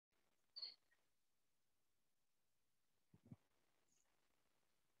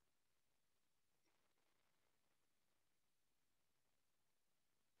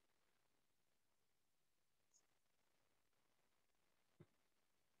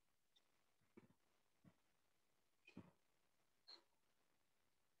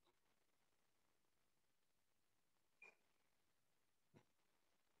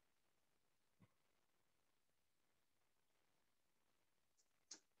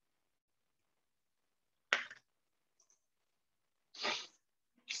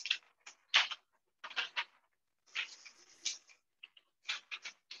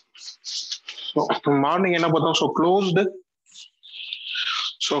So morning என்ன பார்த்தோம்?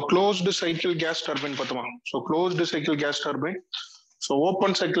 closed cycle gas turbine பார்த்தோமா? So closed cycle gas turbine. So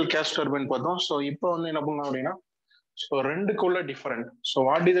open cycle gas turbine பார்த்தோம். So இப்போ வந்து என்ன பண்ணலாம் அப்படின்னா, so ரெண்டுக்குள்ள different. So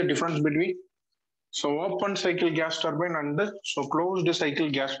what is the difference between so open cycle gas turbine and the so closed cycle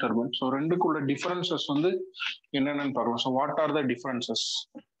gas turbine? So ரெண்டுக்குள்ள differences வந்து என்னென்னு பார்க்கலாம். So what are the differences?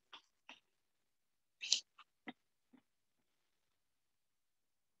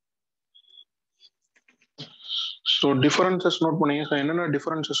 So differences note பண்ணீங்க. So என்னென்ன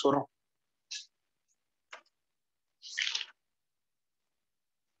differences வரும்?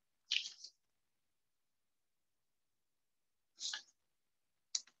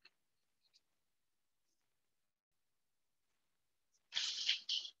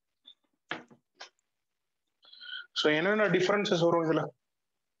 So என்னென்ன differences வரும் இதுல?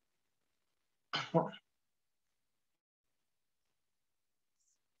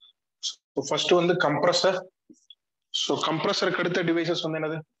 So first வந்து compressor. So compressor அடுத்த devices வந்து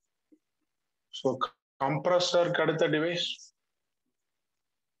என்னது? So compressor அடுத்த device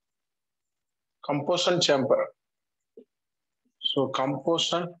combustion chamber. So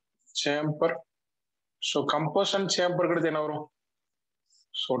combustion chamber. So combustion chamber அடுத்து என்ன வரும்?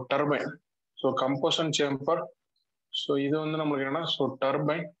 So turbine. So combustion chamber. So இது வந்து நமக்கு என்னன்னா so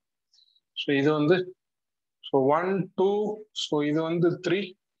turbine. So இது வந்து so 1 2 so இது வந்து 3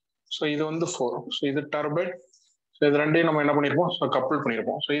 so இது வந்து 4. So இது turbine. So இது ரெண்டையும் நம்ம என்ன பண்ணிருப்போம்? So couple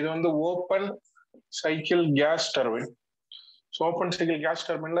பண்ணிருப்போம். So இது வந்து open cycle gas turbine. So open cycle gas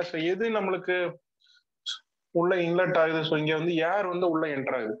turbine so எது நம்மளுக்கு உள்ள இன்லெட் ஆகுது? ஸோ இங்க வந்து ஏர் வந்து உள்ள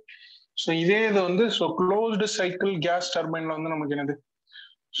என்டர் ஆகுது. ஸோ இதே இது வந்து ஸோ க்ளோஸ்டு சைக்கிள் கேஸ் டர்பைன்ல வந்து நமக்கு என்னது?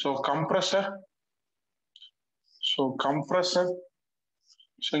 So compressor. So compressor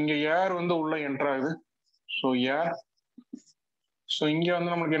so இங்க ஏர் வந்து உள்ள என்டர் ஆகுது. So air. ஸோ இங்க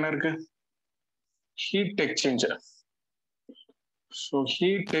வந்து நமக்கு என்ன இருக்கு? Heat exchanger. So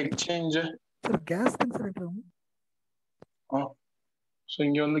heat exchanger. Case so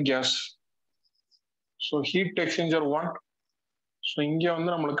இங்க வந்து case. So heat exchanger 1. So இங்க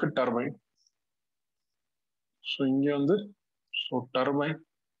வந்து நம்மளுக்கு டர்பைன். ஸோ இங்க வந்து ஸோ டர்பைன்.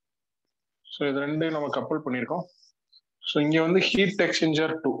 ஸோ இது ரெண்டையும் நம்ம கப்பல் பண்ணியிருக்கோம். ஸோ இங்க வந்து heat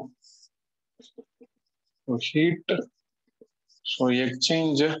exchanger 2. Heat so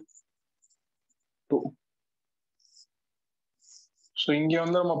exchanger 2. So இங்க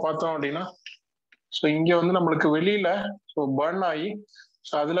வந்து நம்ம பார்த்தோம் அப்படின்னா ஸோ இங்க வந்து நம்மளுக்கு வெளியில ஸோ பர்ன் ஆகி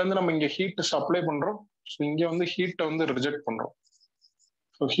ஸோ அதுல இருந்து நம்ம இங்க ஹீட் சப்ளை பண்றோம். ஸோ இங்க வந்து ஹீட்டை வந்து ரிஜெக்ட் பண்றோம்.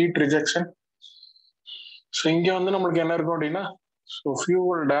 So heat rejection. ஸோ இங்க வந்து நம்மளுக்கு என்ன இருக்கும் அப்படின்னா ஸோ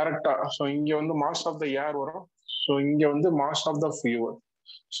ஃபியூவல் டைரக்டா ஸோ இங்க வந்து மாஸ் ஆஃப் த ஏர் வரும். ஸோ இங்க வந்து mass of the fuel.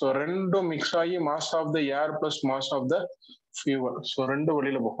 So ரெண்டும் மிக்ஸ் ஆகி mass of the air plus mass of the fuel. So ரெண்டு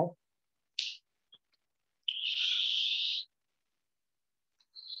வெளியில போகும்.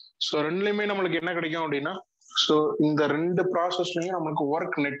 ஸோ ரெண்டுலையுமே நம்மளுக்கு என்ன கிடைக்கும் அப்படின்னா ஸோ இந்த ரெண்டு ப்ராசஸ்லயும் நம்மளுக்கு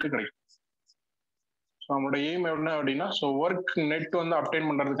ஒர்க் நெட் கிடைக்கும். ஸோ நம்மளோட எய்ம் என்ன அப்படின்னா ஸோ ஒர்க் நெட் வந்து அப்டைன்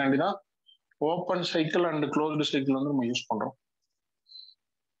பண்றதுக்காண்டி தான் open cycle and closed cycle வந்து நம்ம யூஸ் பண்றோம்.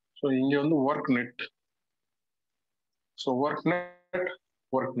 ஸோ இங்க வந்து work net. So work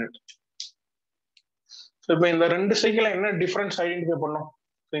net. So இப்போ இந்த ரெண்டு சைக்கிள் என்ன டிஃபரன்ஸ் ஐடென்டிஃபை பண்ணோம்?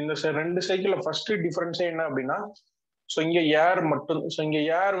 ஸோ இந்த ரெண்டு சைக்கிள் ஃபர்ஸ்ட் டிஃபரன்ஸே என்ன அப்படின்னா ஸோ இங்க ஏர் மட்டும். ஸோ இங்க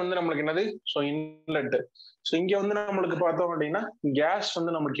ஏர் வந்து நம்மளுக்கு என்னது? So inlet. ஸோ இங்க வந்து நம்மளுக்கு பார்த்தோம் அப்படின்னா கேஸ்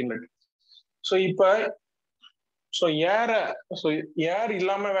வந்து நம்மளுக்கு இன்லெட். ஸோ இப்போ ஸோ ஏர்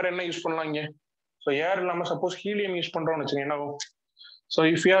இல்லாம வேற என்ன யூஸ் பண்ணலாம் இங்க? ஸோ ஏர் இல்லாம சப்போஸ் ஹீலியம் யூஸ் பண்றோம்னு வச்சுக்கோங்க, என்ன ஆகும்? So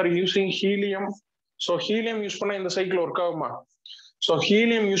if you are using helium so helium use பண்ண இந்த சைக்கிள் ஒர்க் ஆகுமா? ஸோ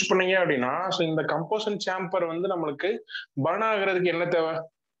ஹீலியம் யூஸ் பண்ணீங்க அப்படின்னா ஸோ இந்த கம்போசன் சேம்பர் வந்து நம்மளுக்கு பர்ன் ஆகுறதுக்கு என்ன தேவை?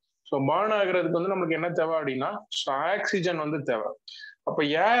 ஸோ பர்ன் ஆகுறதுக்கு வந்து நம்மளுக்கு என்ன தேவை அப்படின்னா ஸோ ஆக்சிஜன் வந்து தேவை. அப்ப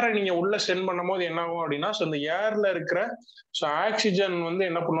ஏரை நீங்க உள்ள சென்ட் பண்ணும் போது என்ன ஆகும் அப்படின்னா ஸோ இந்த ஏர்ல இருக்கிற ஸோ ஆக்சிஜன் வந்து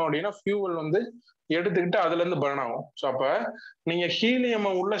என்ன பண்ணும் அப்படின்னா ஃபியூவல் வந்து எடுத்துக்கிட்டு அதுல இருந்து பர்ன் ஆகும். ஸோ அப்ப நீங்க ஹீலியம்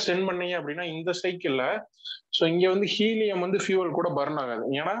உள்ள சென்ட் பண்ணீங்க அப்படின்னா இந்த சைக்கிள்ல ஸோ இங்க வந்து ஹீலியம் வந்து ஃபியூவல் கூட பர்ன் ஆகாது.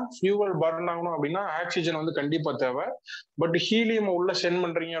 ஏன்னா ஃபியூவல் பர்ன் ஆகணும் அப்படின்னா ஆக்சிஜன் வந்து கண்டிப்பா தேவை. பட் ஹீலியம் உள்ள சென்ட்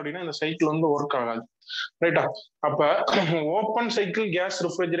பண்றீங்க அப்படின்னா இந்த சைக்கிள் வந்து ஒர்க் ஆகாது. ரைட்டா? அப்ப open cycle gas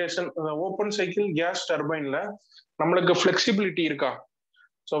refrigeration open cycle gas டர்பைன்ல நம்மளுக்கு ஃபிளெக்சிபிலிட்டி இருக்கா?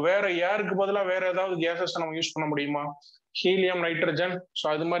 ஸோ வேற ஏருக்கு பதிலாக வேற ஏதாவது கேசஸ் நம்ம யூஸ் பண்ண முடியுமா? ஹீலியம், நைட்ரஜன் ஸோ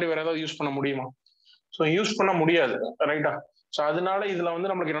அது மாதிரி வேற ஏதாவது யூஸ் பண்ண முடியுமா? ஸோ யூஸ் பண்ண முடியாது. ரைட்டா? ஸோ அதனால இதுல வந்து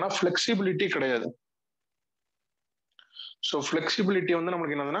நம்மளுக்கு என்னன்னா ஃபிளெக்சிபிலிட்டி கிடையாது. ஸோ ஃபிளெக்சிபிலிட்டி வந்து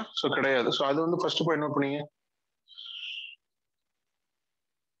நம்மளுக்கு என்னதுன்னா ஸோ கிடையாது. ஸோ அது வந்து ஃபர்ஸ்ட் பாயிண்ட் நோட் பண்ணீங்க.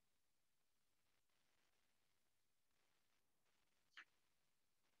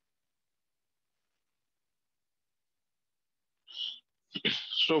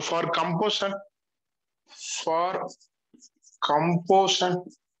 So for composition,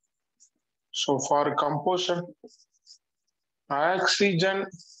 so for composition, oxygen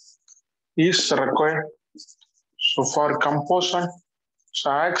is required. So for composition, so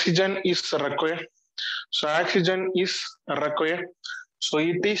oxygen is required. So oxygen is required. So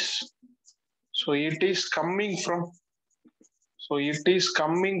it is coming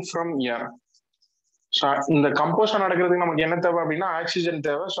from air. So இந்த composition நடக்கிறதுக்கு நமக்கு என்ன தேவை அப்படின்னா oxygen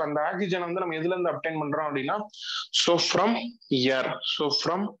தேவை. So அந்த oxygen வந்து நம்ம எதுல இருந்து அப்டைன் பண்றோம் அப்படின்னா so from air. So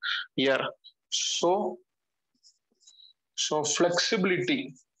flexibility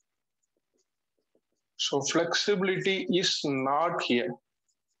is not here.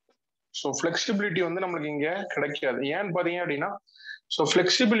 So flexibility வந்து நம்மளுக்கு இங்க கிடைக்காது. ஏன்னு பாத்தீங்க அப்படின்னா ஸோ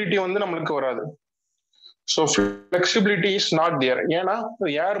ஃபிளெக்சிபிலிட்டி வந்து நம்மளுக்கு வராது. So flexibility is not their. ஏன்னா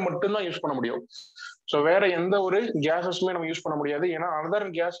ஏர் மட்டும் தான் யூஸ் பண்ண முடியும். ஸோ வேற எந்த ஒரு கேஸஸுமே நம்ம யூஸ் பண்ண முடியாது. ஏன்னா அதர்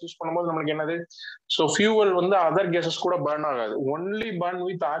கேஸ் யூஸ் பண்ணும்போது நம்மளுக்கு என்னது ஸோ ஃபியூவல் வந்து அதர் கேஸஸ் கூட பர்ன் ஆகாது. ஒன்லி பர்ன்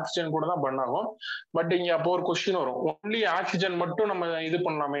வித் ஆக்சிஜன் கூட தான் பர்ன் ஆகும். பட் இங்க அப்போ ஒரு கொஸ்டின் வரும், ஒன்லி ஆக்சிஜன் மட்டும் நம்ம இது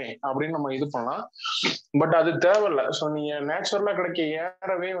பண்ணலாமே அப்படின்னு நம்ம இது பண்ணலாம். பட் அது தேவையில்லை. ஸோ நீங்க நேச்சுரலா கிடைக்க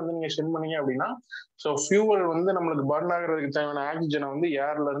ஏரவே வந்து நீங்க சென்ட் பண்ணீங்க அப்படின்னா ஸோ ஃபியூவல் வந்து நம்மளுக்கு பர்ன் ஆகுறதுக்கு தேவையான ஆக்சிஜனை வந்து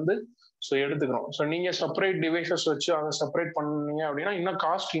ஏர்ல இருந்து ஸோ எடுத்துக்கிறோம். ஸோ நீங்க செப்பரேட் டிவைசஸ் வச்சு அதை செப்பரேட் பண்ணீங்க அப்படின்னா இன்னும்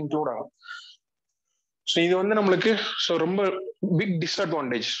காஸ்ட் இன்க்ளூட் ஆகும். ஸோ இது வந்து நம்மளுக்கு ஸோ ரொம்ப big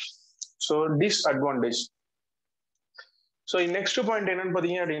disadvantage. So next point என்னன்னு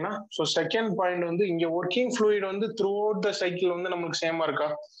பாத்தீங்க அப்படின்னா ஸோ செகண்ட் பாயிண்ட் வந்து இங்க ஒர்க்கிங் ஃப்ளூயிட் வந்து த்ரூ அவுட் த சைக்கிள் வந்து நம்மளுக்கு சேமா இருக்கா.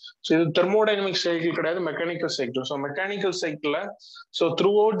 ஸோ இது தெர்மோடைனமிக் சைக்கிள் கிடையாது, மெக்கானிக்கல் சைக்கிள். ஸோ மெக்கானிக்கல் சைக்கிள்ல so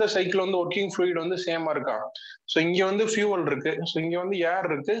through out the cycle வந்து ஒர்க்கிங் ஃப்ளூயிட் வந்து சேமா இருக்கா. ஸோ இங்க வந்து ஃபியூவல் இருக்கு, ஸோ இங்க வந்து ஏர்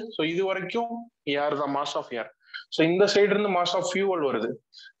இருக்கு. ஸோ இது வரைக்கும் ஏர் தான், மாஸ் ஆஃப் ஏர். ஸோ இந்த சைடு இருந்து மாஸ் ஆஃப் ஃபியூவல் வருது.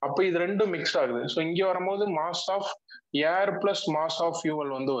 அப்போ இது ரெண்டும் மிக்ஸ் ஆகுது. ஸோ இங்க வரும்போது mass of air plus mass of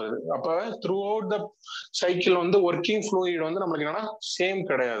fuel வந்து வருது. அப்ப த்ரூ அவுட் த சைக்கிள் வந்து ஒர்க்கிங் ஃப்ளூயிட் வந்து நம்மளுக்கு என்னன்னா சேம்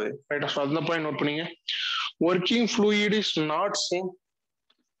கிடையாது. ரைட்டா? ஸோ அந்த பாயிண்ட் நோட் பண்ணீங்க. Working fluid is not same.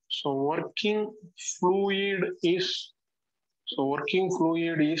 So working fluid is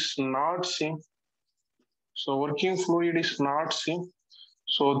not same. So working fluid is not same.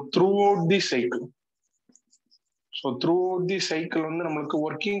 So through out the cycle. So through out the cycle வந்து நம்மளுக்கு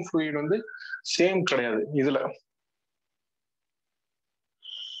working fluid வந்து same கிடையாது இதுல.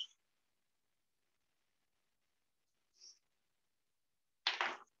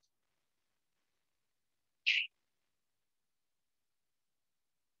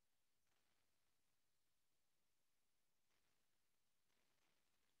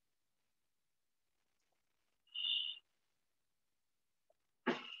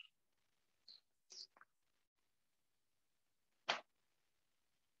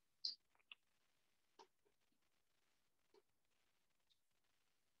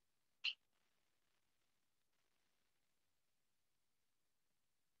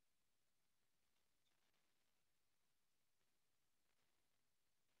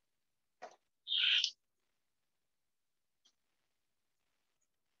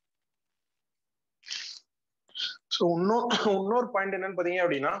 So இன்னொரு point என்னன்னு பாத்தீங்க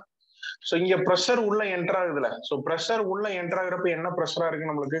அப்படின்னா so இங்க ப்ரெஷர் உள்ள என்டர் ஆகுதுல. ஸோ ப்ரெஷர் உள்ள என்டர் ஆகுறப்ப என்ன ப்ரெஷரா இருக்கு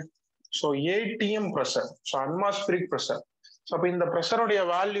நம்மளுக்கு so ATM pressure. So atmospheric pressure. So அப்போ இந்த ப்ரெஷருடைய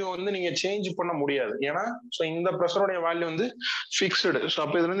வேல்யூ வந்து நீங்க சேஞ்ச் பண்ண முடியாது. ஏன்னா ஸோ இந்த ப்ரெஷருடைய வேல்யூ வந்து ஃபிக்ஸ்டு. ஸோ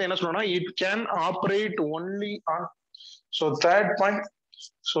அப்போ இதுல இருந்து என்ன சொல்லணும்னா it can operate only on. So third point,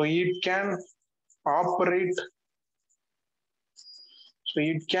 so it can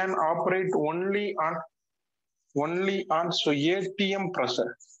operate only on so ATM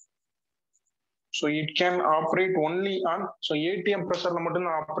pressure. So it can operate only on so ATM pressure மட்டும்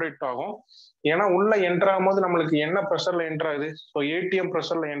தான் ஆப்ரேட் ஆகும். ஏன்னா உள்ள என்டர் ஆகும்போது நம்மளுக்கு என்ன ப்ரெஷர்ல என்டர் ஆகுது so ATM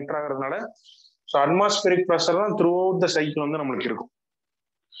ப்ரெஷர்ல enter ஆகுறதுனால so atmospheric pressure தான் த்ரூ அவுட் த சைக்கிள் வந்து நம்மளுக்கு இருக்கும்.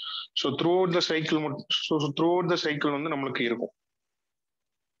 So through out the cycle வந்து நம்மளுக்கு இருக்கும்.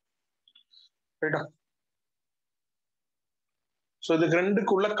 ரைட்டா? ஸோ இதுக்கு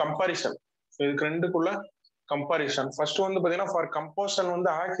ரெண்டுக்குள்ள கம்பாரிசன் ஃபர்ஸ்ட் வந்து பாத்தீங்கன்னா ஃபார் கம்போசன் வந்து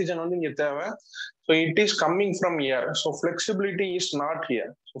ஆக்சிஜன் வந்து இங்க தேவை. So it is coming from air. So flexibility is not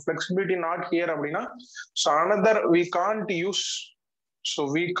here. So flexibility not here அப்படின்னா so another we can't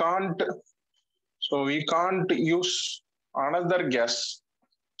use another gas.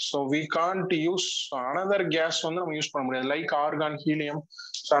 So we can't use another gas வந்து நம்ம use பண்ண முடியாது. Like argon, helium.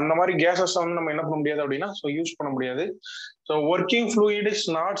 So அந்த மாதிரி cases வந்து நம்ம என்ன பண்ண முடியாது அப்படின்னா ஸோ யூஸ் பண்ண முடியாது. So working fluid is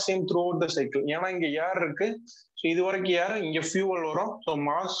not same through out the cycle. ஏன்னா இங்க ஏர் இருக்கு. ஸோ இது வரைக்கும் ஏர், இங்க ஃபியூவல் வரும். So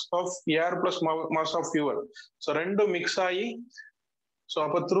mass of air plus mass of fuel. So ரெண்டும் மிக்ஸ் ஆகி ஸோ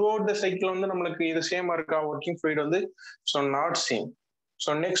அப்போ த்ரூ அவுட் த சைக்கிள் வந்து நம்மளுக்கு இது சேமா இருக்கா ஒர்க்கிங் ஃப்ளூயிட் வந்து so not same. So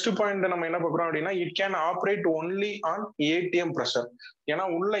next point நம்ம என்ன பார்க்குறோம் அப்படின்னா it can operate only on ATM pressure. ஏன்னா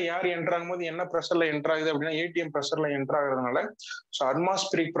உள்ள யார் என்டர் ஆகும்போது என்ன ப்ரெஷர்ல என்டர் ஆகுது அப்படின்னா ஏடிஎம் ப்ரெஷர்ல என்டர் ஆகுறதுனால ஸோ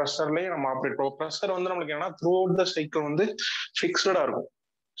அட்மாஸ்பிரிக் ப்ரெஷர்லயே நம்ம ஆப்ரேட் பண்ணுவோம். ப்ரெஷர் வந்து நம்மளுக்கு என்னன்னா த்ரூ அவுட் த சைக்கிள் வந்து ஃபிக்ஸ்டா இருக்கும்.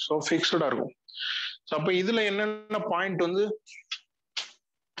 ஸோ ஃபிக்ஸ்டா இருக்கும். ஸோ அப்போ இதுல என்னென்ன பாயிண்ட் வந்து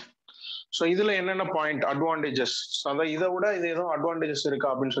ஸோ இதுல என்னென்ன பாயிண்ட் அட்வான்டேஜஸ், அதாவது இதை விட இது எதுவும் அட்வான்டேஜஸ் இருக்கா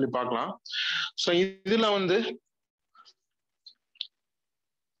அப்படின்னு சொல்லி பார்க்கலாம். ஸோ இதுல வந்து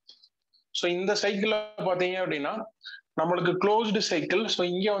ஸோ இந்த சைக்கிள் பாத்தீங்க அப்படின்னா நம்மளுக்கு க்ளோஸ்டு சைக்கிள். ஸோ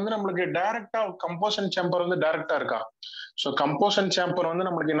இங்க வந்து நம்மளுக்கு டைரக்டா கம்போசன் சேம்பர் வந்து டைரக்டா இருக்கா? ஸோ கம்போசன் சேம்பர் வந்து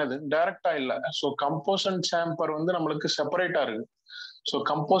நம்மளுக்கு என்னது டைரக்டா இல்ல. ஸோ கம்போசன் சேம்பர் வந்து நம்மளுக்கு செப்பரேட்டா இருக்கு. So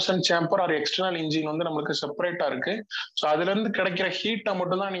கம்போசன் chamber R external engine வந்து நம்மளுக்கு செப்பரேட்டா இருக்கு. ஸோ அதுல இருந்து கிடைக்கிற ஹீட்டை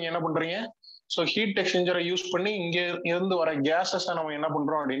மட்டும் தான் நீங்க என்ன பண்றீங்க, ஸோ ஹீட் எக்ஸ்சேஞ்சரை யூஸ் பண்ணி இங்க இருந்து வர கேசஸ் நம்ம என்ன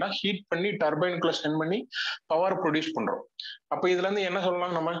பண்றோம் அப்படின்னா ஹீட் பண்ணி டர்பைனுக்குள்ள சென்ட் பண்ணி பவர் ப்ரொடியூஸ் பண்றோம். அப்ப இதுல இருந்து என்ன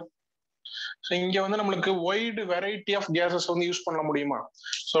சொல்லலாம் நம்ம, ஸோ இங்க வந்து நம்மளுக்கு வைடு வெரைட்டி ஆஃப் கேசஸ் வந்து யூஸ் பண்ண முடியுமா?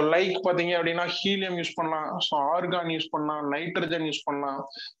 ஸோ லைக் பாத்தீங்க அப்படின்னா ஹீலியம் யூஸ் பண்ணலாம், ஸோ ஆர்கான் யூஸ் பண்ணலாம், நைட்ரஜன் யூஸ் பண்ணலாம்,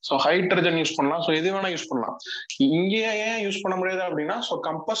 ஸோ ஹைட்ரஜன் யூஸ் பண்ணலாம், ஸோ எது வேணா யூஸ் பண்ணலாம். இங்க ஏன் யூஸ் பண்ண முடியாது அப்படின்னா ஸோ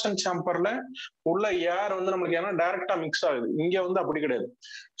கம்பஷன் சேம்பர்ல உள்ள ஏர் வந்து நம்மளுக்கு ஏன்னா டைரக்டா மிக்ஸ் ஆகுது. இங்க வந்து அப்படி கிடையாது.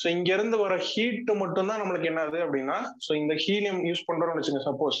 ஸோ இங்க இருந்து வர ஹீட் மட்டும் தான் நம்மளுக்கு என்னது அப்படின்னா ஸோ இந்த ஹீலியம் யூஸ் பண்றோம்னு வச்சுங்க.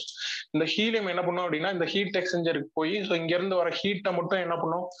 சப்போஸ் இந்த ஹீலியம் என்ன பண்ணும் அப்படின்னா இந்த ஹீட் எக்ஸ்சேஞ்சருக்கு போய் ஸோ இங்க இருந்து வர ஹீட்டை மட்டும் என்ன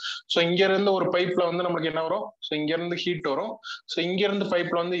பண்ணும், ஸோ இங்க இருந்து ஒரு பைப்ல வந்து நம்மளுக்கு என்ன வரும், ஸோ இங்க இருந்து ஹீட் வரும், ஸோ இங்க இருந்து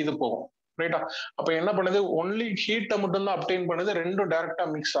பைப்ல வந்து இது போகும். ரைட்டா? அப்ப என்ன பண்ணுது, ஒன்லி ஹீட்டை மட்டும் தான் அப்டைன் பண்ணுது, ரெண்டும் டைரக்டா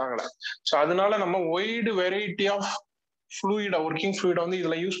மிக்ஸ் ஆகல. ஸோ அதனால நம்ம வைடு வெரைட்டி ஆஃப் ஃப்ளூயிட ஒர்க்கிங் ஃப்ளூயிட வந்து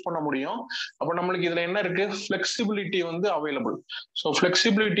இதுல யூஸ் பண்ண முடியும். அப்ப நம்மளுக்கு இதுல என்ன இருக்கு, ஃபிளெக்சிபிலிட்டி வந்து அவைலபிள். ஸோ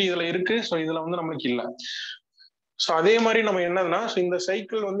ஃபிளெக்சிபிலிட்டி இதுல இருக்கு, ஸோ இதுல வந்து நம்மளுக்கு இல்ல. ஸோ அதே மாதிரி நம்ம என்னன்னா இந்த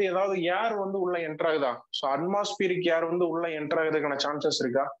சைக்கிள் வந்து ஏதாவது ஏர் வந்து உள்ள என்டர் ஆகுதா, ஸோ அட்மாஸ்பியரிக் ஏர் வந்து உள்ள என்டர் ஆகுறதுக்கான சான்சஸ்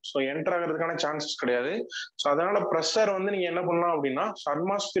இருக்கா? ஸோ என்டர் ஆகுறதுக்கான சான்சஸ் கிடையாது. ஸோ அதனால ப்ரெஷர் வந்து நீங்க என்ன பண்ணலாம் அப்படின்னா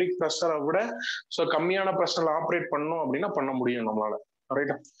அட்மாஸ்பியரிக் ப்ரெஷரை விட ஸோ கம்மியான ப்ரெஷர்ல ஆப்ரேட் பண்ணணும் அப்படின்னா பண்ண முடியும் நம்மளால.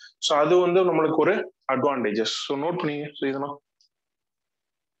 ரைட்டா? ஸோ அது வந்து நம்மளுக்கு ஒரு அட்வான்டேஜஸ். ஸோ நோட் பண்ணிங்க. ஸோ இதெல்லாம்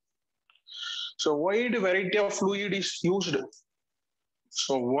so wide variety of fluid is used.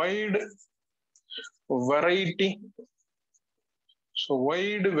 So wide variety, so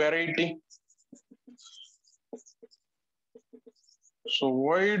wide variety, so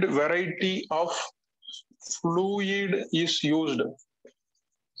wide variety of fluid is used.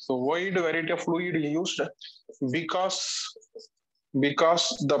 So wide variety of fluid is used because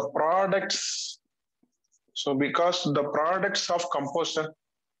the products, so because the products of combustion,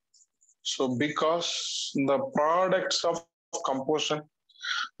 so because the products of combustion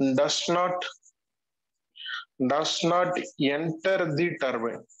does not enter the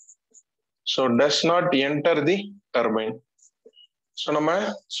turbine. So does not enter the turbine. So நம்ம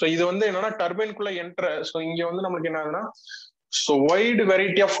so இது வந்து என்னன்னா டர்பைனுக்குள்ள enter. So இங்க வந்து நம்மளுக்கு என்ன ஆகுதுன்னா so wide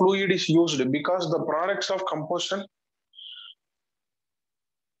variety of fluid is used because the products of composition,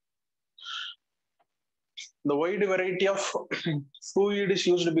 the wide variety of fluid is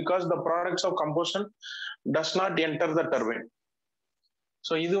used because the products of combustion does not enter the turbine.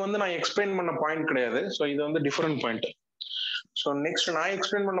 So இது வந்து நான் explain பண்ண point கிடையாது. So இது வந்து different point. So next நான்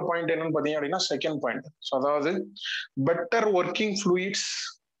explain பண்ண point என்னன்னு பாத்தீங்க அப்படின்னா செகண்ட் பாயிண்ட். ஸோ அதாவது better working fluids,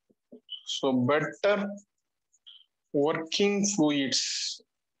 so better working fluids,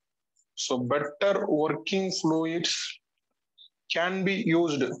 so better working fluids can be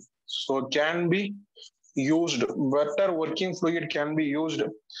used, so can be used, better working fluid can be used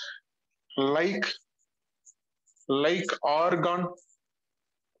like argon,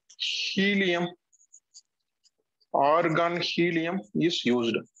 helium, argon helium is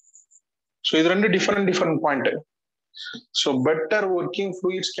used. So இது ரெண்டு different point. So better working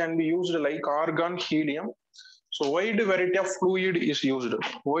fluids can be used like argon, helium. So wide variety of fluid is used.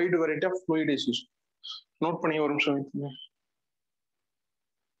 Wide variety of fluid is used. Note பண்ணி ஒரு நிமிஷம்.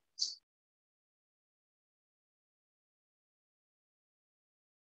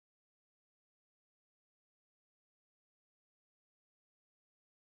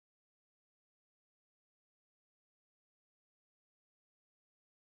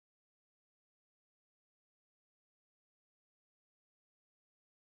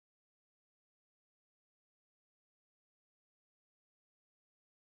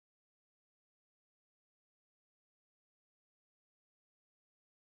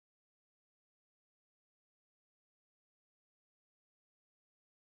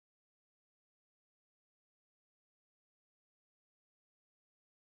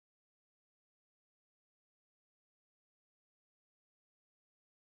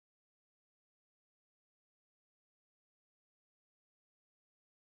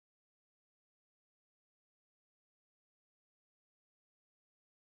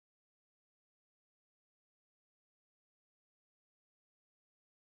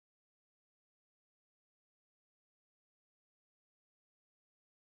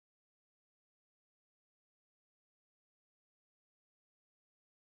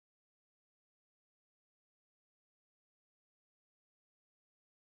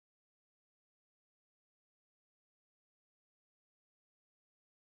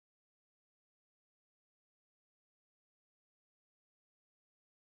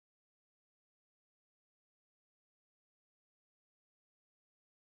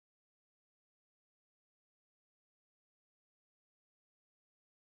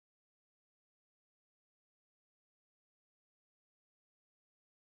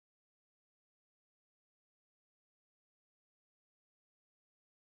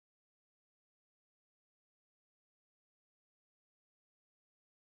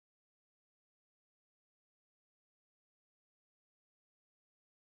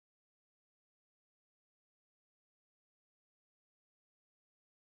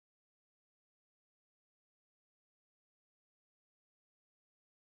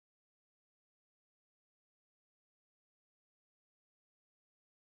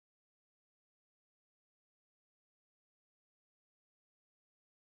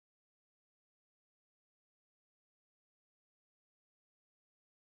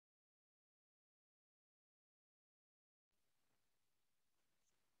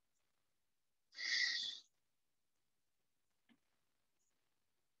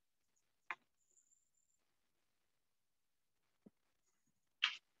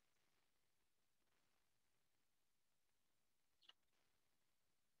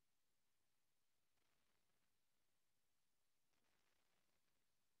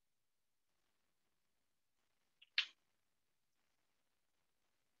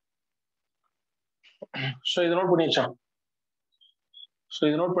 So இது note பண்ணிச்சா? So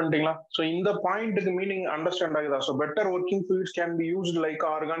இது note பண்ணிட்டீங்களா? So இந்த பாயிண்ட்டுக்கு meaning understand ஆகுதா? So better working fluids can be used like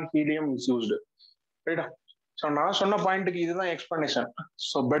argon helium is used, ரைட்டா? ஸோ நான் சொன்ன பாயிண்ட்டுக்கு இதுதான் explanation.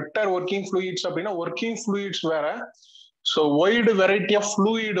 So better working fluids அப்படின்னா ஒர்க்கிங் ஃப்ளூயிட்ஸ் வேற, so wide variety of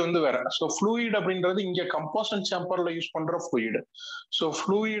fluid வந்து வேற. ஸோ ஃப்ளூயிட் அப்படின்றது இங்க கம்போசன் சேம்பர்ல யூஸ் பண்ற ஃப்ளூயிட். ஸோ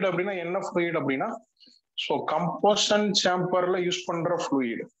ஃப்ளூயிட் அப்படின்னா என்ன ஃப்ளூயிட் அப்படின்னா, ஸோ கம்போசன் சேம்பர்ல யூஸ் பண்ற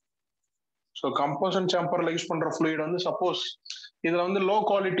ஃப்ளூயிட். ஸோ கம்போசன் சேம்பர்ல யூஸ் பண்ற ஃப்ளூயிட் வந்து சப்போஸ் இதுல வந்து லோ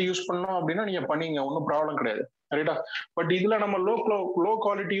குவாலிட்டி யூஸ் பண்ணோம் அப்படின்னா நீங்க பண்ணீங்க, ஒன்றும் ப்ராப்ளம் கிடையாது, ரைட்டா? பட் இதுல நம்ம லோ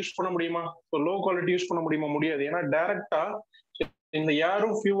குவாலிட்டி யூஸ் பண்ண முடியுமா? லோ குவாலிட்டி யூஸ் பண்ண முடியுமா? முடியாது. ஏன்னா டைரக்டா இந்த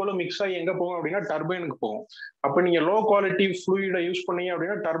ஏரும் ஃபியூவலும் மிக்ஸ் ஆகி எங்க போகும் அப்படின்னா டர்பைனுக்கு போகும். அப்ப நீங்க லோ குவாலிட்டி ஃப்ளூயிடை யூஸ் பண்ணீங்க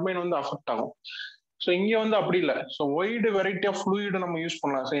அப்படின்னா டர்பைன் வந்து அஃபெக்ட் ஆகும். ஸோ இங்க வந்து அப்படி இல்லை. So wide variety of fluid நம்ம யூஸ்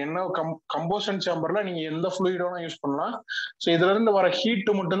பண்ணலாம். ஸோ என்ன கம்போசன் சேம்பர்ல நீங்க எந்த ஃப்ளூயிடும் யூஸ் பண்ணலாம். ஸோ இதுல இருந்து வர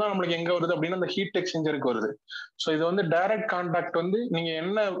ஹீட் மட்டும் தான் நம்மளுக்கு எங்க வருது அப்படின்னா அந்த ஹீட் எக்ஸ்சேஞ்சருக்கு வருது. ஸோ இது வந்து டைரக்ட் கான்டாக்ட் வந்து நீங்க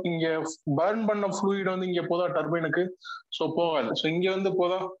என்ன இங்க பர்ன் பண்ண ஃப்ளூயிட் வந்து இங்க போதா டர்பைனுக்கு? ஸோ போகாது. ஸோ இங்க வந்து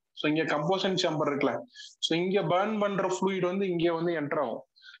போதா? ஸோ இங்க கம்போசன் சேம்பர் இருக்குல்ல, ஸோ இங்க பர்ன் பண்ற ஃப்ளூயிட் வந்து இங்க வந்து என்டர் ஆகும்.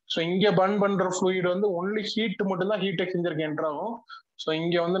 ஸோ இங்க பர்ன் பண்ற ஃப்ளூயிட் வந்து ஒன்லி ஹீட் மட்டும் தான் ஹீட் எக்ஸ்சேஞ்சருக்கு என்டர் ஆகும். ஸோ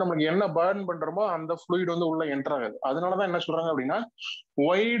இங்க வந்து நமக்கு என்ன பர்ன் பண்றோமோ அந்த ஃப்ளூயிட் வந்து உள்ள என்டர் ஆகாது. அதனாலதான் என்ன சொல்றாங்க அப்படின்னா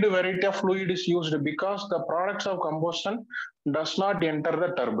wide variety of fluid is used because the products of combustion does not enter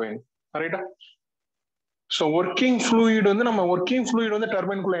the turbine, ரைட்டா? ஸோ ஒர்க்கிங் ஃப்ளூயிட் வந்து நம்ம ஒர்க்கிங் ஃப்ளூயிட் வந்து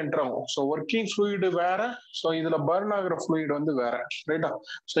டர்பைனுக்குள்ள என்டர் ஆகும். ஸோ ஒர்க்கிங் ஃப்ளூயிட் வேற, ஸோ இதுல பர்ன் ஆகிற ஃப்ளூயிட் வந்து வேற, ரைட்டா?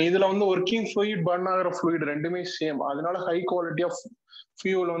 ஸோ இதுல வந்து ஒர்க்கிங் ஃப்ளூயிட் பர்ன் ஆகிற ஃப்ளூயிட் ரெண்டுமே சேம். அதனால ஹை குவாலிட்டி ஆஃப்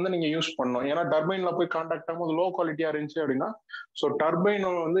ஃபியூல் வந்து நீங்க யூஸ் பண்ணணும். ஏன்னா டர்பைன்ல போய் கான்டாக்ட் ஆகும்போது லோ குவாலிட்டியா இருந்துச்சு அப்படின்னா ஸோ டர்பைன்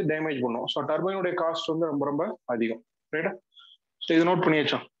வந்து டேமேஜ் பண்ணும். ஸோ டர்பைனுடைய காஸ்ட் வந்து ரொம்ப ரொம்ப அதிகம், ரைட்டா? ஸோ இது நோட்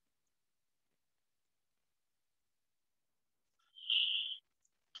பண்ணியாச்சா?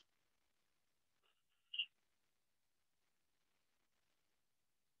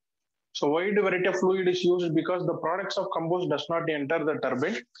 So wide variety of fluid is used because the products of combust does not enter the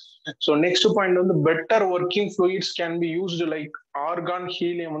turbine. So next point வந்து better working fluids can be used like argon,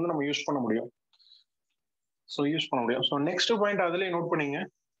 helium வந்து நம்ம use பண்ண முடியும். So use பண்ண முடியும். So next point அதுலயே note பண்ணீங்க.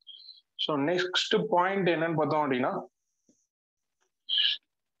 So next point என்னன்னு பார்த்தோம் அப்படின்னா,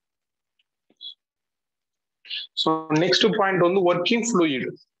 ஸோ நெக்ஸ்ட் பாயிண்ட் வந்து working fluid.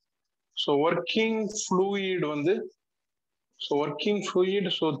 So working fluid வந்து so working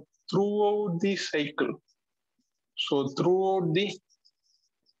fluid so throughout the cycle. So throughout the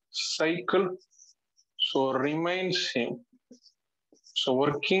cycle, so remains same. So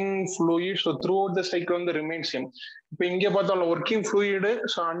working fluid, so throughout the cycle வந்து remains same. இப்போ இங்க பார்த்தோம்ல working fluid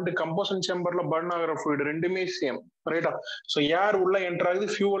so and கம்போசன் சேம்பர்ல burn ஆகிற fluid ரெண்டுமே same, ரைட்டா? So air உள்ள enter ஆகுது,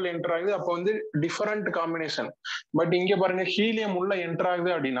 fuel enter ஆகுது, அப்போ வந்து டிஃபரெண்ட் காம்பினேஷன். பட் இங்க பாருங்க ஹீலியம் உள்ள என்டர்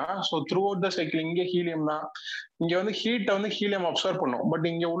ஆகுது அப்படின்னா so through out the cycle இங்க ஹீலியம் தான். இங்க வந்து ஹீட்டை வந்து ஹீலியம் அப்சர்வ் பண்ணும், பட்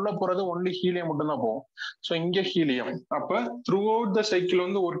இங்க உள்ள போறது ஒன்லி ஹீலியம் மட்டும் தான் போகும். ஸோ இங்க ஹீலியம். அப்ப த்ரூ அவுட் த சைக்கிள்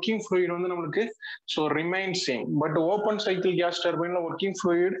வந்து ஒர்க்கிங் ஃப்ளூயிட் வந்து நம்மளுக்கு so remain same. But open cycle gas டர்பைன்ல working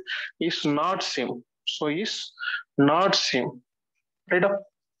fluid is not same. So is not same, ரைட்டா?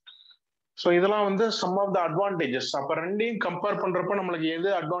 ஸோ இதெல்லாம் வந்து சம் ஆஃப் த அட்வான்டேஜஸ். அப்ப ரெண்டையும் கம்பேர் பண்றப்ப நம்மளுக்கு எது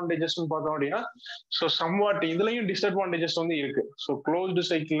அட்வான்டேஜஸ் பார்த்தோம் அப்படின்னா ஸோ சம்வாட் இதுலயும் டிஸ்அட்வான்டேஜஸ் வந்து இருக்கு. ஸோ க்ளோஸ்டு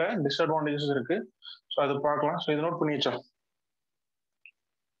சைக்கிள்ல டிஸ்அட்வான்டேஜஸ் இருக்கு. ஸோ அது பார்க்கலாம். ஸோ இதை நோட் பண்ணி வச்சோம்.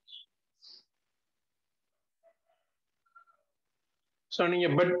 ஸோ நீங்க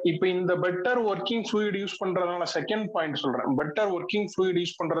இப்போ இந்த பெட்டர் ஒர்க்கிங் ஃப்ளூயிட் யூஸ் பண்றதுனால செகண்ட் பாயிண்ட் சொல்றேன். பெட்டர் ஒர்க்கிங் ஃப்ளூயிட்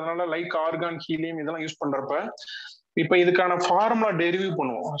யூஸ் பண்றதுனால லைக் ஆர்கான், ஹீலியம் இதெல்லாம் யூஸ் பண்றப்ப இப்போ இதுக்கான ஃபார்முலா டெரிவ்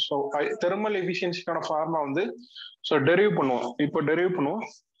பண்ணுவோம். ஸோ தெர்மல் எஃபிஷியன்சிக்கான ஃபார்முலா வந்து ஸோ டெரிவ் பண்ணுவோம். இப்போ டெரிவ் பண்ணுவோம்.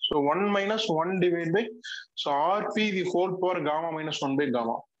 So 1 - 1 divide by so RB the whole power gamma - 1 by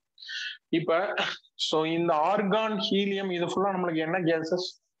gamma. இப்போ ஸோ இந்த ஆர்கான், ஹீலியம் இது ஃபுல்லா நம்மளுக்கு என்ன cases?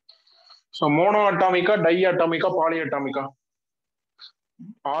 So mono அட்டாமிக்கா, tie அட்டாமிக்கா, poly அட்டாமிக்கா?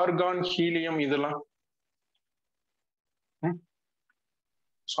 Argon, helium இதெல்லாம்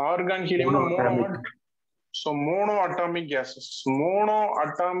argon, ஹீலியம்னா mono. So mono atomic cases. Mono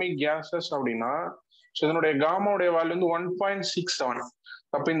atomic cases அப்படின்னா இதனுடைய காமாவுடைய வேல்யூ வந்து 1.67.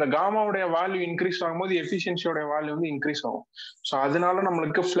 அப்ப இந்த காமாவுடைய வேல்யூ இன்க்ரீஸ் ஆகும்போது எஃபிஷியன்சியோட வேல்யூ வந்து இன்க்ரீஸ் ஆகும். ஸோ அதனால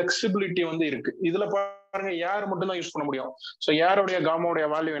நம்மளுக்கு ஃபிளெக்சிபிலிட்டி வந்து இருக்கு. இதுல பாருங்க ஏர் மட்டும் தான் யூஸ் பண்ண முடியும். ஸோ ஏருடைய காமாவுடைய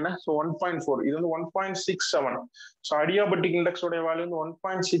வேல்யூ என்ன? ஸோ 1.4. இது வந்து 1.67. ஸோ அடியாபட்டிக் இண்டெக்ஸோடைய வேல்யூ வந்து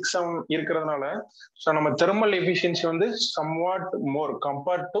 1.67 இருக்கிறதுனால ஸோ நம்ம தெர்மல் எஃபிஷியன்சி வந்து somewhat more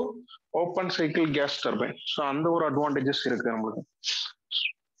compared to open cycle gas turbine. So அந்த ஒரு அட்வான்டேஜஸ் இருக்கு நம்மளுக்கு.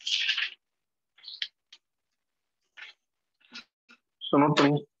 ஸோ நோட்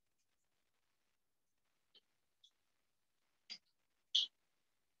பண்ணி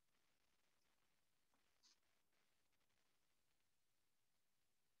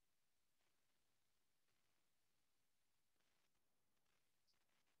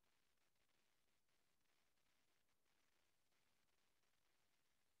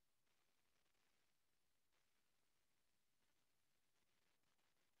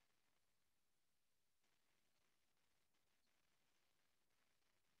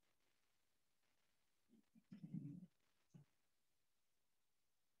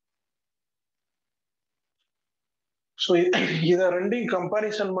ஸோ இதை ரெண்டையும்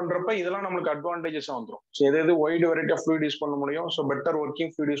கம்பாரிசன் பண்றப்ப இதெல்லாம் நம்மளுக்கு அட்வான்டேஜஸ் வந்துடும். ஸோ எது wide variety of fluid use பண்ண முடியும். So better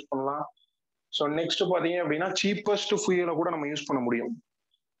working fluid use பண்ணலாம். ஸோ நெக்ஸ்ட் பாத்தீங்க அப்படின்னா சீப்பஸ்ட் ஃபியூலை கூட நம்ம யூஸ் பண்ண முடியும்.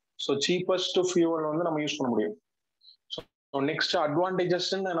 ஸோ சீப்பஸ்ட் ஃபியூவல் வந்து நம்ம யூஸ் பண்ண முடியும். ஸோ நெக்ஸ்ட் அட்வான்டேஜஸ்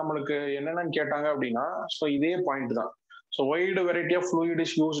நம்மளுக்கு என்னென்னு கேட்டாங்க அப்படின்னா ஸோ இதே பாயிண்ட் தான். So wide variety of fluid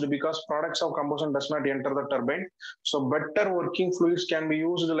is used because products of combustion does not enter the turbine. So better working fluids can be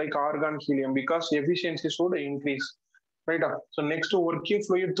used like argon, helium because efficiency should increase. Right? So next working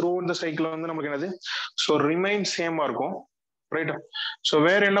fluid throughout the cycle வந்து நமக்கு என்னது? So remain same இருக்கும். Right? So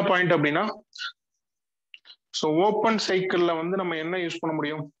வேற என்ன point அப்படின்னா so open cycleல வந்து நம்ம என்ன யூஸ் பண்ண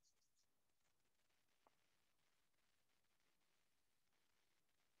முடியும்?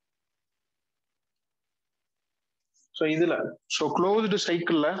 ஸோ இதுல ஸோ க்ளோஸ்டு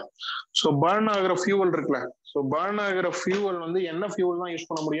சைக்கிள்ல ஸோ பர்ன் ஆகிற ஃபியூவல் இருக்குல்ல, ஸோ பர்ன் ஆகிற ஃபியூவல் வந்து என்ன ஃபியூவல் தான் யூஸ்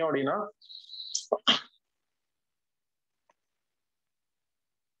பண்ண முடியும் அப்படின்னா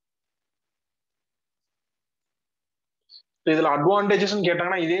இதுல அட்வான்டேஜஸ்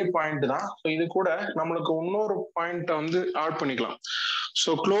கேட்டாங்கன்னா இதே பாயிண்ட் தான். ஸோ இது கூட நம்மளுக்கு இன்னொரு பாயிண்ட் வந்து ஆட் பண்ணிக்கலாம்.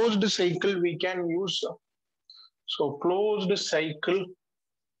 So closed cycle we can use so closed cycle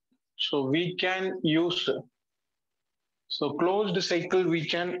so we can use So closed cycle we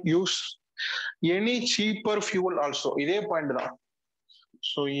can use any cheaper fuel also. இதே பாயிண்ட் தான்.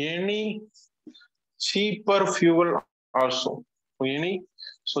 So any cheaper fuel also. Any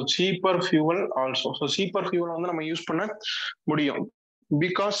so cheaper fuel also. So cheaper fuel வந்து நம்ம use பண்ண முடியும்.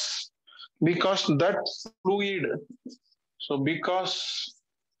 Because that fluid. So because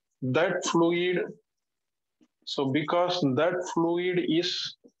that fluid is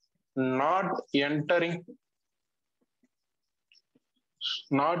not entering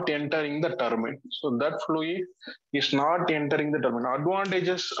the turbine. So that fluid is not entering the turbine.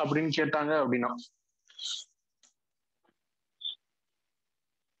 Advantages அப்படின்னு கேட்டாங்க அப்படின்னா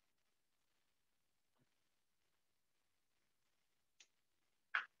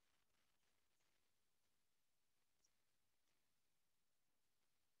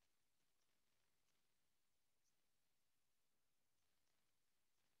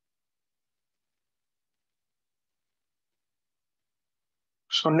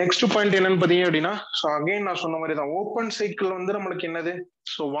so next point என்னன்னு பார்த்தீங்க அப்படின்னா ஸோ அகைன் நான் சொன்ன மாதிரி தான் ஓப்பன் சைக்கிள் வந்து நம்மளுக்கு என்னது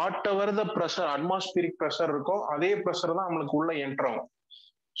so what ever the pressure atmospheric pressure இருக்கோ அதே ப்ரெஷர் தான் நம்மளுக்கு உள்ள என்டர் ஆகும்.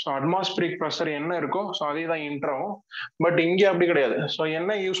 ஸோ அட்மாஸ்பியரிக் ப்ரெஷர் என்ன இருக்கோ ஸோ அதே தான் என்டர் ஆகும். பட் இங்கே அப்படி கிடையாது. ஸோ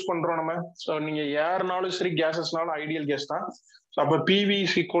என்ன யூஸ் பண்றோம் நம்ம ஸோ நீங்க ஏர்னாலும் சரி கேஸஸ்னாலும் ஐடியல் கேஸ் தான். ஸோ அப்போ PV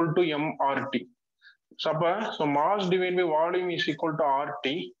is equal to MRT. So அப்போ so mass divide by volume is equal to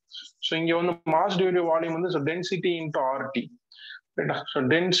RT. So இங்க வந்து மாஸ் டிவைட் பை வால்யூம் வந்து so density into RT. So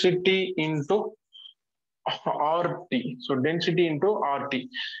density into RT. So density into RT.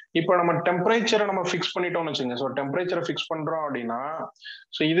 இப்போ நம்ம டெம்பரேச்சரை நம்ம fix பண்ணிட்டோம்னு வச்சுங்க. So டெம்பரேச்சரை ஃபிக்ஸ் பண்றோம் அப்படின்னா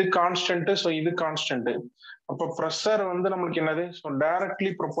ஸோ இது கான்ஸ்டன்ட், ஸோ இது கான்ஸ்டன்ட். அப்போ ப்ரெஷர் வந்து நம்மளுக்கு என்னது so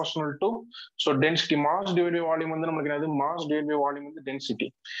directly proportional to so density. Mass divide by volume வந்து நம்மளுக்கு என்னது மாஸ் டிவைட் பை வால்யூம் வந்து டென்சிட்டி.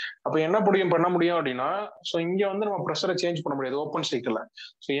 அப்போ என்ன பண்ண முடியும் அப்படின்னா ஸோ இங்க வந்து நம்ம ப்ரெஷரை சேஞ்ச் பண்ண முடியாது ஓப்பன் சைக்கிள்ல.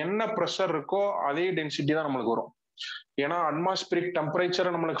 ஸோ என்ன ப்ரெஷர் இருக்கோ அதே டென்சிட்டி தான் நம்மளுக்கு வரும். ஏன்னா அட்மாஸ்பியரிக் டெம்பரேச்சர்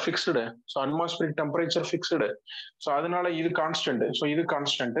நம்மளுக்கு fixed. So atmospheric temperature fixed. So அதனால இது கான்ஸ்டன்ட், ஸோ இது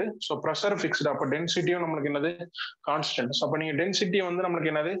கான்ஸ்டன்ட். So pressure fixed. அப்போ டென்சிட்டியும் நம்மளுக்கு என்னது கான்ஸ்டன்ட். ஸோ அப்போ நீங்க டென்சிட்டி வந்து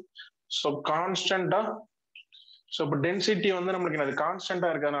நம்மளுக்கு என்னது ஸோ கான்ஸ்டன்டா. ஸோ இப்போ டென்சிட்டி வந்து நம்மளுக்கு என்னது கான்ஸ்டன்டா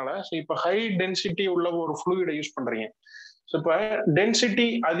இருக்கிறதுனால ஸோ இப்போ ஹை டென்சிட்டி உள்ள ஒரு ஃப்ளூயிடை யூஸ் பண்றீங்க. ஸோ இப்போ டென்சிட்டி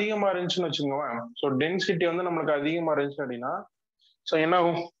அதிகமா இருந்துச்சுன்னு வச்சுக்கோங்க. ஸோ டென்சிட்டி வந்து நம்மளுக்கு அதிகமா இருந்துச்சு அப்படின்னா ஸோ என்ன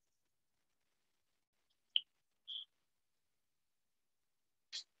ஆகும்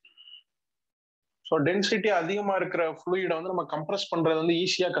ஸோ டென்சிட்டி அதிகமா இருக்கிற ஃப்ளூயிடை வந்து நம்ம கம்ப்ரஸ் பண்றது வந்து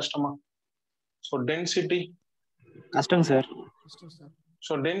ஈஸியா கஷ்டமா? ஸோ டென்சிட்டி கஷ்டம் சார்.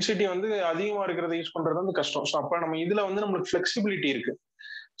 ஸோ டென்சிட்டி வந்து அதிகமா இருக்கிறத யூஸ் பண்றது வந்து கஷ்டம். ஸோ அப்ப நம்ம இதுல வந்து நம்மளுக்கு ஃபிளெக்சிபிலிட்டி இருக்கு.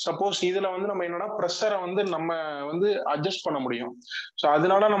 சப்போஸ் இதுல வந்து நம்ம என்னன்னா ப்ரெஷரை வந்து நம்ம வந்து அட்ஜஸ்ட் பண்ண முடியும். ஸோ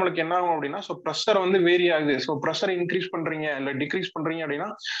அதனால நம்மளுக்கு என்ன ஆகும் அப்படின்னா ஸோ ப்ரெஷர் வந்து வேரி ஆகுது. ஸோ ப்ரெஷர் இன்க்ரீஸ் பண்றீங்க இல்லை டிக்ரீஸ் பண்றீங்க அப்படின்னா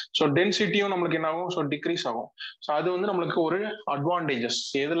ஸோ டென்சிட்டியும் நம்மளுக்கு என்ன ஆகும் ஸோ டிக்ரீஸ் ஆகும். ஸோ அது வந்து நம்மளுக்கு ஒரு அட்வான்டேஜஸ்.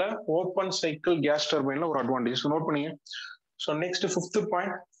 எதுல ஓப்பன் சைக்கிள் கேஸ் டர்பைன்ல ஒரு அட்வான்டேஜ் நோட் பண்ணீங்க. So next 5th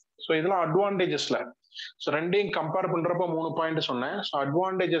point. So இதெல்லாம் அட்வான்டேஜஸ்ல. ஸோ ரெண்டையும் கம்பேர் பண்றப்ப 3 பாயிண்ட் சொன்னேன். ஸோ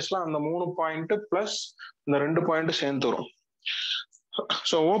அட்வான்டேஜஸ்ல அந்த 3 பாயிண்ட் பிளஸ் இந்த 2 பாயிண்ட் சேர்ந்து வரும்.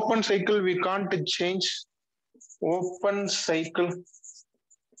 So open cycle we can't change. Open cycle.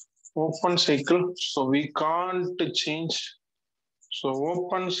 So we can't change. So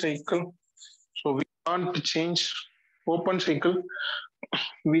open cycle. So we can't change. Open cycle.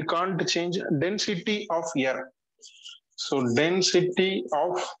 We can't change density of air. So density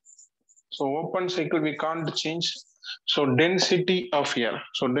of. So open cycle we can't change So density of air.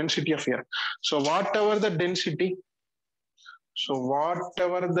 So density of air. So whatever the density. So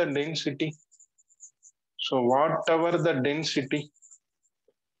whatever the density. So whatever the density.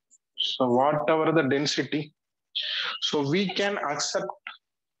 So whatever the density. So we can accept.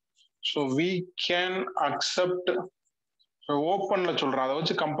 So we can accept. So open la சொல்றோம் அதை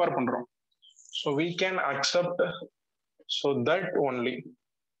வச்சு compare பண்றோம். So we can accept. So that only.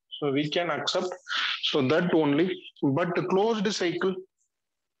 So we can accept. So that only. But closed cycle.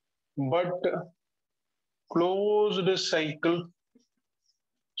 But closed cycle.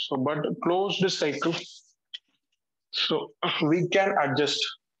 So but closed cycle. So we can adjust.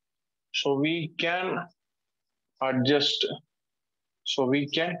 So we can adjust. So we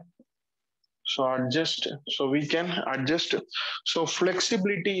can. So adjust. So we can adjust. So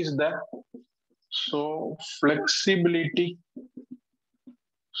flexibility is there. So flexibility.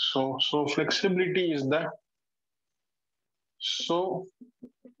 So flexibility is there. So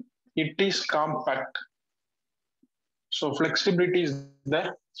it is compact. So flexibility is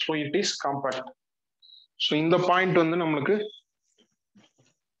there. So it is compact. So in the point வந்து நம்மளுக்கு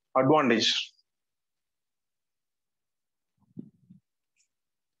advantage.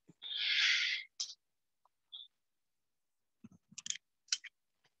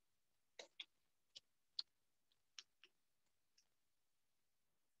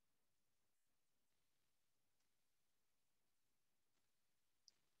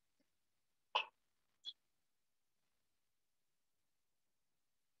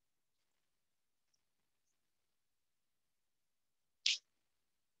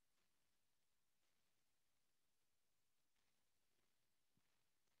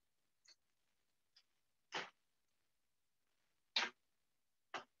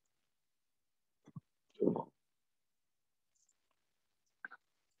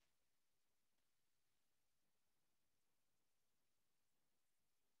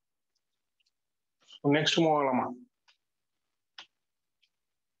 Next move ஆகலாமா?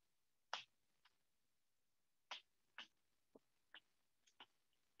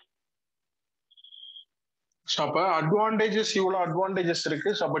 So அப்ப advantages இவ்வளவு advantages இருக்கு.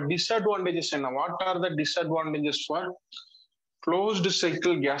 So அப்ப disadvantages என்ன? What are the disadvantages for closed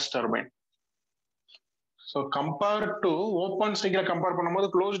cycle gas turbine? So compare to open cycle compare பண்ணும்போது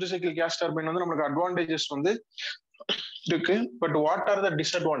closed cycle gas turbine வந்து நமக்கு advantages வந்து இருக்கு. But what are the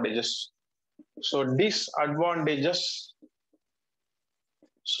disadvantages? So disadvantages.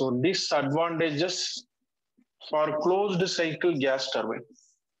 So disadvantages for closed cycle gas turbine.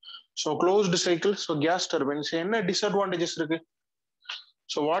 So closed cycle, so gas turbines என்ன disadvantages இருக்கு?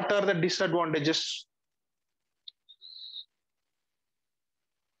 So what are the disadvantages?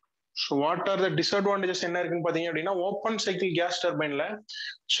 So what are the disadvantages என்ன இருக்குன்னு பாத்தீங்க அப்படின்னா open cycle gas டர்பைன்ல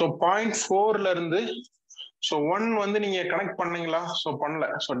so 0.4ல இருந்து so 1 வந்து நீங்க connect பண்ணீங்களா? ஸோ பண்ணல.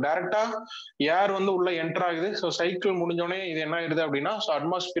 ஸோ டைரக்டா ஏர் வந்து உள்ள என்டர் ஆகுது. ஸோ சைக்கிள் முடிஞ்சோடனே இது என்ன ஆயிடுது அப்படின்னா ஸோ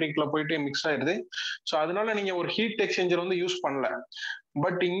அட்மாஸ்பியரிக்ல போயிட்டு மிக்ஸ் ஆயிடுது. ஸோ அதனால நீங்க ஒரு ஹீட் எக்ஸ்சேஞ்சர் வந்து யூஸ் பண்ணல.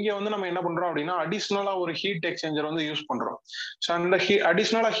 பட் இங்க வந்து நம்ம என்ன பண்றோம் அப்படின்னா அடிஷ்னலா ஒரு ஹீட் எக்ஸ்சேஞ்சர் வந்து யூஸ் பண்றோம். ஸோ அந்த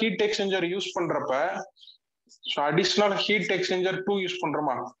அடிஷ்னலா ஹீட் எக்ஸ்சேஞ்சர் யூஸ் பண்றப்ப so additional heat exchanger 2 use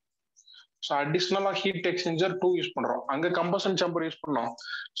பண்றோமா? ஸோ அடிஷ்னலா ஹீட் எக்ஸ்சேஞ்சர் 2 யூஸ் பண்றோம். அங்க கம்பஷன் சேம்பர் யூஸ் பண்ணோம்.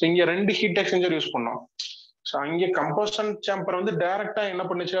 ஸோ இங்க 2 ஹீட் எக்ஸ்சேஞ்சர் யூஸ் பண்ணோம். ஸோ அங்கே கம்பஷன் சேம்பர் வந்து டைரக்டா என்ன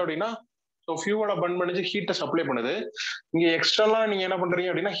பண்ணுச்சு அப்படின்னா ஸோ ஃபியூவலை பர்ன் பண்ணிச்சு ஹீட்டை சப்ளை பண்ணுது. இங்க எக்ஸ்டர்னலா நீங்க என்ன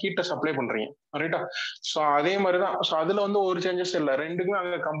பண்றீங்க அப்படின்னா ஹீட்டை சப்ளை பண்றீங்க. ரைட்டா? ஸோ அதே மாதிரிதான். ஸோ அதுல வந்து ஒரு சேஞ்சஸ் இல்லை. ரெண்டுக்குமே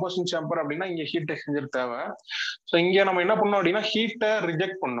அங்க கம்பஷன் சேம்பர் அப்படின்னா இங்க ஹீட் எக்ஸ்சேஞ்சர் தேவை. ஸோ இங்க நம்ம என்ன பண்ணோம் அப்படின்னா ஹீட்டை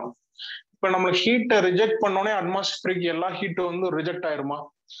ரிஜெக்ட் பண்ணோம். இப்ப நம்ம ஹீட்டை ரிஜெக்ட் பண்ணோடனே அட்மாஸ்பியரிக் எல்லா ஹீட்டும் வந்து ரிஜெக்ட் ஆயிருமா?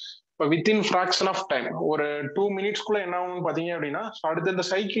 இப்போ வித்தின் ஃபிராக்ஷன் ஆஃப் டைம் ஒரு 2 மினிட்ஸ்க்குள்ள என்ன ஆகும்னு பாத்தீங்க அப்படின்னா அடுத்த இந்த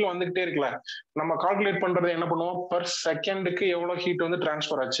சைக்கிள் வந்துகிட்டே இருக்குல்ல நம்ம கால்குலேட் பண்றது என்ன பண்ணுவோம்? பர் செகண்டுக்கு எவ்வளவு ஹீட் வந்து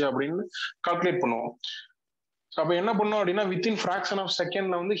டிரான்ஸ்ஃபர் ஆச்சு அப்படின்னு கால்குலேட் பண்ணுவோம். அப்ப என்ன பண்ணும் அப்படின்னா வித்தின் ஃபிராக்ஷன் ஆஃப்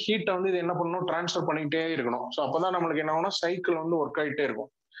செகண்ட்ல வந்து ஹீட்டை வந்து இது என்ன பண்ணணும்? டிரான்ஸ்ஃபர் பண்ணிக்கிட்டே இருக்கணும். ஸோ அப்பதான் நம்மளுக்கு என்ன ஆகும்னா சைக்கிள் வந்து ஒர்க் ஆகிட்டே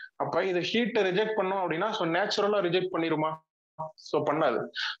இருக்கும். அப்ப இதை ஹீட்டை ரிஜெக்ட் பண்ணோம் அப்படின்னா ஸோ நேச்சுரலா ரிஜெக்ட் பண்ணிருமா? ஸோ பண்ணாது.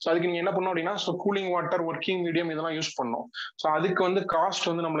 ஸோ அதுக்கு நீங்க என்ன பண்ணோம் அப்படின்னா so cooling water working medium இதெல்லாம் யூஸ் பண்ணோம். ஸோ அதுக்கு வந்து காஸ்ட்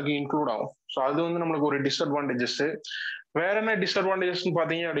வந்து நம்மளுக்கு இன்க்ளூட் ஆகும். ஸோ அது வந்து நம்மளுக்கு ஒரு டிஸ்அட்வான்டேஜஸ். வேற என்ன டிஸ்அட்வான்டேஜஸ்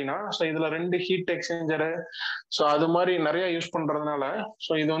பாத்தீங்க அப்படின்னா ஸோ இதுல 2 ஹீட் எக்ஸ்சேஞ்சரு ஸோ அது மாதிரி நிறைய யூஸ் பண்றதுனால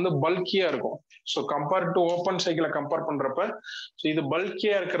ஸோ இது வந்து பல்கியா இருக்கும். ஸோ கம்பேர் டு ஓப்பன் சைக்கிளை கம்பேர் பண்றப்ப ஸோ இது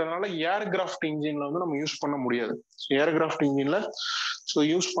பல்கியா இருக்கிறதுனால ஏர்கிராஃப்ட் இன்ஜின்ல வந்து நம்ம யூஸ் பண்ண முடியாது. ஸோ ஏர்கிராஃப்ட் இன்ஜின்ல ஸோ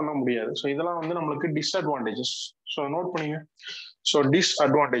யூஸ் பண்ண முடியாது. ஸோ இதெல்லாம் வந்து நம்மளுக்கு டிஸ்அட்வான்டேஜஸ். ஸோ நோட் பண்ணிங்க. So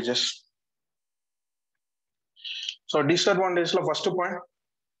disadvantages. So டிஸ்அட்வான்டேஜ்ல first point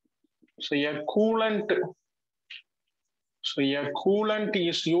so a coolant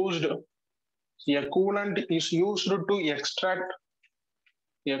is used. A coolant is used to extract.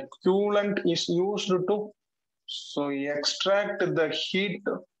 A coolant is used to extract the heat.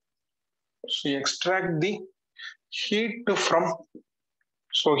 So extract the heat from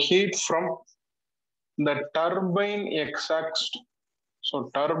the turbine exhaust. So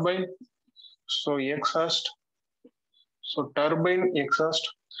turbine exhaust. So turbine exhaust.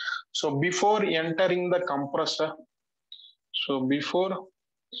 So before entering the compressor. So before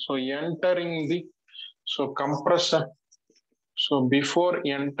entering the compressor. So before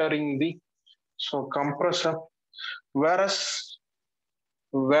entering the compressor, whereas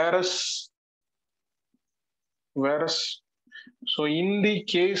so in the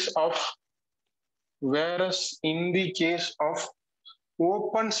case of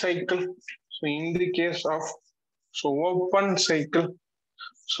open cycle, so in the case of open cycle,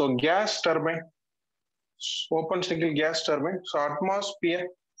 so gas turbine, open cycle gas turbine, so atmosphere,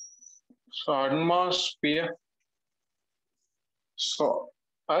 so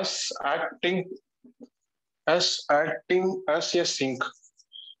us acting as a sink.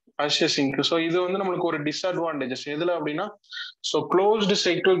 So இது வந்து நம்மளுக்கு ஒரு disadvantages எதுல அப்படின்னா so closed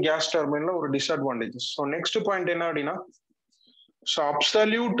cycle gas டர்பைன்ல ஒரு disadvantages. So next point என்ன அப்படின்னா so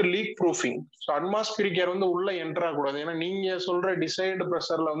absolute league proofing. So atmospheric ஏர் வந்து உள்ள என்டர் ஆகக்கூடாது. ஏன்னா நீங்க சொல்ற டிசைடு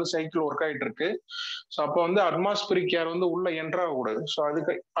ப்ரெஷர்ல வந்து சைக்கிள் ஒர்க் ஆயிட்டு இருக்கு. ஸோ அப்போ வந்து அட்மாஸ்பியரிக் ஏர் வந்து உள்ள என்டர் ஆகக்கூடாது. ஸோ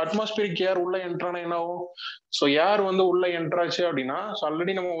அதுக்கு அட்மாஸ்பியரிக் ஏர் உள்ள என்ட்ரானா என்ன ஆகும்? ஸோ ஏர் வந்து உள்ள என்ட்ராச்சு அப்படின்னா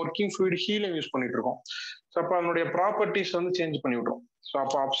ஆல்ரெடி நம்ம ஒர்க்கிங் ஃப்ளூயிட் ஹீலியம் யூஸ் பண்ணிட்டு இருக்கோம். ஸோ அப்போ அதனுடைய ப்ராப்பர்ட்டிஸ் வந்து சேஞ்ச் பண்ணி விட்டுரும். So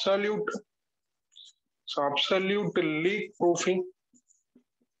absolute leak proofing.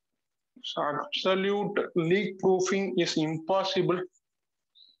 So absolute leak proofing is impossible.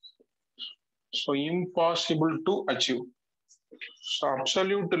 So impossible to achieve. So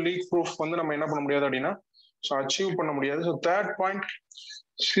absolute leak proof வந்து நம்ம என்ன பண்ண முடியாது அப்படின்னா so achieve பண்ண முடியாது. So third point,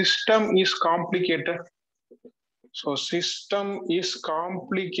 system is complicated. So system is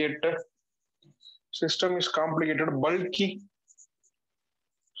complicated, bulky.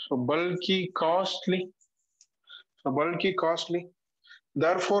 So bulky, costly.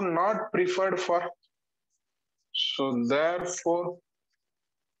 Therefore not preferred for. So therefore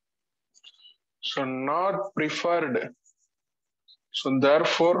not preferred. So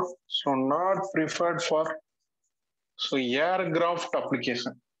therefore not preferred for aircraft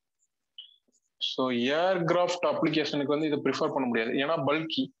application. So aircraft applicationக்கு வந்து இது prefer பண்ண முடியாது. ஏன்னா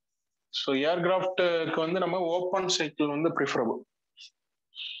பல்கி. So ஏர்கிராஃப்ட்க்கு வந்து நம்ம open cycle வந்து preferable.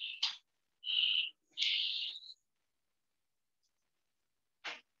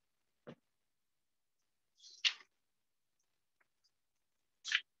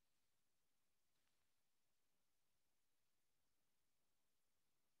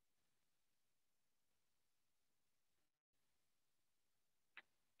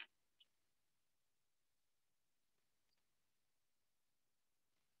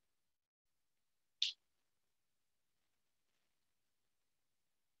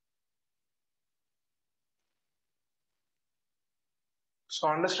 So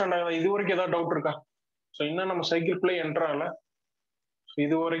understand ஆகல? இது வரைக்கும் ஏதாவது டவுட் இருக்கா? ஸோ இன்னும் நம்ம சைக்கிள்குள்ளே என்டர் ஆகல.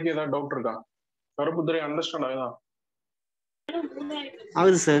 இது வரைக்கும் ஏதாவது டவுட் இருக்கா? கருப்புத்துறை அண்டர்ஸ்டாண்ட் ஆகுதா?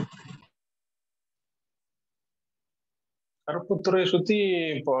 ஆகுது சார். கருப்புத்துறை சுத்தி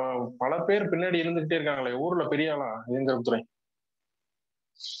இப்போ பல பேர் பின்னாடி இருந்துகிட்டே இருக்காங்களே, ஊர்ல பெரிய ஆளா ஏன் கருப்புத்துறை?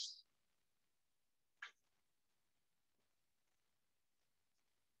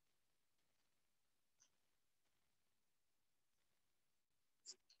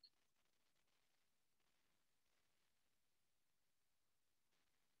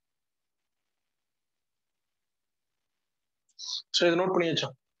 ஸோ இது நோட் பண்ணியாச்சா?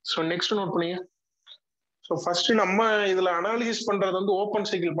 ஸோ நெக்ஸ்ட் நோட் பண்ணிங்க. ஸோ ஃபர்ஸ்ட் நம்ம இதுல அனாலிசிஸ் பண்றது வந்து ஓப்பன்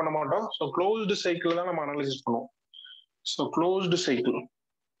சைக்கிள் பண்ண மாட்டோம். ஸோ க்ளோஸ்டு சைக்கிள் தான் நம்ம அனாலிசிஸ் பண்ணுவோம். So closed cycle.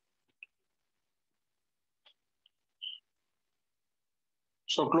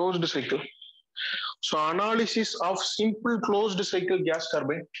 So closed cycle. So analysis of simple closed cycle gas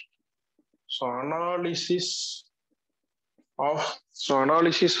turbine. So analysis of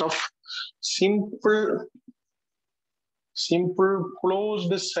simple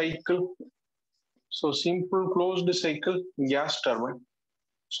closed cycle. So simple closed cycle gas turbine.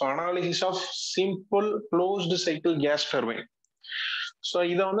 So analysis of simple closed cycle gas turbine. So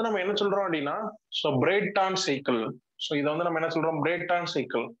இதை வந்து நம்ம என்ன சொல்றோம் அப்படின்னா பிரைட்டான் cycle. So இதை வந்து நம்ம என்ன சொல்றோம்? பிரைட்டான்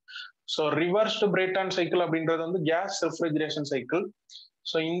சைக்கிள். ஸோ ரிவர்ஸ்டு பிரைட்டான் சைக்கிள் அப்படின்றது வந்து கேஸ் ரெஃப்ரிஜரேஷன் சைக்கிள்.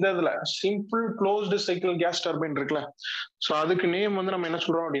 ஸோ இந்த இதுல simple closed cycle gas turbine இருக்குல்ல, ஸோ அதுக்கு நேம் வந்து நம்ம என்ன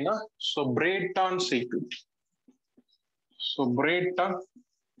சொல்றோம் அப்படின்னா பிரைட்டான் சைக்கிள். So பிரைட்டான்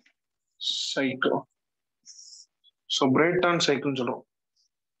cycle. ஸோ பிரைட்டான் சைக்கிள்னு சொல்றோம்.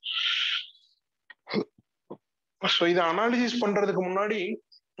 ஸோ இதை அனாலிசிஸ் பண்றதுக்கு முன்னாடி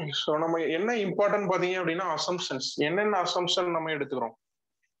ஸோ நம்ம என்ன இம்பார்ட்டன்ட் பாத்தீங்க அப்படின்னா அசம்ஷன்ஸ். என்னென்ன அசம்ஷன் நம்ம எடுத்துக்கிறோம்?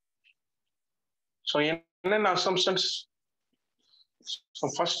 ஸோ என்னென்ன அசம்ஷன்ஸ்? ஸோ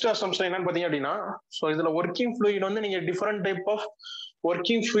ஃபர்ஸ்ட் அசம்ஷன் என்னன்னு பாத்தீங்க அப்படின்னா, ஸோ இதுல ஒர்க்கிங் ஃப்ளூயிட் வந்து நீங்க different type of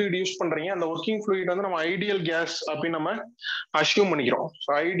working fluid use பண்றீங்க. அந்த ஒர்க்கிங் ஃப்ளூயிட் வந்து நம்ம ஐடியல் கேஸ் அப்படின்னு நம்ம அசியூம் பண்ணிக்கிறோம். ஸோ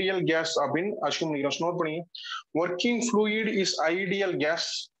ஐடியல் கேஸ் அப்படின்னு அசியூம் பண்ணிக்கிறோம். நோட் பண்ணி, working fluid is ideal case.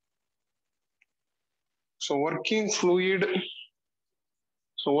 So working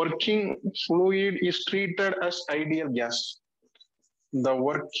fluid is treated as ideal gas. The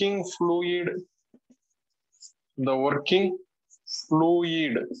working fluid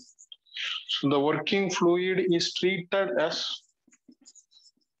is treated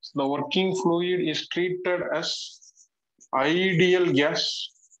as ideal gas.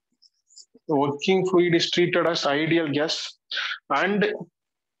 The working fluid is treated as ideal gas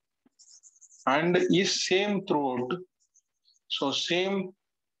and is same throughout. So same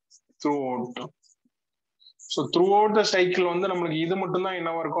throughout. So through out the cycle வந்து நம்மளுக்கு இது மட்டும் தான்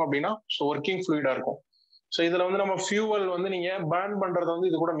என்னவா இருக்கும் அப்படின்னா so working ஃப்ளூயிடா இருக்கும். So இதுல வந்து நம்ம ஃபியூவல் வந்து நீங்க பேர்ன் பண்றது வந்து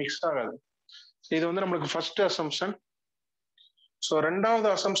இது கூட மிக்ஸ் ஆகாது. இது வந்து நம்மளுக்கு ஃபர்ஸ்ட் அசம்ஷன். ஸோ ரெண்டாவது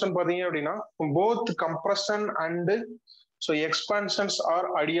அசம்ஷன் பாத்தீங்க அப்படின்னா both compression and so expansions R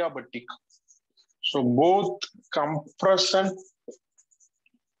அடியாபட்டிக். So both compression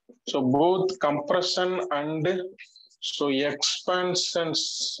and so expansions.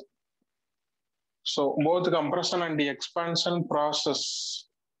 So both compression and the expansion process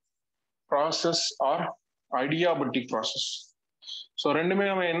are adiabatic process. So ரெண்டுமே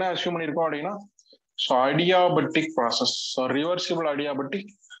நம்ம என்ன அசியூம் பண்ணிருக்கோம் அப்படின்னா so adiabatic process. So reversible adiabatic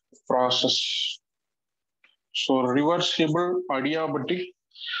process.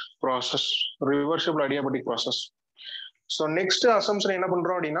 So next assumption என்ன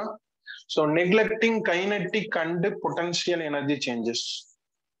பண்றோம் அப்படின்னா so neglecting kinetic and potential energy changes.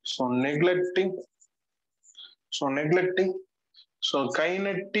 So neglecting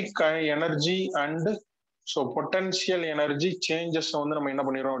kinetic energy and so potential energy changes வந்து நம்ம என்ன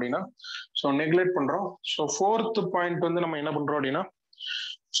பண்ணிரோம் அப்படின்னா so neglect பண்றோம். So fourth point வந்து நம்ம என்ன பண்றோம் அப்படின்னா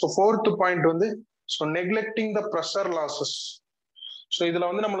so neglecting the pressure losses. So இதுல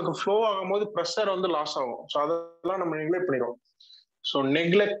வந்து நம்மளுக்கு ஃப்ளோ ஆகும்போது ப்ரெஷர் வந்து லாஸ் ஆகும். ஸோ அதெல்லாம் நம்ம நெக்லெக்ட் பண்ணிடுவோம். So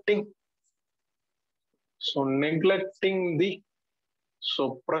neglecting the so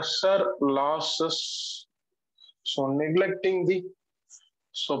pressure losses. So neglecting the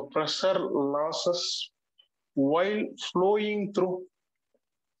so pressure losses while flowing through.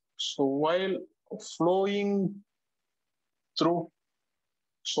 So while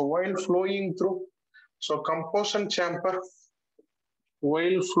flowing through so combustion chamber.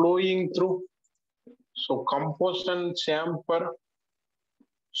 While flowing through so combustion chamber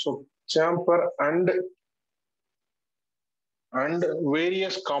and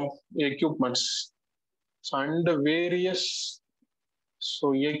various equipments and various so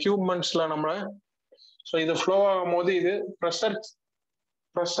equipmentsல நம்ம so இது flow ஆகும்போது இது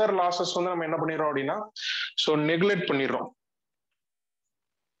pressure losses வந்து நம்ம என்ன பண்ணிடுறோம் அப்படின்னா so neglect பண்ணிடுறோம்.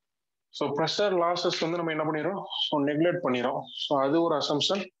 ஸோ ப்ரெஷர் லாசஸ் வந்து நம்ம என்ன பண்ணிடுறோம் ஸோ நெக்லெக்ட் பண்ணிடுறோம். ஸோ அது ஒரு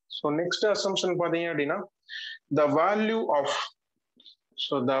அசம்ஷன். ஸோ நெக்ஸ்ட் அசம்ஷன் பார்த்தீங்க அப்படின்னா the value of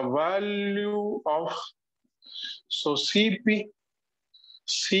so Cp,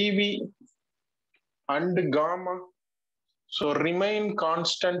 Cv and gamma so remains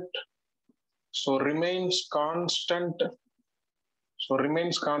constant. So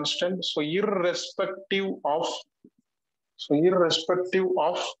irrespective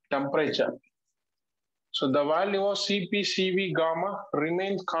of temperature. So the value of Cp, Cv, gamma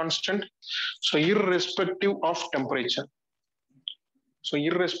remains constant. So irrespective of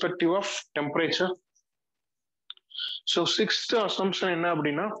temperature. So sixth assumption என்ன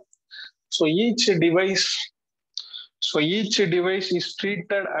அப்படின்னா so each device is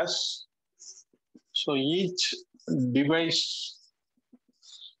treated as so each device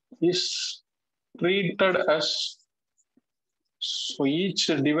is treated as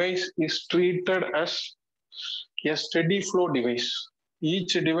a steady flow device.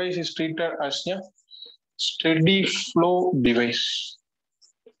 Each device is treated as a steady flow device.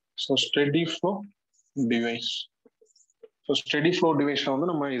 So steady flow device. So steady flow device வந்து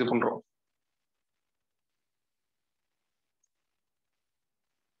நம்ம இது பண்றோம்.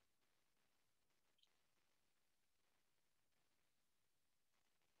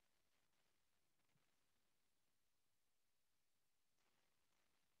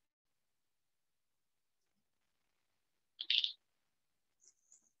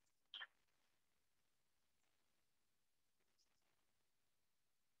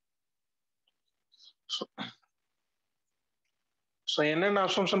 So என்னென்ன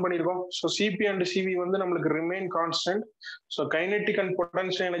assumption பண்ணியிருக்கோம்? So CP and CV வந்து நம்மளுக்கு remain constant. So kinetic and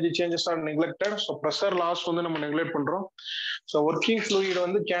potential energy changes R neglected. So pressure loss வந்து நம்ம நெக்லெக்ட் பண்றோம். ஸோ ஒர்க்கிங் ஃப்ளூயிட்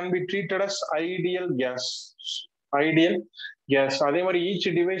வந்து can be treated as ideal case. Ideal case. அதே மாதிரி each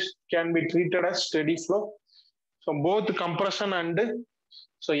device can be treated as steady flow. So both compression and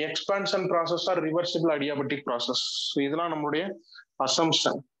so expansion process R reversible adiabatic process. So இதெல்லாம் நம்மளுடைய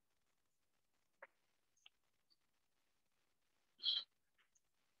assumption.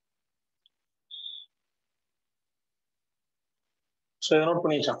 So இதை note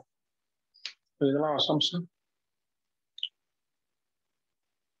பண்ணிச்சா? இதெல்லாம் assumption.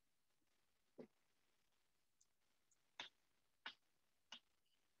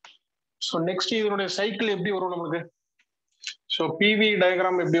 So next இதனுடைய cycle எப்படி வரும் நம்மளுக்கு? ஸோ பிவி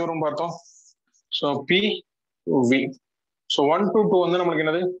டயக்ராம் எப்படி வரும் பார்த்தோம். So PV. ஸோ 1 to 2 வந்து நம்மளுக்கு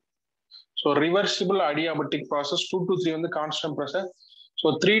என்னது? So reversible adiabatic process. 2 to 3 வந்து கான்ஸ்டன்ட் ப்ரெஷர். ஸோ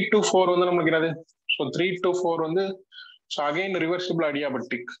 3 to 4 வந்து நம்மளுக்கு என்னது? ஸோ 3 to 4 வந்து so again reversible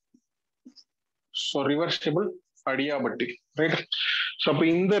adiabatic. So reversible adiabatic, right? So அப்போ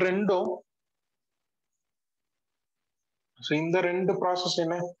இந்த ரெண்டு ப்ராசஸ்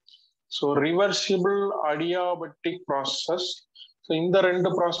என்ன? So reversible adiabatic process. So இந்த ரெண்டு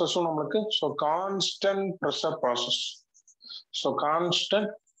ப்ராசஸும் நம்மளுக்கு so constant pressure process. So constant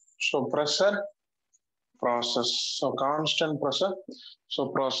so pressure process. So constant pressure so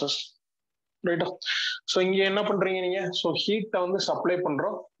process, ரைட்டா? So இங்க என்ன பண்றீங்க நீங்க? ஸோ ஹீட்டை வந்து சப்ளை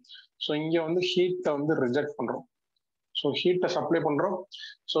பண்றோம். ஸோ இங்க வந்து ஹீட்டை வந்து ரிஜெக்ட் பண்றோம். ஸோ ஹீட்டை சப்ளை பண்றோம்.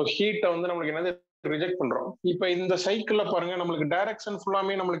 ஸோ ஹீட்டை வந்து நம்மளுக்கு என்னது? ரிஜெக்ட் பண்றோம். இப்ப இந்த சைக்கிள்ல பாருங்க, நம்மளுக்கு டைரக்ஷன்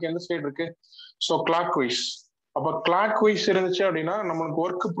ஃபுல்லாமே நம்மளுக்கு எந்த சைடு இருக்கு? So clock wise. அப்ப கிளாக் வைஸ் இருந்துச்சு அப்படின்னா நம்மளுக்கு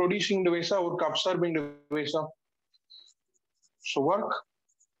work producing டிவைஸா, work absorbing டிவைஸா? So work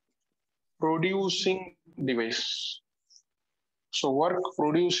producing device. So work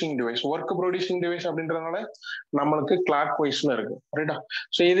producing device. Work producing device அப்படின்றதுனால நம்மளுக்கு கிளாக் வைஸ்ல இருக்கு, ரைட்டா?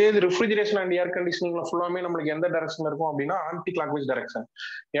 ஸோ இதே இது ரெஃப்ரிஜரேஷன் அண்ட் ஏர் கண்டிஷனிங்ல ஃபுல்லாமே நம்மளுக்கு எந்த டைரக்ஷன் இருக்கும் அப்படின்னா ஆன்டி கிளாக் வைஸ் டைரக்ஷன்.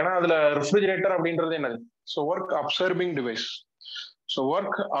 ஏன்னா அதுல ரெஃப்ரிஜரேட்டர் அப்படின்றது என்னது? So work absorbing device. So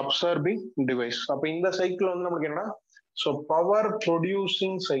work absorbing device. அப்ப இந்த சைக்கிள் வந்து நமக்கு என்ன? So power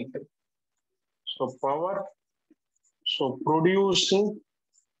producing cycle. So power so producing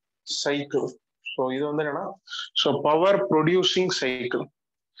cycle. So இது வந்து என்னன்னா so power producing cycle.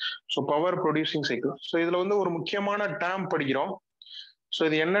 So power producing cycle. So இதுல வந்து ஒரு முக்கியமான டேர்ம் படிக்கிறோம். ஸோ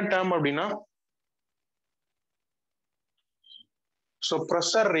இது என்ன டேர்ம் அப்படின்னா so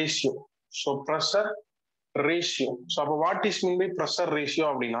pressure ratio. So pressure ratio. So அப்போ what is mean by pressure ratio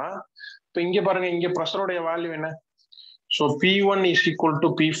அப்படின்னா, இப்போ இங்க பாருங்க, இங்க ப்ரெஷருடைய வேல்யூ என்ன? So P1 is equal to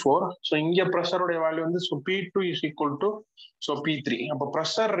P4. So இங்க ப்ரெஷருடைய வேல்யூ வந்து so P2 is equal to so P3. அப்போ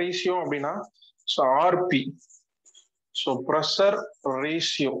ப்ரெஷர் ரேஷியோ அப்படின்னா so RP. So pressure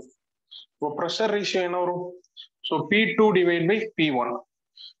ratio. இப்போ ப்ரெஷர் ரேஷியோ என்ன வரும்? So P2 divide by P1.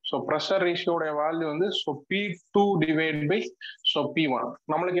 So pressure ரேஷியோடைய value வந்து so P2 divide by so P1.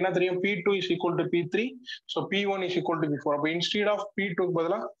 நம்மளுக்கு என்ன தெரியும்? P2 is equal to P3. So P1 is equal to P4. அப்போ instead of P2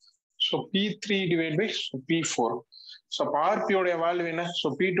 பதிலாக so P3 divide by P4. So RP உடைய value என்ன? So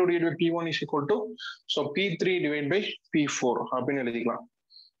P2 divide by P1 is equal to so P3 divide by P4 அப்படின்னு எழுதிக்கலாம்.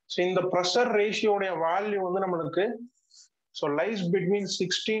 So இந்த pressure ரேஷியோடைய value வந்து நம்மளுக்கு so lies between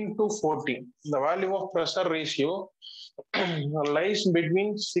 16 to 14. The value of pressure ratio lies between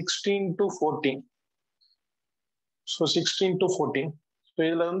 16 to 14. So 16 to 14. So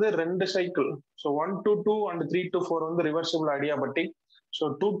இதுல வந்து ரெண்டு cycle. So 1 to 2 and 3 to 4 வந்து reversible adiabatic. So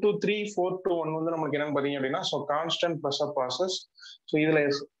 2 to 3, 4 to 1 வந்து நமக்கு என்னன்னு பாத்தீங்க அப்படின்னா so constant pressure process. So இதுல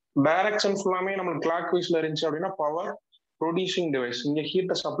டைரக்ஷன் ஃபுல்லாமே நம்மளுக்கு கிளாக் வைஸ்ல இருந்துச்சு அப்படின்னா பவர் ப்ரொடியூசிங் டிவைஸ். இங்க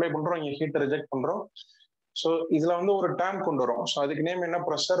ஹீட்டை சப்ளை பண்றோம், இங்க ஹீட்டை ரிஜெக்ட் பண்றோம். ஸோ இதுல வந்து ஒரு டேர்ம் கொண்டு வரும். ஸோ அதுக்கு நேம் என்ன?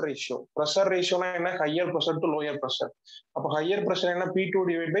 Pressure ratio. ப்ரெஷர் ரேஷியோனா என்ன? Higher pressure to lower pressure. அப்போ ஹையர் ப்ரெஷர் என்ன? P2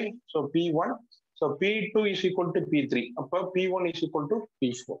 divide by so P1. So P2 is equal to P3. அப்போ P1 is equal to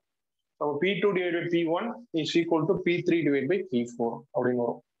P4. அப்போ P2 divide by P1 is equal to P3 divide by P4 அப்படின்னு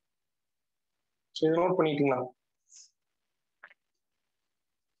வரும். So இதை note பண்ணிட்டீங்களா?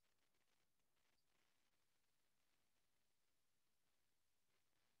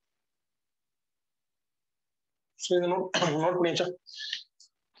 So இதை note பண்ணியாச்சா?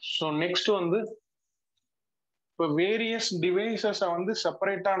 So next வந்து இப்போ வேரியஸ் டிவைசஸை வந்து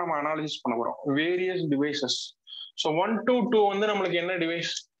செப்பரேட்டா நம்ம அனாலிசிஸ் பண்ண போறோம். Various devices. ஸோ 1 to 2 வந்து நம்மளுக்கு என்ன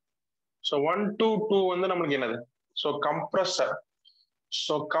டிவைஸ்? ஸோ 1 to 2 வந்து நம்மளுக்கு என்னது? So compressor.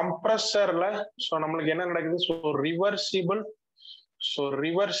 ஸோ கம்ப்ரஸர்ல ஸோ நம்மளுக்கு என்ன நடக்குது? So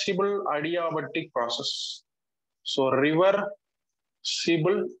reversible adiabatic process. So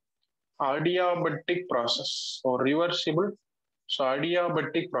reversible adiabatic process or reversible So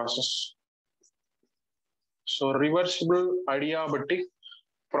adiabatic process. So reversible adiabatic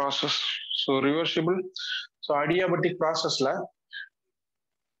process. So reversible. So adiabatic processல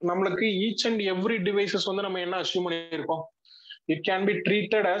நம்மளுக்கு each and every devices வந்து நம்ம என்ன assume பண்ணியிருக்கோம்? It can be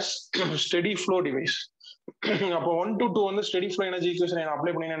treated as steady flow device. அப்போ 1 to 2 வந்து steady flow energy equation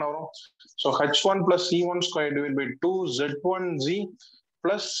apply பண்ணினா என்ன வரும்? So H1 plus C1 square divided by 2 Z1Z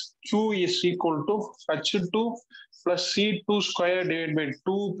plus Q is equal to H2 plus C2 square divided by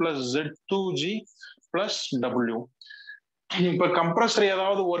 2 plus Z2G plus W. இப்ப compressor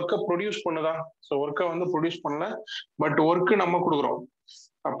ஏதாவது ஒர்க்கை produce பண்ணுதா? So ஒர்க்கை வந்து produce பண்ணல, பட் ஒர்க்கு நம்ம கொடுக்குறோம்.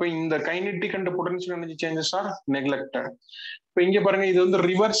 அப்ப இந்த kinetic and potential energy changes R neglected. இப்ப இங்க பாருங்க, இது வந்து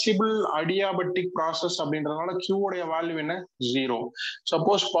ரிவர்சிபிள் அடியாபெட்டிக் ப்ராசஸ் அப்படின்றதுனால Q உடைய வேல்யூ என்ன? 0.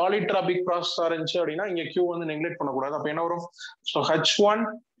 சப்போஸ் பாலிட்ராபிக் ப்ராசஸா இருந்துச்சு அப்படின்னா இங்க Q வந்து நெக்லெக்ட் பண்ணக்கூடாது. அப்ப என்ன வரும்? So H1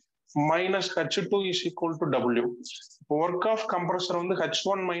 minus H2 is equal to W. Work of compressor வந்து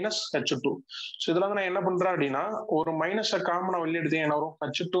H1 minus H2. ஸோ இதுல வந்து நான் என்ன பண்றேன் அப்படின்னா ஒரு மைனஸை காமனா வெளியே எடுத்து என்ன வரும்?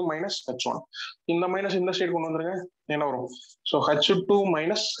 H2 minus H1. இந்த மைனஸ் இந்த சைடு கொண்டு வந்துருங்க, என்ன வரும்? So H2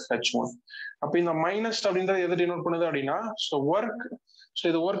 minus H1. அப்ப இந்த மைனஸ் அப்படின்றது எதை டினோட் பண்ணுது அப்படின்னா ஸோ ஒர்க். ஸோ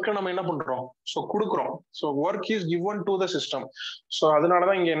இது ஒர்க்கை நம்ம என்ன பண்றோம்? ஸோ கொடுக்குறோம். So work is given to the system. So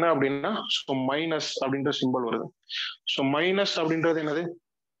அதனாலதான் இங்க என்ன அப்படின்னா ஸோ மைனஸ் அப்படின்ற சிம்பிள் வருது. ஸோ மைனஸ் அப்படின்றது என்னது?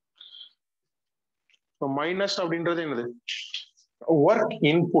 மைனஸ் அப்படின்றது என்னது? Work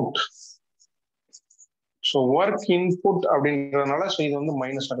input. So work input அப்படின்றதுனால ஸோ இது வந்து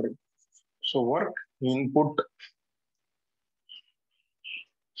மைனஸ் ஆகுது. So work input.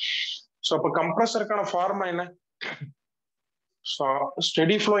 ஸோ அப்போ கம்ப்ரஸருக்கான ஃபார்முலா என்ன? So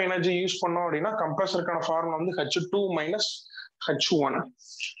steady flow energy use பண்ணோம் அப்படின்னா கம்ப்ரஸருக்கான ஃபார்முலா வந்து H2 minus H1.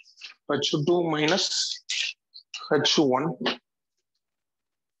 H2 minus H1.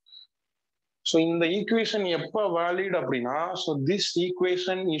 So இந்த ஈக்குவேஷன் எப்ப வேலிட் அப்படின்னா so this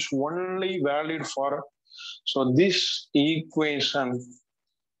equation is only valid for so this equation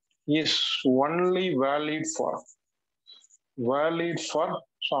is only valid for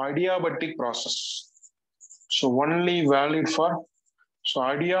so adiabatic process. So only valid for so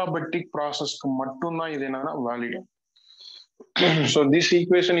adiabatic process க்கு மட்டும் தான் இது என்னன்னா valid. So this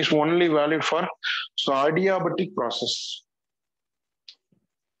equation is only valid for so adiabatic process.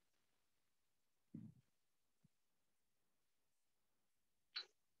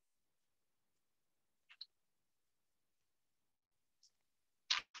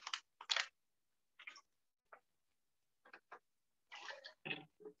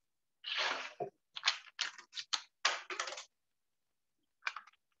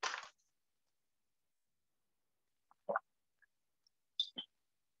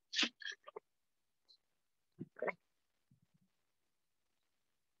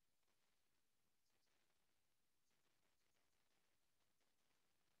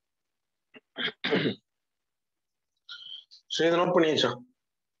 So இதை note பண்ணியாச்சா?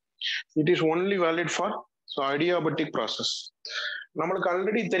 It is only valid for so adiabatic process. நம்மளுக்கு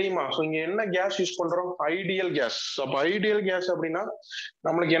already தெரியுமா? So இங்க என்ன கேஸ் யூஸ் பண்றோம்? Ideal case. அப்ப ஐடியல் கேஸ் அப்படின்னா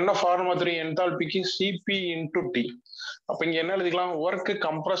நம்மளுக்கு என்ன ஃபார்முலா தெரியும்? என்தால்பிக்கு Cp into T. அப்ப இங்க என்ன எழுதிக்கலாம்? Work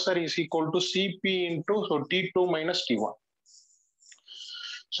compressor is equal to Cp into so T2 minus T1.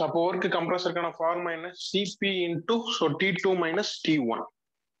 So அப்போ ஒர்க் கம்ப்ரஸருக்கான ஃபார்முலா என்ன? Cp into so T2 minus T1.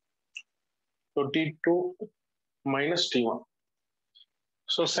 So T2 minus T1.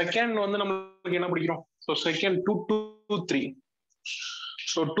 So second வந்து நம்மளுக்கு என்ன படிக்கிறோம்? So second 223.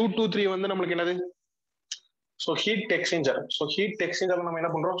 So 223 வந்து நம்மளுக்கு என்னது? So heat exchanger. So heat exchanger நம்ம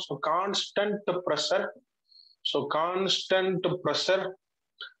என்ன பண்றோம்? So constant pressure. So constant pressure.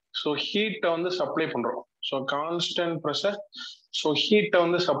 So heat வந்து சப்ளை பண்றோம். So constant pressure. So heat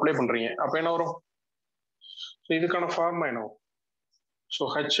வந்து சப்ளை பண்றீங்க. அப்ப என்ன வரும்? So இதுக்கான ஃபார்முலா என்ன வரும்? So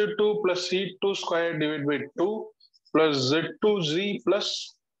H2 plus C2 square divided by 2 plus Z2Z plus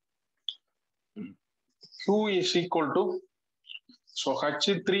Q is equal to so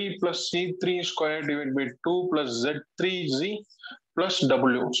H3 plus C3 square divided by 2 plus Z3Z plus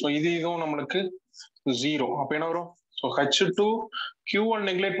W. So இதுவும் நம்மளுக்கு 0. அப்ப என்ன வரும்? So H2 Q1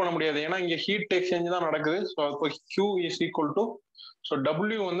 நெக்லெக்ட் பண்ண முடியாது, ஏன்னா இங்க ஹீட் எக்ஸ்சேஞ்ச் தான் நடக்குது. ஸோ அப்போ Q is equal to so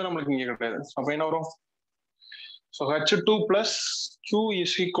W வந்து நம்மளுக்கு இங்க கிடையாது. அப்ப என்ன வரும்? So H2 plus Q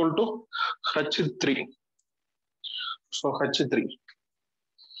is equal to H3. So H3.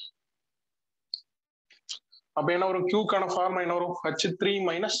 அப்ப என்ன வரும்? Qக்கான ஃபார்முலா என்ன வரும்? H3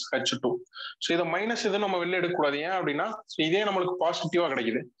 minus H2. ஸோ இதை மைனஸ் எதுவும் நம்ம வெளில எடுக்கக்கூடாது. ஏன் அப்படின்னா இதே நம்மளுக்கு பாசிட்டிவா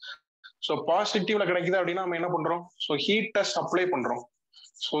கிடைக்குது. ஸோ பாசிட்டிவ்ல கிடைக்குது அப்படின்னா நம்ம என்ன பண்றோம்? ஸோ ஹீட்டை சப்ளை பண்றோம்.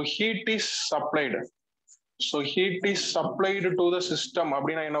 So heat is supplied. So heat is supplied to the system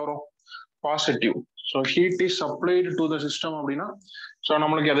அப்படின்னா என்ன வரும்? Positive. So heat is supplied to the system அப்படின்னா ஸோ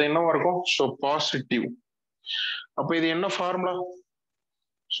நம்மளுக்கு அது என்னவா இருக்கும் ஸோ பாசிட்டிவ். அப்போ இது என்ன formula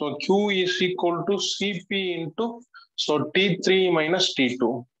so Q is equal to Cp into so T3 minus T2.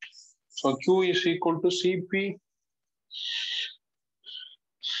 So Q is equal to Cp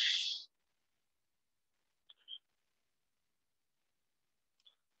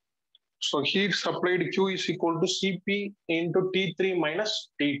so heat supplied Q is equal to Cp into T3 minus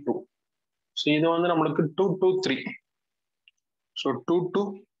T2. So இது வந்து நம்மளுக்கு 2 to 3. So 2 to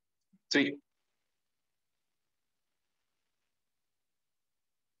 3.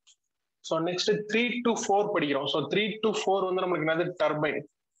 So next 3 to 4 படிக்கிறோம். So 3 to 4 வந்து நம்மளுக்கு என்னது turbine.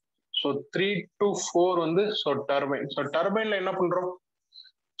 So 3 to 4 வந்து so turbine. So டர்பைன்ல என்ன பண்றோம்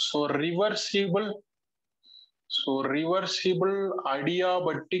so reversible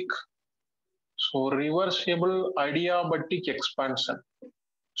adiabatic expansion.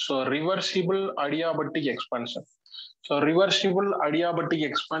 So reversible adiabatic expansion. So reversible adiabatic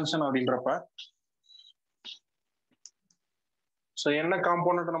expansion அப்படின்றப்ப ஸோ என்ன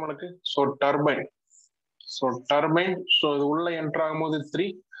காம்போனன்ட் நம்மளுக்கு so turbine. So turbine so இது உள்ள என்டர் ஆகும்போது 3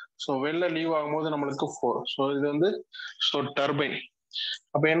 ஸோ வெளில லீவ் ஆகும்போது நம்மளுக்கு 4. ஸோ இது வந்து ஸோ டர்பைன்.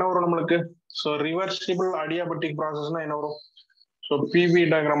 அப்போ என்ன வரும் நம்மளுக்கு ஸோ ரிவர்சிபிள் அடியாபட்டிக் ப்ராசஸ்னா என்ன வரும் ஸோ பிவி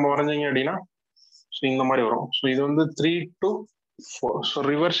டயக்ராம் வரைஞ்சிங்க அப்படின்னா ஸோ இந்த மாதிரி வரும். ஸோ இது வந்து 3 to 4. So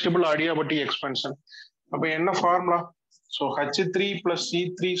reversible அடியாபட்டிக் எக்ஸ்பென்ஷன். அப்போ என்ன formula so H3 plus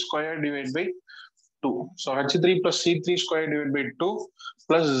C3 square divided by 2. So H3 plus C3 square divided by 2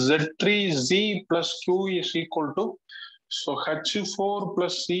 plus Z3Z plus Q is equal to so H4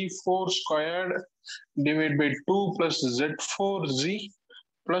 plus C4 squared divided by 2 plus Z4Z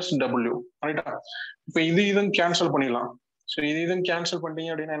plus W. ரைட்டா? இப்போ இதுவும் cancel பண்ணிடலாம். So இதுவும் cancel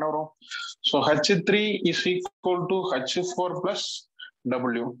பண்ணிட்டீங்க அப்படின்னா என்ன வரும் so H3 is equal to H4 plus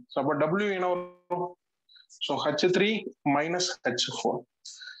W. So அப்போ W என்ன வரும் so H3 minus H4.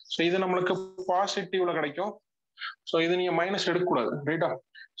 So இது நம்மளுக்கு பாசிட்டிவ்ல கிடைக்கும். ஸோ இது நீங்க மைனஸ் எடுக்கக்கூடாது ரைட்டா.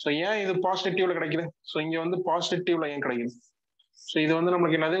 ஸோ ஏன் இது பாசிட்டிவ்ல கிடைக்குது ஸோ இங்க வந்து பாசிட்டிவ்ல ஏன் கிடைக்குது ஸோ இது வந்து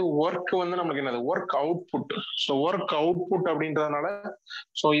நம்மளுக்கு என்னது ஒர்க் வந்து நம்மளுக்கு என்னது work output. So work output அப்படின்றதுனால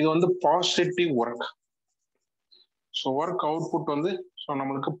ஸோ இது வந்து positive work. So work output வந்து ஸோ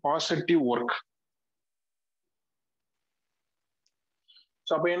நம்மளுக்கு பாசிட்டிவ் ஒர்க்.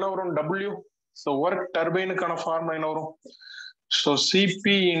 ஸோ அப்போ என்ன வரும் W ஸோ ஒர்க் டர்பைனுக்கான ஃபார்முலா என்ன வரும் so Cp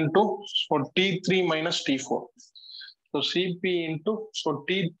into so T3 minus T4. So Cp into so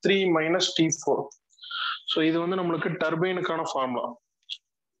T3 minus T4. So இது வந்து நம்மளுக்கு டர்பைனுக்கான ஃபார்முலா.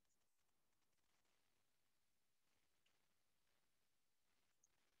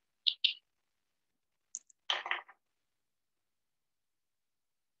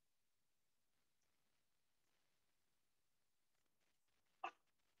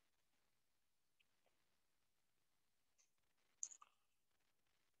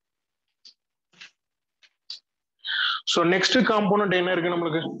 So next component என்ன இருக்கு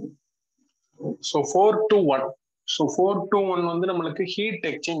நம்மளுக்கு so 4 to 1. So 4 to 1 வந்து நம்மளுக்கு heat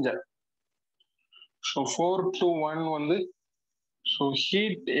exchanger. So 4 to 1 வந்து so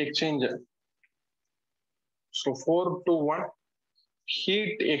heat exchanger. So 4 to 1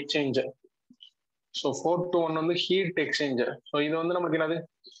 heat exchanger. So 4 to 1 வந்து heat exchanger. So இது வந்து நமக்கு என்னது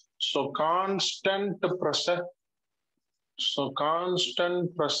so constant pressure. So constant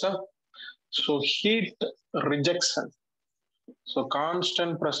pressure. So heat rejection. So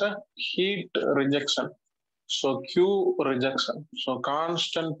constant pressure heat rejection. So Q rejection. So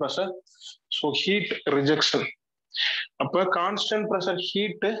constant pressure so heat rejection. அப்ப constant pressure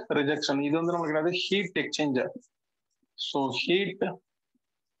heat rejection இது வந்து நமக்கு என்னது heat exchanger. So heat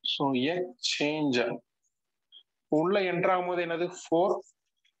so exchanger உள்ள enter ஆகும்போது என்னது 4.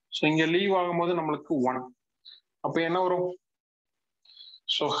 So இங்க leave ஆகும்போது நம்மளுக்கு 1. அப்ப என்ன வரும்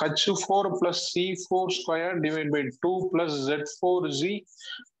so H4 plus C4 square divided by 2 plus Z4Z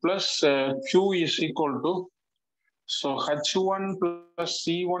plus Q is equal to so H1 plus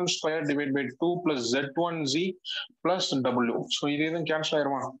C1 square divided by 2 plus Z1Z plus W. So இது எதுவும் கேன்சல்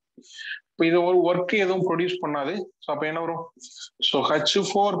ஆயிருமா இப்போ இது ஒரு ஒர்க் எதுவும் ப்ரொடியூஸ் பண்ணாது. ஸோ அப்போ என்ன வரும் so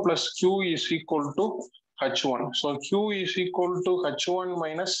H4 plus Q is equal to H1. So Q is equal to H1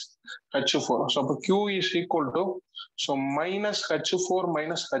 minus H4. So Q is equal to so minus H4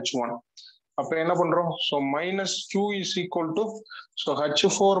 minus H1. அப்ப என்ன பண்றோம் so minus Q is equal to so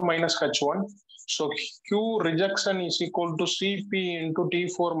H4 minus H1. So Q rejection is equal to Cp into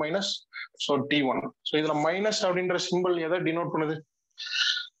T4 minus so T1. So இதுல minus அப்படின்ற simple எதை denote பண்ணுது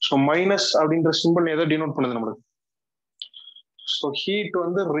so minus அப்படின்ற simple எதை denote பண்ணுது நம்மளுக்கு so heat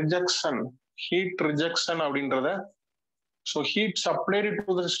வந்து rejection. Heat rejection அப்படின்றத so heat supplied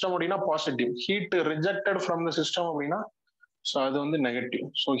to the system அப்படின்னா positive, heat rejected from the system அப்படின்னா ஸோ அது வந்து நெகட்டிவ்.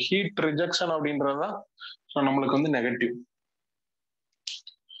 ஸோ ஹீட் ரிஜெக்ஷன் அப்படின்றதுதான் ஸோ நம்மளுக்கு வந்து நெகட்டிவ்.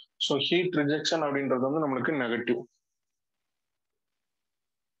 ஸோ ஹீட் ரிஜெக்ஷன் அப்படின்றது வந்து நம்மளுக்கு நெகட்டிவ்.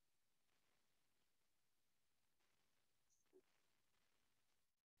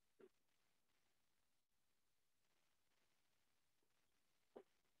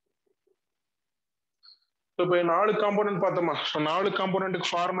 இப்போ 4 காம்போனன்ட் பார்த்தோமா? ஸோ 4 காம்போனன்ட்டுக்கு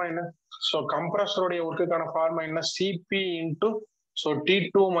ஃபார்மா என்ன? ஸோ கம்ப்ரஸருடைய ஒர்க்குக்கான ஃபார்மா என்ன? CP into so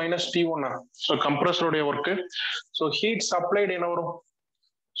T2 minus T1. So கம்ப்ரஸருடைய work. So heat supplied என்ன வரும்?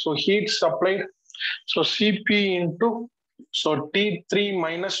 So heat supplied so CP into so T3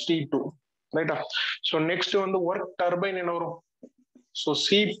 minus T2, ரைட்டா? ஸோ நெக்ஸ்ட் வந்து ஒர்க் டர்பைன் என்ன வரும்? So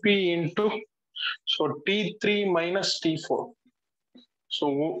CP into so T3 minus T4.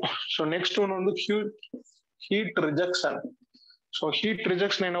 So next one வந்து heat rejection. So heat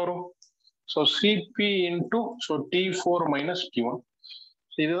rejection என்ன வரும்? So Cp into so T4 minus T1.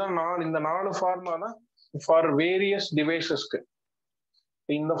 இதுதான் இந்த 4 formula தான் ஃபார் வேரியஸ் டிவைசஸ்க்கு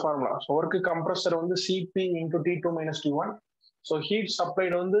இந்த ஃபார்முலா. ஸோ ஒர்க் கம்ப்ரஸர் வந்து Cp into T2 minus T1. So heat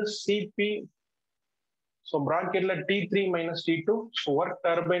supplied வந்து Cp so பிராக்கெட்ல T3 minus T2. So work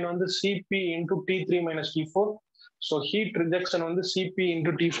turbine வந்து Cp into T3 minus T4. So heat rejection வந்து Cp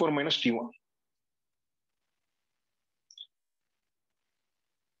into T4 minus T1.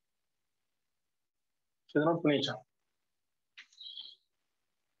 இதெல்லாம் பண்ணிச்சா?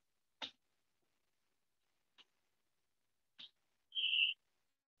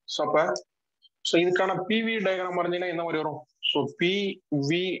 So இதுக்கான PV diagram வரைஞ்சீங்கன்னா என்ன மாதிரி வரும்? So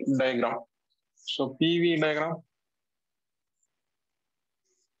PV diagram. So PV diagram.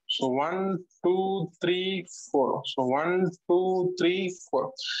 So 1 2 3 4. So 1 2 3 4.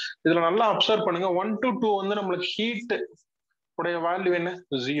 இதுல நல்லா observe பண்ணுங்க. 1 to 2 வந்து நம்மளுக்கு ஹீட் உடைய வேல்யூ என்ன?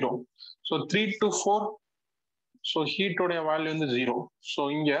 0. ஸோ 3 to 4 ஸோ ஹீட் உடைய வேல்யூ வந்து 0. ஸோ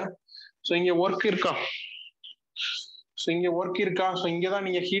இங்க ஒர்க் இருக்கா? ஸோ இங்க ஒர்க் இருக்கா? ஸோ இங்கதான்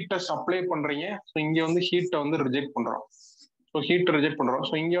நீங்க ஹீட்டை சப்ளை பண்றீங்க. ஸோ இங்க வந்து ஹீட்டை வந்து ரிஜெக்ட் பண்றோம். ஸோ ஹீட் ரிஜெக்ட் பண்றோம்.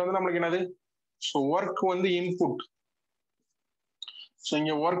 ஸோ இங்க வந்து நம்மளுக்கு என்னது? ஸோ ஒர்க் வந்து இன்புட். ஸோ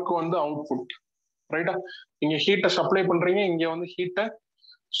இங்க ஒர்க் வந்து அவுட்புட், ரைட்டா? இங்க ஹீட்டை சப்ளை பண்றீங்க, இங்க வந்து ஹீட்டை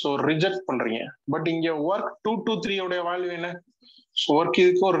ஸோ ரிஜெக்ட் பண்றீங்க. பட் இங்க ஒர்க் 2 to 3 உடைய வேல்யூ என்ன? ஸோ ஒர்க்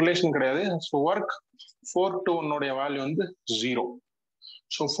இதுக்கு ஒரு ரிலேஷன் கிடையாது. ஸோ ஒர்க் 4 to 1 உடைய வேல்யூ வந்து 0.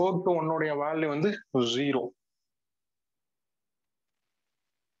 ஸோ 4 to 1 உடைய வேல்யூ வந்து 0.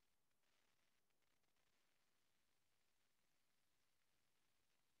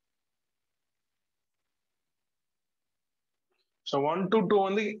 ஸோ 1 to 2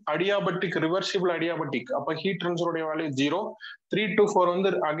 வந்து அடியாபட்டிக், ரிவர்சிபிள் அடியாபட்டிக். அப்ப ஹீட் ட்ரான்ஸ்ஃபருடைய வேல்யூ 0. 3 to 4 வந்து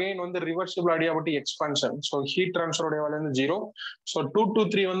அகைன் வந்து reversible அடியாபட்டிக் expansion. So heat ட்ரான்ஸ்ஃபருடைய value வந்து 0. ஸோ 2 to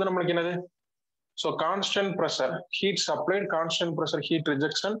 3 வந்து நம்மளுக்கு என்னது? So constant pressure heat supplied, constant pressure heat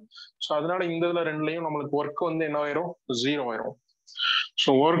rejection. So அதனால இந்த இதுல ரெண்டுலையும் நம்மளுக்கு ஒர்க் வந்து என்ன ஆயிரும்? 0 ஆயிரும்.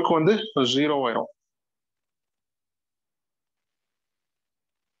 ஸோ ஒர்க் வந்து 0 ஆயிரும்.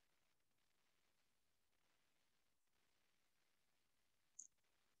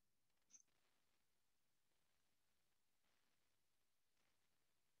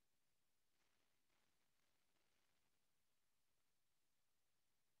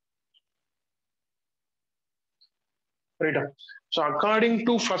 ரைட்டா? So according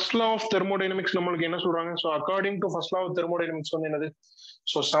to first law of thermodynamics நம்மளுக்கு என்ன சொல்றாங்க? So according to first law of thermodynamics வந்து என்னது?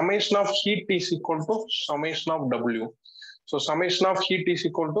 So summation of heat is equal to summation of W. So summation of heat is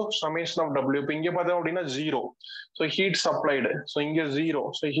equal to summation of W. இப்போ இங்க பார்த்தோம் அப்படின்னா 0. So heat supplied. So இங்க 0.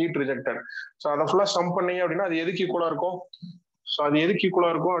 So heat rejected. So அதை ஃபுல்லா some பண்ணீங்க அப்படின்னா அது எதுக்கு ஈக்குவலா இருக்கும்? ஸோ அது எதுக்கு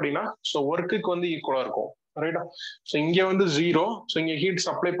ஈக்குவலா இருக்கும் அப்படின்னா ஸோ ஒர்க்குக்கு வந்து ஈக்குவலா இருக்கும், ரைட்டா? ஸோ இங்க வந்து 0. ஸோ இங்க ஹீட்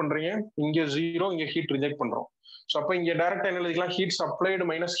சப்ளை பண்றீங்க, இங்க 0, இங்க ஹீட் ரிஜெக்ட் பண்றோம். ஸோ அப்போ இங்க டைரக்டா என்ன எழுதிக்கலாம்? Heat supplied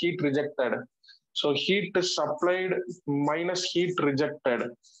minus heat rejected. So heat supplied minus heat rejected.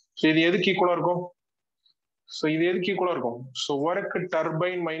 So இது எதுக்கு ஈக்குவலா இருக்கும்? ஸோ இது எதுக்கு ஈக்குவலா இருக்கும்? So work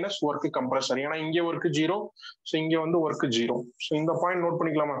turbine minus work compressor. ஏன்னா இங்க ஒர்க் 0, ஸோ இங்க வந்து ஒர்க் 0. ஸோ இந்த பாயிண்ட் நோட்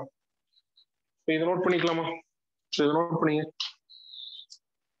பண்ணிக்கலாமா? இதை நோட் பண்ணிக்கலாமா? ஸோ இதை நோட் பண்ணிங்க.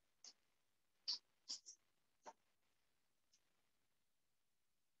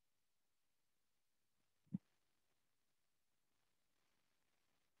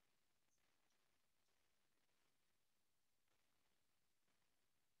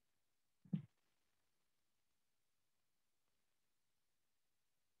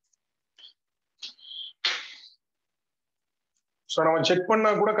 ஸோ நம்ம செக் பண்ணா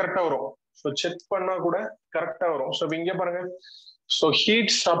கூட கரெக்டா வரும். ஸோ செக் பண்ணா கூட கரெக்டா வரும். ஸோ இங்க பாருங்க. So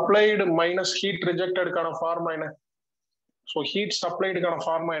heat supplied minus heat ரிஜெக்டடுக்கான formula என்ன? ஸோ ஹீட் சப்ளைடுக்கான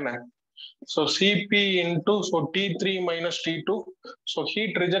ஃபார்மா என்ன? So CP into so T3 minus T2. So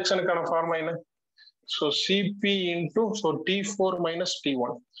heat ரிஜெக்ஷனுக்கான pharma என்ன? So CP into so T4 minus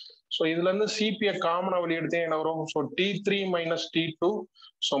T1. So இதுல இருந்து சிபியை காமனா வெளியே எடுத்தே என்ன வரும்? So T3 minus T2.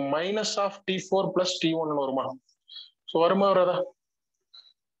 So minus of T4 plus T1 வருமா? ஸோ வருமா வராதா?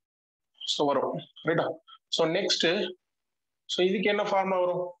 ஸோ வரும், ரைட்டா? ஸோ நெக்ஸ்ட் ஸோ இதுக்கு என்ன ஃபார்மா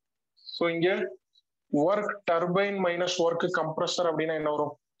வரும்? ஸோ இங்க work turbine minus work compressor அப்படின்னா என்ன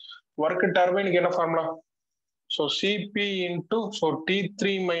வரும்? ஒர்க் டர்பைனுக்கு என்ன formula? So CP into so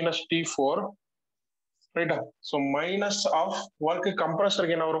T3 minus T4, ரைட்டா? ஸோ மைனஸ் ஆஃப் ஒர்க்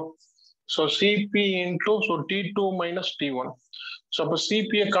கம்ப்ரஸருக்கு என்ன வரும்? So CP into so T2 minus T1. So அப்போ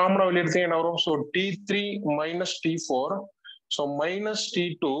சிபியை காமனா வெளியெடுத்து என்ன வரும்? So T3 minus T4, so minus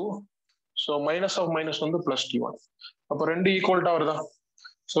T2, so minus of minus வந்து plus T1. அப்போ ரெண்டு ஈக்குவல்ட்டா வருதா?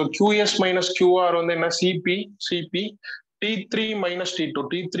 ஸோ QS மைனஸ் QR வந்து என்ன? CP T3 minus T2,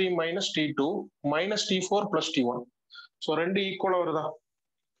 T3 minus T2 minus T4 plus T1. So ரெண்டு ஈக்குவலா வருதா?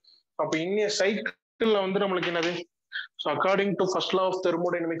 அப்போ இன்னைய சைக்கிள்ல வந்து நம்மளுக்கு என்னது? So according to first law of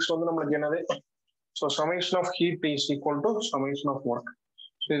thermodynamics வந்து நம்மளுக்கு என்னது? So summation of heat is equal to summation of work.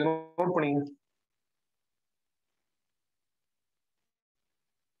 So இதை நோட் பண்ணிங்க.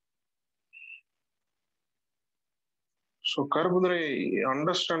 ஸோ கருப்புதுரை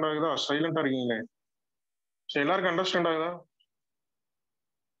அண்டர்ஸ்டாண்ட் ஆகுதா? சைலண்டா இருக்கீங்களே. ஸோ எல்லாருக்கும் அண்டர்ஸ்டாண்ட் ஆகுதா?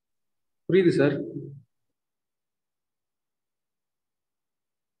 புரியுது சார்.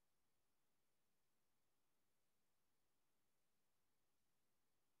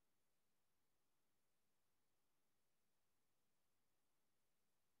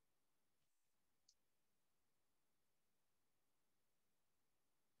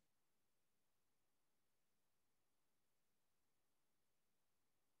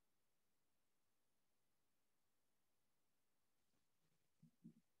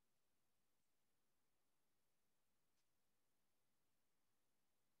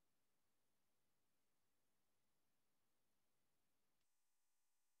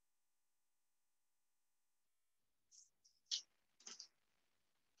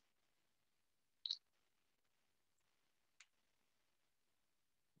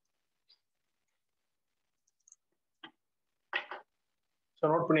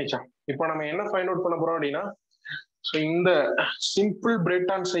 நோட் பண்ணிச்சா? இப்போ நம்ம என்ன ஃபைண்ட் அவுட் பண்ண போறோம் அப்படின்னா, ஸோ இந்த சிம்பிள்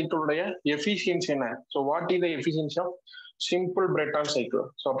பிரெட்டான் சைக்கிளுடைய எஃபிஷியன்சி என்ன? So what is the efficiency of simple பிரெட்டான் cycle?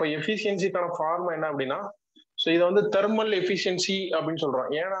 So அப்போ எஃபிஷியன்சிக்கான ஃபார்ம் என்ன அப்படின்னா, ஸோ இதை வந்து தெர்மல் எஃபிஷியன்சி அப்படின்னு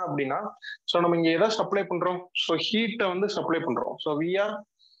சொல்றோம். ஏன்னா அப்படின்னா, ஸோ நம்ம இங்க எதை சப்ளை பண்றோம்? ஸோ ஹீட்டை வந்து சப்ளை பண்றோம். So we are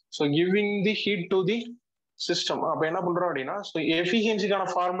so giving the heat to the system. அப்போ என்ன பண்றோம் அப்படின்னா, ஸோ எஃபிஷியன்சிக்கான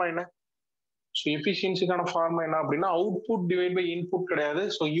ஃபார்மா என்ன? ஸோ எஃபிஷியன்சிக்கான ஃபார்மா என்ன அப்படின்னா, அவுட்புட் டிவைட் பை இன்புட் கிடையாது.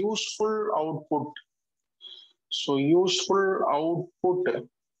 So useful output. So useful output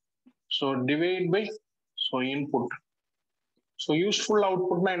so divide by so input. So useful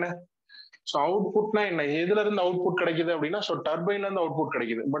அவுட்புட்னா என்ன? So அவுட்புட்னா என்ன? எதுல இருந்து அவுட்புட் கிடைக்குது அப்படின்னா, ஸோ டர்பைன்ல இருந்து அவுட்புட்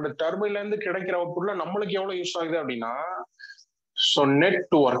கிடைக்குது. பட் டர்பைன்ல இருந்து கிடைக்கிற அவுட்புட்ல நம்மளுக்கு எவ்வளவு யூஸ் ஆகுது அப்படின்னா, so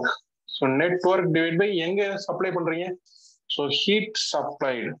net work. So net work divide by எங்க சப்ளை பண்றீங்க? So heat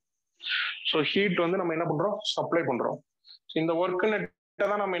supplied. So heat வந்து நம்ம என்ன பண்றோம்? சப்ளை பண்றோம். இந்த ஒர்க் நெட்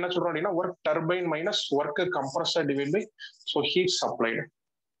தான் நம்ம என்ன சொல்றோம் அப்படின்னா, work turbine minus work compressor divide by so heat supplied.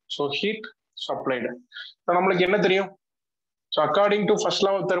 So heat supplied. நம்மளுக்கு என்ன தெரியும்? So according to first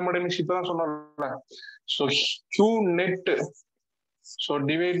law of thermodynamics இப்பதான் சொன்னோம்ல. So Q net so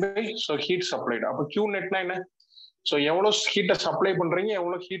divide by so heat supplied. அப்போ Q நெட்னா என்ன? ஸோ எவ்வளவு ஹீட்டை supply பண்றீங்க,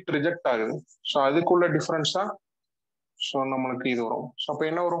 எவ்வளவு ஹீட் ரிஜெக்ட் ஆகுது. ஸோ அதுக்குள்ள டிஃபரன்ஸ் தான் ஸோ நம்மளுக்கு இது வரும். ஸோ அப்போ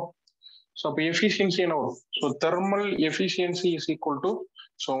என்ன வரும்? ஸோ அப்போ எஃபிஷியன்சி என்ன வரும்? So thermal efficiency is equal to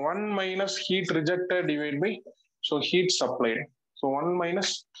so 1 minus heat rejected divide by so heat supplied. So 1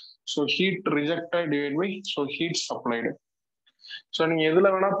 minus so heat rejected divide by so heat supplied. So நீங்க எதுல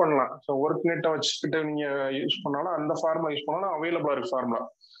வேணா பண்ணலாம். ஸோ ஒர்க் நெட்டை வச்சுக்கிட்டு நீங்க யூஸ் பண்ணாலும் அந்த ஃபார்முலா யூஸ் பண்ணாலும் அவைலபிளா இருக்கு ஃபார்முலா.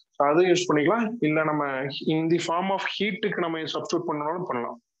 ஸோ அது யூஸ் பண்ணிக்கலாம். இல்லை நம்ம இந்த ஃபார்ம் ஆஃப் ஹீட்டுக்கு நம்ம சப்ஸ்டியூட் பண்ணாலும்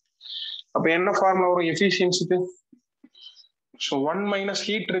பண்ணலாம். அப்போ என்ன ஃபார்முலா வரும் எஃபிஷியன்சிக்கு? ஸோ 1 மைனஸ்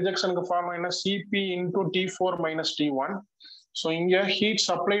ஹீட் ரிஜெக்ஷனுக்கு ஃபார்முலா என்ன? CP into T4 minus T1. So இங்க ஹீட்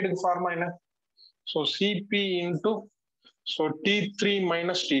சப்ளைடுக்கு ஃபார்முலா என்ன? So CP into so T3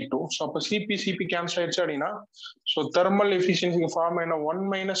 minus T2. So அப்போ சிபி கேன்சல் ஆயிடுச்சு அப்படின்னா, ஸோ தெர்மல் எஃபிஷியன்சிக்கு ஃபார்முலா என்ன? 1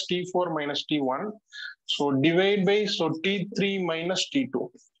 minus T4 minus T1 so divide by so T3 minus T2.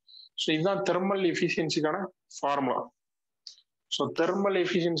 So இதுதான் thermal எஃபிஷியன்சிக்கான formula. So thermal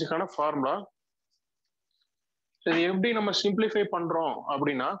எஃபிஷியன்சிக்கான formula. இது எப்படி நம்ம simplify பண்றோம்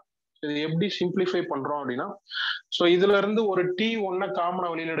அப்படின்னா, இது எப்படி சிம்பிளிஃபை பண்றோம் அப்படின்னா, ஸோ இதுல இருந்து ஒரு T1 காமனா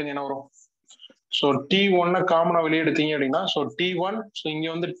வெளியில எடுங்க, என்ன வரும்? ஸோ T1 காமனா வெளியே எடுத்தீங்க அப்படின்னா ஸோ T1 ஸோ இங்க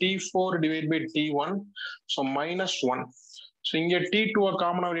வந்து T4 divide by T1 so -1. So இங்க T2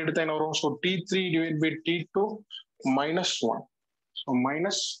 காமனா வெளியே எடுத்தா என்ன வரும்? So T3 divide by T2 -1. So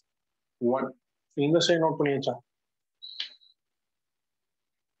 -1 இந்த சைடு நோட் பண்ணி வச்சா.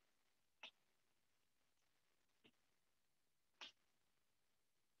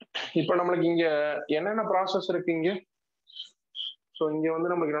 இப்போ நம்மளுக்கு இங்க என்னென்ன ப்ராசஸ் இருக்கு இங்க? ஸோ இங்க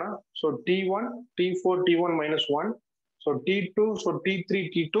வந்து நமக்கு என்னன்னா so T1 T4 T1 -1 so T2 so T3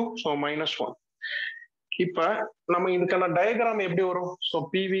 T2 so -1. இப்ப நம்ம இதுக்கான டயக்ராம் எப்படி வரும்? So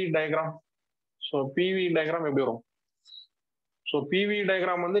PV diagram. So PV diagram எப்படி வரும்? ஸோ பிவி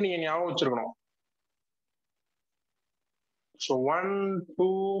டயக்ராம் வந்து நீங்க ஞாபகம் வச்சிருக்கணும். ஸோ 1 2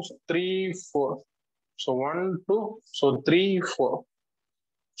 3 4 ஸோ 1 2 ஸோ 3 4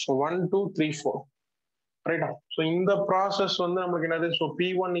 ஸோ 1 2 3 4 ரைட்டா? ஸோ இந்த ப்ராசஸ் வந்து நமக்கு என்னது? So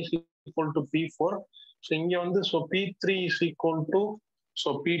P1 is equal to P4. So இங்க வந்து so P3 is equal to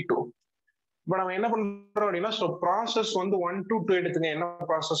so P2. இப்போ நம்ம என்ன பண்றோம் அப்படின்னா ஸோ ப்ராசஸ் வந்து 1 to 2 எடுத்துங்க. என்ன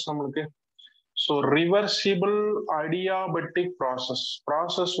ப்ராசஸ் நம்மளுக்கு? So reversible adiabatic process.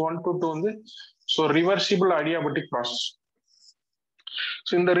 Process 1 to 2 வந்து so reversible adiabatic process.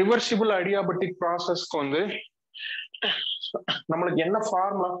 So இந்த ரிவர்சிபிள் அடியாபெட்டிக் ப்ராசஸ்க்கு வந்து நம்மளுக்கு என்ன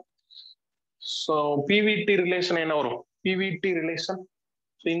ஃபார்முலா? ஸோ பிவிடி ரிலேஷன் என்ன வரும்? பிவிடி ரிலேஷன்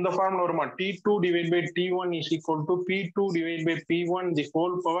இந்த ஃபார்முலா வருமா? T2 divide by T1 is equal to P2 divide by P1 the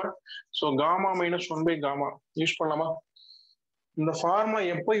whole power so gamma -1 by gamma. Use பண்ணலாமா? இந்த ஃபார்முலா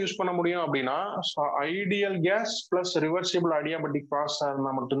எப்போ யூஸ் பண்ண முடியும் அப்படின்னா ideal case plus reversible adiabatic process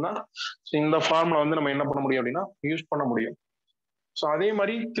இருந்தால் மட்டும்தான் இந்த ஃபார்முலா வந்து நம்ம என்ன பண்ண முடியும் அப்படின்னா யூஸ் பண்ண முடியும். ஸோ அதே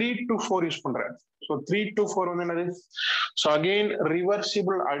மாதிரி 3 to 4 யூஸ் பண்றேன். ஸோ 3 to 4 வந்து என்னது? So again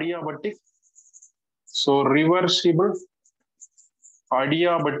reversible adiabatic. So reversible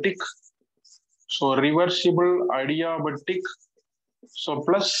adiabatic, so reversible adiabatic, so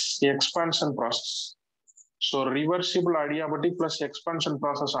plus expansion process. So reversible adiabatic plus expansion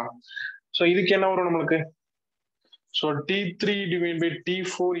process. So இதுக்கு என்ன வரும் நம்மளுக்கு? So T3 divided by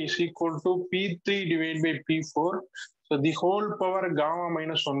T4 is equal to P3 divided by P4. So the whole power gamma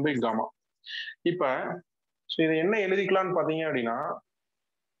 -1 by gamma. இப்ப so இது என்ன எழுதிக்கலாம்னு பாத்தீங்க அப்படின்னா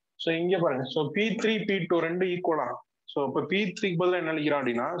so இங்க பாருங்க so P3 P2 ரெண்டு ஈக்குவலா. ஸோ இப்போ P3 பதிலாக என்ன எழுதிக்கிறோம்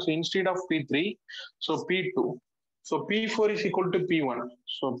அப்படின்னா so instead of P3 so P2 so P4 is equal to P1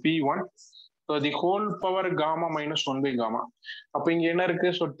 so P1 so the whole power gamma -1 by gamma. அப்போ இங்க என்ன இருக்கு?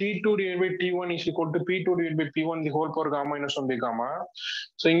 So T2 divide by T1 is equal to P2 divide by P1 the whole power gamma -1 by gamma.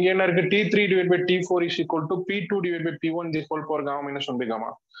 So இங்க என்ன இருக்கு? T3 divide by T4 is equal to P2 divide by P1 the whole power gamma -1 by gamma.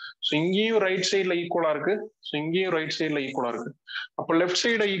 So இங்கேயும் right சைட்ல ஈக்குவலா இருக்கு. So இங்கேயும் right சைட்ல ஈக்குவலா இருக்கு. அப்போ லெஃப்ட்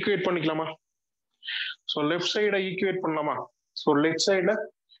சைடை ஈக்குவேட் பண்ணிக்கலாமா? ஸோ லெஃப்ட் சைடை ஈக்குவேட் பண்ணலாமா? ஸோ லெஃப்ட் சைடை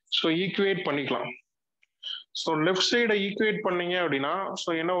ஸோ ஈக்குவேட் பண்ணிக்கலாம். ஸோ லெஃப்ட் சைடை ஈக்குவேட் பண்ணீங்க அப்படின்னா ஸோ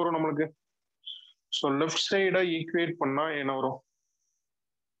என்ன வரும் நம்மளுக்கு? ஸோ லெஃப்ட் சைடை ஈக்குவேட் பண்ணா என்ன வரும்?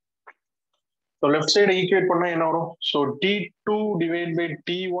 ஸோ லெஃப்ட் சைடை ஈக்குவேட் பண்ணா என்ன வரும்? So T2 divide by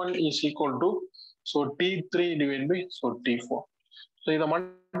T1 is equal to so T3 divide by so T4. So இதை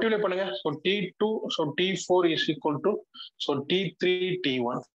மல்டிப்ளை பண்ணுங்க. So T2 so T4 is equal to so T3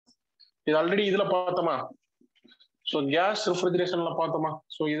 T1. இது ஆல்ரெடி இதுல பார்த்தோமா? ஸோ கேஸ் ரெஃப்ரிஜரேஷன்ல பார்த்தோமா?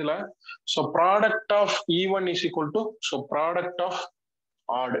 ஸோ இதுல so product of even is equal to so product of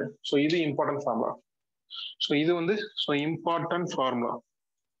add. So இது important formula. So இது வந்து ஸோ இம்பார்ட்டன்ட் ஃபார்முலா.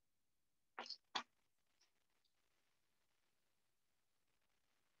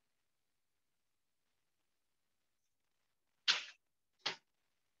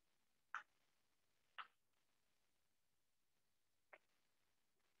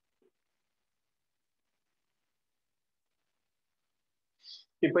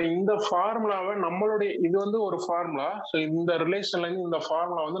 இப்ப இந்த ஃபார்முலாவை நம்மளுடைய இது வந்து ஒரு ஃபார்முலா. ஸோ இந்த ரிலேஷன்ல இருந்து இந்த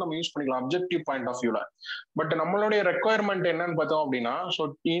ஃபார்முலா வந்து நம்ம யூஸ் பண்ணிக்கலாம் அப்ஜெக்டிவ் பாயிண்ட் ஆஃப் வியூல. பட் நம்மளுடைய ரெக்குவயர்மெண்ட் என்னன்னு பார்த்தோம் அப்படின்னா ஸோ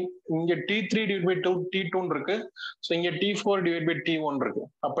இங்க T3 டிவைட் பை T2 இருக்கு. ஸோ இங்க T4 டிவைட் பை T1 இருக்கு.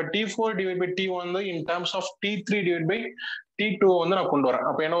 அப்ப T4 டிவைட் பை T1 வந்து in terms of T3 divide by T2 வந்து நான் கொண்டு வரேன்.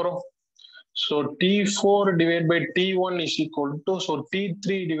 அப்ப என்ன வரும்? So T4 divide by T1 is equal to so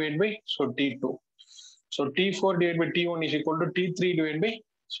T3 divide by so T2. So T4 divide by T1 is equal to T3 divide by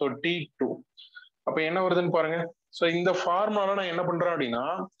so T2. அப்ப என்ன வருதுன்னு பாருங்க. ஸோ இந்த ஃபார்முலால நான் என்ன பண்றேன் அப்படின்னா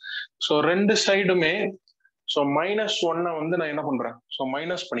ஸோ ரெண்டு சைடுமே ஸோ -1 வந்து நான் என்ன பண்றேன்? ஸோ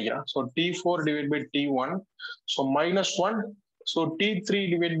மைனஸ் பண்ணிக்கிறேன். So T4 divide by T1 so -1 so T3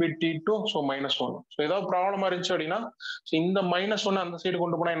 divide by T2 so -1. So ஏதாவது ப்ராப்ளமா இருந்துச்சு அப்படின்னா ஸோ இந்த -1 அந்த சைடு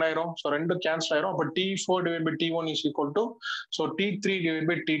கொண்டு போனா என்ன ஆயிரும்? ஸோ ரெண்டு கேன்சல் ஆயிரும். அப்ப T4 divide by T1 is equal to so T3 divide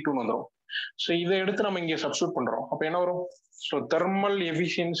by T2 வந்துடும். ஸோ இதை எடுத்து நம்ம இங்க சப்ஸ்டியூட் பண்றோம். அப்ப என்ன வரும்? So thermal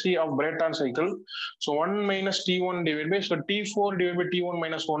efficiency of Brayton cycle. So 1 minus T1 divided by, so T4 divided by T1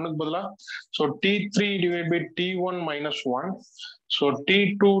 minus 1 பதிலா, so T3 divided by T1 minus 1. So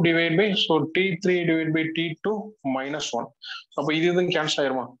T2 divided by, so T3 divided by T2 minus 1. அப்ப இது இதுன்னு cancel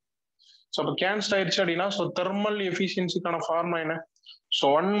ஆயிருமா? So அப்போ cancel ஆயிடுச்சு அப்படின்னா, so thermal எஃபிஷியன்சிக்கான formula என்ன? So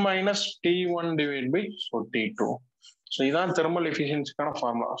 1 minus T1 divided by, so T2. So இதான் thermal எஃபிஷியன்சிக்கான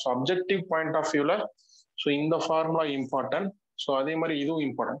formula. So objective point of வியூல ஸோ இந்த ஃபார்முலா இம்பார்ட்டன்ட். ஸோ அதே மாதிரி இதுவும்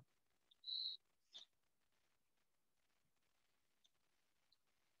இம்பார்ட்டன்ட்.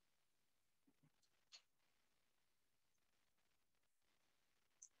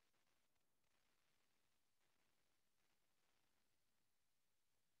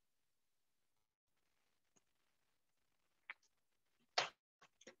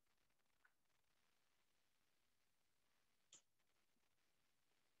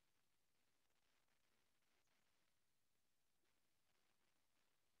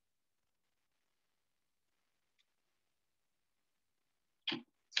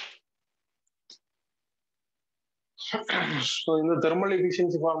 ஸோ இந்த தெர்மல்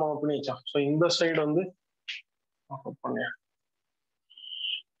எஃபிஷியன்சி ஃபார்முலா பண்ணி வச்சா. ஸோ இந்த சைடு வந்து பண்ணேன்.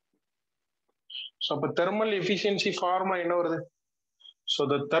 ஸோ அப்போ தெர்மல் எஃபிஷியன்சி ஃபார்முலா என்ன வருது? So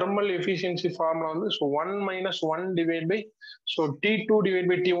the thermal efficiency formula வந்து so 1 minus 1 divided by so T2 divided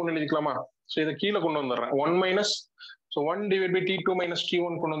by T1 எழுதிக்கலாமா? So இதை கீழே கொண்டு வந்துடுறேன். 1 minus so 1 divided by T2 minus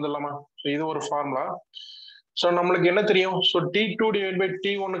T1 கொண்டு வந்துடலாமா? So இது ஒரு ஃபார்முலா. So நம்மளுக்கு என்ன தெரியும்? So T2 divided by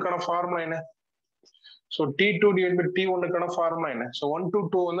T1க்கான formula என்ன? So T2 divided by T1க்கான formula என்ன? So 1 to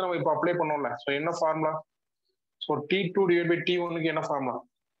 2 வந்து நம்ம இப்போ அப்ளை பண்ணோம்ல. So என்ன formula? So T2 divided by T1க்கு என்ன formula?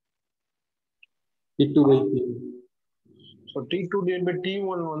 T2 by T1. So T2 divided by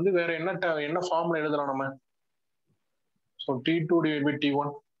T1 வந்து வேற என்ன ஃபார்முலா எழுதலாம் நம்ம? So T2 divided by T1.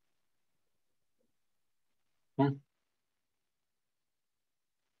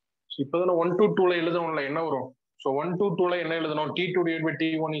 இப்போதான 1 to 2ல எழுதணும்ல, என்ன வரும்? So 1 to 2ல என்ன எழுதணும்? T2 divided by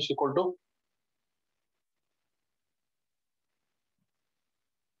T1 is equal to,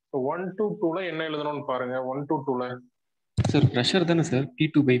 so 1 to 2ல என்ன எழுதணும்னு பாருங்க. 1 to 2ல சார் பிரஷர் தானே sir?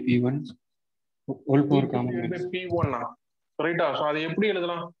 T2 by P1 whole power T2 divided by P1 ரைட்டா? So அது எப்படி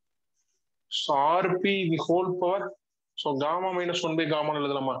எழுதலாம்? So RP the whole power, so gamma minus 1 by gamma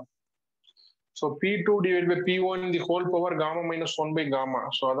எழுதலாமா? So P2 divided by P1 the whole power gamma minus 1 by gamma.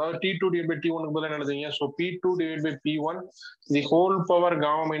 So அதாவது T2 divided by T1 க்கு பதிலா என்ன எழுதுவீங்க? So P2 divided by P1 the whole power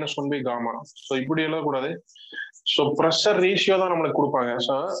gamma minus 1 by gamma. So இப்படி எழுதக்கூடாது. So pressure ratio தான் நம்மளுக்கு கொடுப்பாங்க.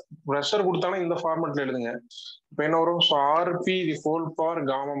 So pressure கொடுத்தாலும் இந்த ஃபார்மட்ல எழுதுங்க. இப்போ என்ன வரும்? So RP the whole power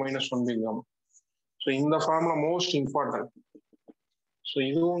gamma minus 1 by gamma. So இந்த ஃபார்முலா மோஸ்ட் இம்பார்ட்டன்ட். ஸோ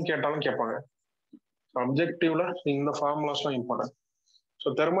இதுவும் கேட்டாலும் கேட்பாங்க. அப்ஜெக்டிவ்ல இந்த ஃபார்முலாஸ்லாம் இம்பார்ட்டன்ட். ஸோ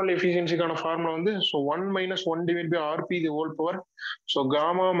தெர்மல் எஃபிஷியன்சிக்கான ஃபார்முலா வந்து so 1 minus 1 divided by RP the whole power, so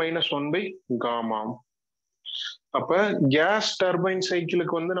gamma minus 1 by gamma. அப்ப gas turbine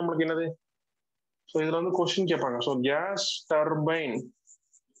சைக்கிளுக்கு வந்து நம்மளுக்கு என்னது? ஸோ இதுல வந்து கொஸ்டின் கேட்பாங்க. So gas turbine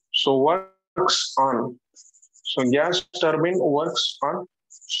so works on, so gas turbine works on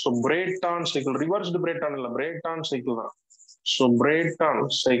so Brayton cycle, reversed Brayton இல்ல, Brayton cycle தான். So Brayton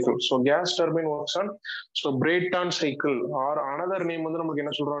cycle. So gas turbine works on so Brayton cycle, or another name வந்து நமக்கு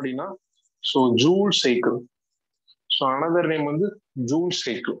என்ன சொல்றோம் அப்படின்னா so Joule cycle. So another name வந்து Joule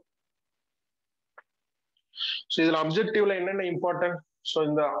cycle. So இதுல அப்ஜெக்டிவ்ல என்னென்ன இம்பார்ட்டன்ட்? So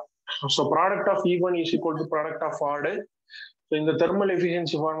இந்த so product of E1 is equal to product of odd. So இந்த thermal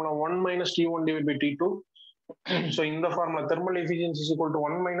efficiency formula 1 minus T1 divided by T2. So இந்த formula thermal efficiency is equal to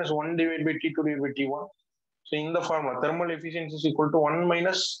 1 minus 1 divided by T2 divided by T1. So in the formula, thermal efficiency is equal to 1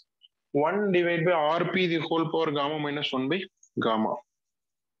 minus 1 divided by RP the whole power gamma minus 1 by gamma.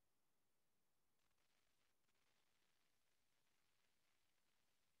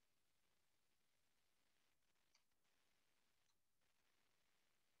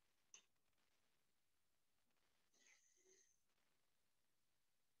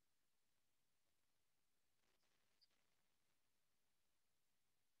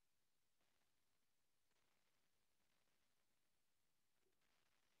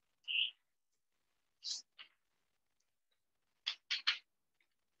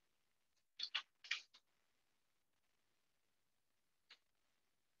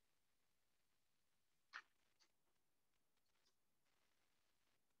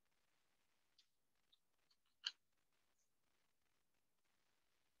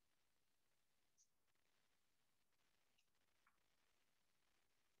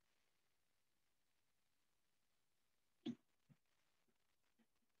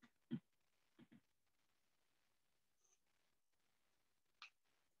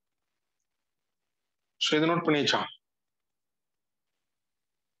 So இதை note பண்ணியாச்சா?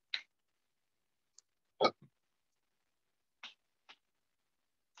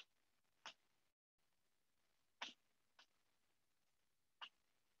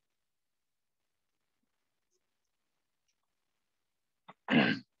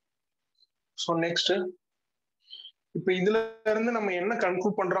 So next இப்போ இதுல இருந்து நம்ம என்ன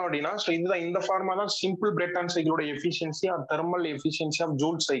conclude பண்றோம் அப்படின்னா, so இதுதான் இந்த ஃபார்மா தான் simple பிரெட்டான் சைக்கிளோட efficiency R thermal efficiency of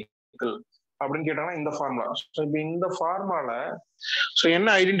joule cycle அப்படின்னு கேட்டாங்கன்னா இந்த ஃபார்முலா. ஸோ இப்போ இந்த ஃபார்முலால ஸோ என்ன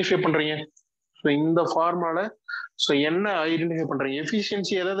ஐடென்டிஃபை பண்றீங்க? ஸோ இந்த ஃபார்முலால ஸோ என்ன ஐடென்டிஃபை பண்றீங்க?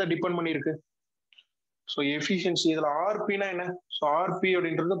 எஃபிஷியன்சி எதை டிபெண்ட் பண்ணிருக்கு? ஸோ எஃபிஷியன்சி இதுல ஆர்பினா என்ன? ஸோ ஆர்பி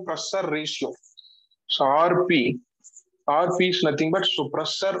அப்படின்றது pressure ratio. So RB is nothing but so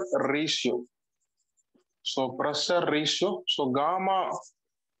pressure ratio. So pressure ratio, so gamma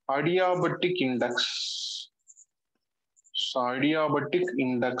adiabatic index. So adiabatic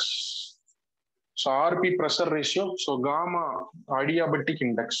index. So RP pressure ratio, so gamma adiabatic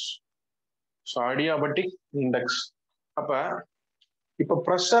index. So adiabatic index. இப்ப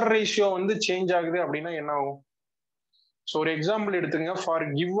pressure ratio வந்து change ஆகுது அப்படின்னா என்ன ஆகும்? So ஒரு example எடுத்துங்க. For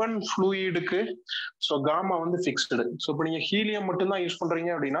given ஃப்ளூயிடுக்கு so gamma வந்து fixed. So இப்போ நீங்க ஹீலியம் மட்டும்தான் யூஸ் பண்றீங்க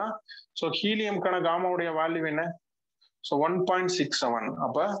அப்படின்னா ஸோ ஹீலியம்கான காமாவுடைய வேல்யூ என்ன? ஸோ 1.67.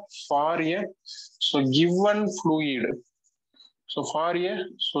 அப்ப for A so given fluid, so for A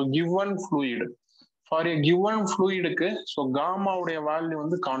so given fluid, for A given ஃப்ளூயிடுக்கு so காமாவுடைய value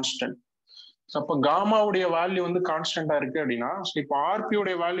வந்து கான்ஸ்டன்ட். அப்போ காமாவுடைய வேல்யூ வந்து கான்ஸ்டன்டா இருக்கு அப்படின்னா ஸோ இப்போ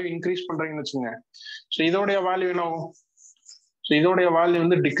ஆர்பியோடைய வேல்யூ இன்க்ரீஸ் பண்றீங்கன்னு வச்சுங்க. ஸோ இதோடைய வேல்யூ என்ன ஆகும்? ஸோ இதோடைய வேல்யூ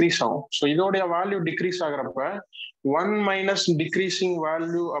வந்து டிக்ரீஸ் ஆகும். ஸோ இதோடைய value degrees ஆகுறப்ப 1 minus decreasing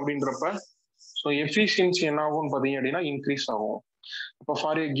value அப்படின்றப்ப ஸோ எஃபிஷியன்சி என்ன ஆகும்னு பார்த்தீங்க அப்படின்னா இன்க்ரீஸ் ஆகும். அப்போ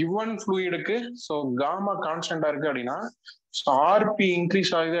for A given ஃப்ளூயிடுக்கு so gamma கான்ஸ்டன்டா இருக்கு அப்படின்னா ஸோ ஆர்பி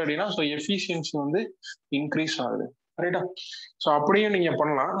இன்க்ரீஸ் ஆகுது அப்படின்னா ஸோ எஃபிஷியன்சி வந்து இன்க்ரீஸ் ஆகுது. ரைட்டா? ஸோ அப்படியும் நீங்க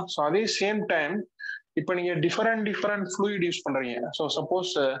பண்ணலாம். ஸோ அதே சேம் டைம் இப்போ நீங்க டிஃபரெண்ட் ஃப்ளூயிட் யூஸ் பண்றீங்க. So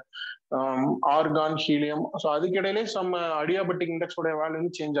suppose argon, helium, so அதுக்கு இடையிலே நம்ம அடியாபெட்டிக் இண்டெக்ஸோட வேல்யூ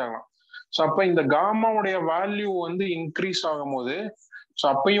வந்து சேஞ்ச் ஆகலாம். ஸோ அப்போ இந்த காமாவுடைய வேல்யூ வந்து இன்க்ரீஸ் ஆகும் போது ஸோ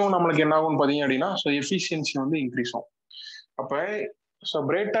அப்பயும் நம்மளுக்கு என்ன ஆகும்னு பார்த்தீங்க அப்படின்னா ஸோ எஃபிஷியன்சி வந்து இன்க்ரீஸ் ஆகும். அப்போ ஸோ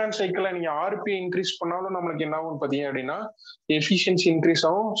பிரெட்டான் சைக்கிளை நீங்க ஆர்பி இன்க்ரீஸ் பண்ணாலும் நம்மளுக்கு என்ன ஆகும்னு பார்த்தீங்க அப்படின்னா எஃபிஷியன்சி இன்க்ரீஸ்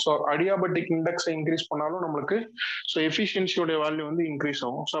ஆகும். ஸோ அடியாபெட்டிக் இண்டெக்ஸை இன்க்ரீஸ் பண்ணாலும் நம்மளுக்கு ஸோ எஃபிஷியன்சியோட வேல்யூ வந்து இன்க்ரீஸ்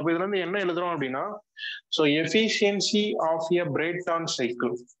ஆகும். ஸோ அப்போ இதுல இருந்து என்ன எழுதுறோம் அப்படின்னா so efficiency of a பிரெட்டான்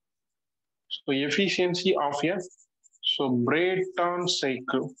cycle. So efficiency of a Brayton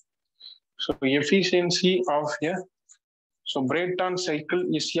cycle. So efficiency of a Brayton cycle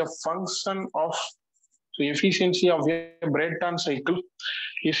is a function of efficiency of a Brayton cycle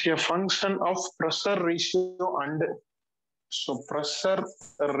is a function of pressure ratio and pressure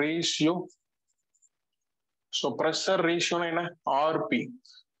ratio. So pressure ratio na RP.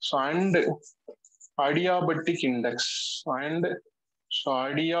 So and adiabatic index and so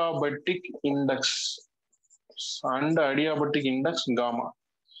adiabatic index and adiabatic index gamma.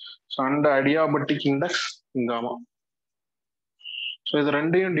 So and adiabatic index gamma. So இது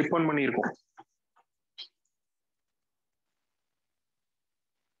ரெண்டையும் depend பண்ணியிருக்கும்.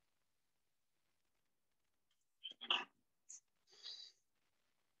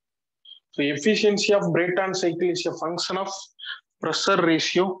 So efficiency of Brayton cycle is a function of pressure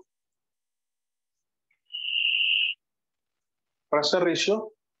ratio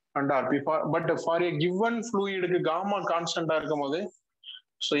and RP. But for a given fluid, gamma constant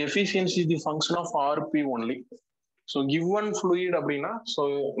so efficiency is the function of RP only. So given fluid அப்படின்னா so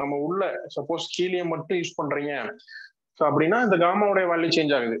நம்ம உள்ள suppose helium மட்டும் use பண்றீங்க so அப்படின்னா இந்த காமாவுடைய value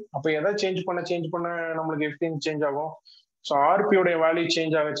change ஆகுது. அப்போ எதை சேஞ்ச் பண்ண நம்மளுக்கு எஃபிஷியன்சி சேஞ்ச் ஆகும். ஸோ ஆர்பியோடைய வேல்யூ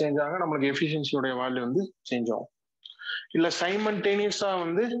சேஞ்ச் ஆக நம்மளுக்கு எஃபிஷியன்சியோடைய வேல்யூ வந்து சேஞ்ச் ஆகும். இல்லை சைமல்டேனியஸா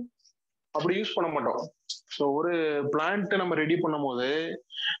வந்து அப்படி யூஸ் பண்ண மாட்டோம். ஸோ ஒரு பிளான்ட் நம்ம ரெடி பண்ணும் போது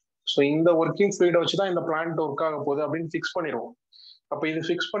ஸோ இந்த ஒர்க்கிங் ஃப்ளூயிடை வச்சு தான் இந்த பிளான்ட் ஒர்க் ஆக போகுது அப்படின்னு ஃபிக்ஸ் பண்ணிடுவோம். அப்போ இது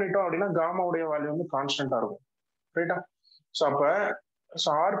ஃபிக்ஸ் பண்ணிட்டோம் அப்படின்னா காமாவுடைய வேல்யூ வந்து கான்ஸ்டன்டா இருக்கும். ரைட்டா? ஸோ அப்போ ஸோ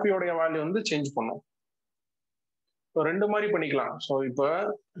ஆர்பியோடைய வேல்யூ வந்து சேஞ்ச் பண்ணும். ஸோ ரெண்டு மாதிரி பண்ணிக்கலாம். ஸோ இப்போ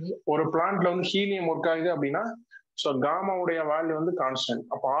ஒரு பிளான்ட்ல வந்து ஹீலியம் ஒர்க் ஆகுது அப்படின்னா ஸோ காமாவுடைய வேல்யூ வந்து கான்ஸ்டன்ட்.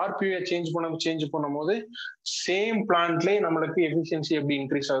 அப்போ ஆர்பியை சேஞ்ச் பண்ணும்போது சேம் பிளான்ட்லேயே நம்மளுக்கு எஃபிஷியன்சி எப்படி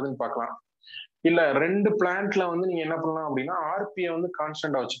இன்க்ரீஸ் ஆகுதுன்னு பார்க்கலாம். இல்ல ரெண்டு பிளான்ட்ல வந்து நீங்க என்ன பண்ணலாம் அப்படின்னா ஆர்பியை வந்து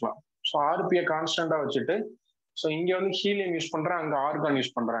கான்ஸ்டன்டா வச்சுக்கலாம். ஸோ ஆர்பியை கான்ஸ்டன்டா வச்சுட்டு ஸோ இங்க வந்து ஹீலியம் யூஸ் பண்றேன், அங்க ஆர்கான்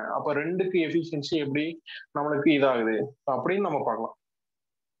யூஸ் பண்றேன். அப்ப ரெண்டுக்கு எஃபிஷியன்சி எப்படி நம்மளுக்கு இதாகுது அப்படின்னு நம்ம பார்க்கலாம்.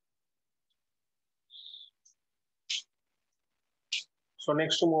 So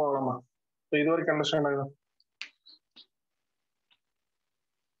next move ஆகலாமா? ஸோ இது வரைக்கும் அண்டர்ஸ்டாண்ட் ஆகுது.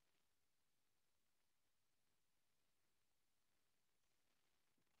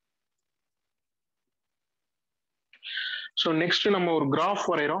 ஸோ நெக்ஸ்ட் நம்ம ஒரு கிராஃப்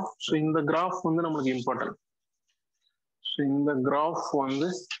வரைகிறோம். ஸோ இந்த கிராஃப் வந்து நம்மளுக்கு இம்பார்ட்டன்ட். ஸோ இந்த கிராஃப் வந்து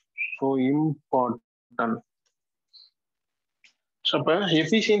இம்பார்ட்டன்ட். ஸோ அப்போ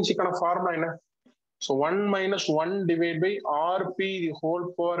எஃபிஷியன்சிக்கான ஃபார்முலா என்ன? So 1 minus 1 divided by RP the whole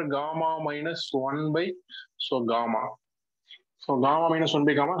power gamma minus 1 by so gamma. So gamma minus 1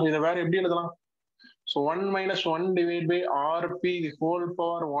 by gamma. இதை வேற எப்படி எழுதலாம்? So 1 minus 1 divided by RP the whole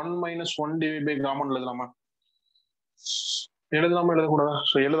power 1 minus 1 divided by gamma எழுதலாமா? எழுதக்கூடாதா?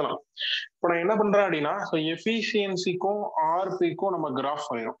 So எழுதலாம். இப்போ நான் என்ன பண்றேன் அப்படின்னா ஸோ எஃபிஷியன்சிக்கும் ஆர்பிக்கும் நம்ம கிராஃப்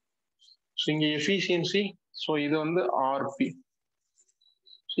பண்ணிடும். ஸோ இங்க எஃபிஷியன்சி ஸோ இது வந்து ஆர்பி,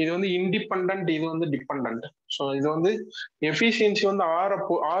 இது வந்து இண்டிபெண்டன்ட், இது வந்து டிபெண்டன்ட். ஸோ இது வந்து எஃபிஷியன்சி வந்து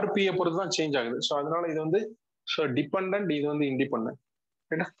ஆர்பியை பொறுத்து தான் சேஞ்ச் ஆகுது. ஸோ அதனால இது வந்து ஸோ டிபெண்டன்ட், இது வந்து இண்டிபெண்டன்ட்.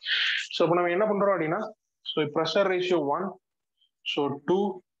 ரைட்டா? ஸோ இப்போ நம்ம என்ன பண்றோம் அப்படின்னா so pressure ratio 1, so 2,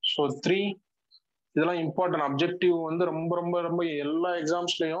 so 3 இதெல்லாம் இம்பார்ட்டன்ட். அப்ஜெக்டிவ் வந்து ரொம்ப ரொம்ப ரொம்ப எல்லா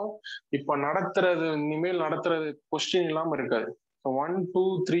எக்ஸாம்ஸ்லயும் இப்போ நடத்துறது இனிமேல் நடத்துறது கொஸ்டின் இல்லாம இருக்காது. So 1, 2,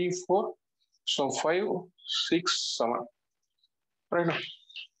 3, 4, so 5, 6, 7. ரைட்டா?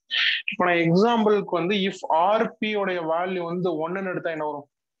 இப்போ நான் எக்ஸாம்பிளுக்கு வந்து இஃப் ஆர்பி உடைய வேல்யூ வந்து 1ன்னு எடுத்தா என்ன வரும்?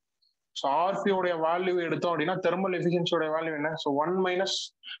 ஸோ ஆர்பி உடைய வேல்யூ எடுத்தோம் அப்படின்னா தெர்மல் எஃபிஷியன்சியோட வேல்யூ என்ன? ஸோ 1 மைனஸ்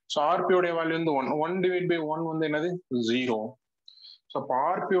ஸோ ஆர்பி உடைய வேல்யூ வந்து 1 டிவைட் பை 1 வந்து என்னது? 0. ஸோ அப்போ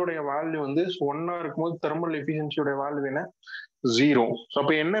ஆர்பி உடைய வேல்யூ வந்து 1 இருக்கும்போது தெர்மல் எஃபிஷியன்சியோட வேல்யூ என்ன? 0. ஸோ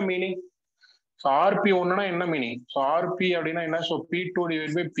அப்போ என்ன மீனிங்? ஸோ ஆர்பி 1னா என்ன மீனிங்? ஸோ ஆர்பி அப்படின்னா என்ன? So P2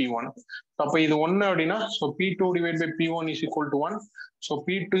 divide by P1. அப்போ இது 1 அப்படின்னா so P2 divide by P1 is equal to 1. So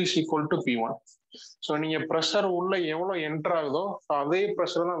P2 is equal to P1. So நீங்க ப்ரெஷர் உள்ள எவ்வளவு என்டர் ஆகுதோ அதே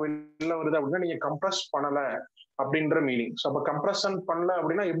ப்ரெஷர் தான் வெளில வருது அப்படின்னா நீங்க கம்ப்ரஸ் பண்ணல அப்படின்ற மீனிங். ஸோ அப்போ கம்ப்ரஷன் பண்ணல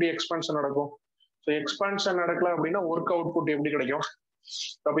அப்படின்னா எப்படி எக்ஸ்பான்ஷன் நடக்கும்? ஸோ எக்ஸ்பான்ஷன் நடக்கல அப்படின்னா ஒர்க் அவுட்புட் எப்படி கிடைக்கும்?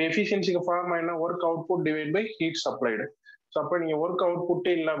 அப்போ எஃபிஷியன்சிக்கு ஃபார்மா என்ன? Work output divide by heat supplied. So அப்போ நீங்க ஒர்க்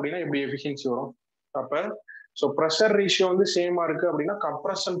அவுட்புட்டே இல்லை அப்படின்னா எப்படி எஃபிஷியன்சி வரும்? அப்போ ஸோ ப்ரெஷர் ரேஷியோ வந்து சேமா இருக்கு அப்படின்னா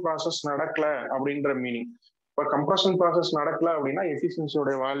கம்ப்ரஷன் ப்ராசஸ் நடக்கல அப்படின்ற மீனிங். இப்போ கம்ப்ரஷன் ப்ராசஸ் நடக்கல அப்படின்னா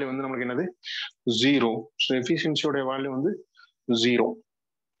எஃபிஷியன்சியோட வேல்யூ வந்து நமக்கு என்னது? 0. ஸோ எஃபிஷியன்சியோட வேல்யூ வந்து 0.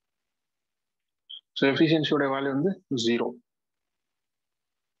 ஸோ எஃபிஷியன்சியோட வேல்யூ வந்து 0.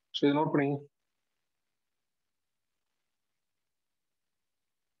 ஸோ இது நோட் பண்ணிங்க.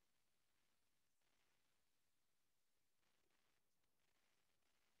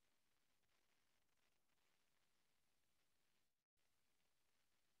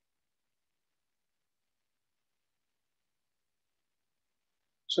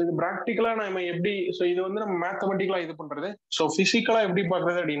 ஸோ இது ப்ராக்டிக்கலா நம்ம எப்படி ஸோ இது வந்து நம்ம மேத்தமெட்டிக்கலா இது பண்றது. ஸோ பிசிக்கலா எப்படி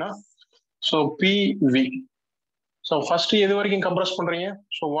பாக்குறது அப்படின்னா ஸோ பிவி. ஸோ ஃபர்ஸ்ட் எது வரைக்கும் கம்ப்ரஸ் பண்றீங்க?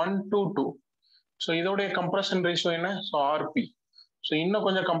 So 1 to 2. ஸோ இதோடைய கம்ப்ரஷன் ரேஷியோ என்ன? So RB. ஸோ இன்னும்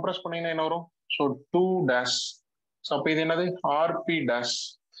கொஞ்சம் கம்ப்ரஸ் பண்ணீங்கன்னா என்ன வரும்? So 2 dash. ஸோ அப்போ இது என்னது? RB dash.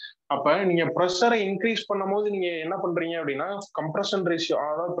 அப்ப நீங்க ப்ரெஷரை இன்க்ரீஸ் பண்ணும் போது நீங்க என்ன பண்றீங்க அப்படின்னா கம்ப்ரஷன் ரேஷியோ,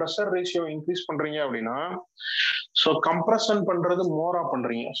 அதாவது ப்ரெஷர் ரேஷியோ இன்க்ரீஸ் பண்றீங்க அப்படின்னா ஸோ கம்ப்ரஷன் பண்றது மோரா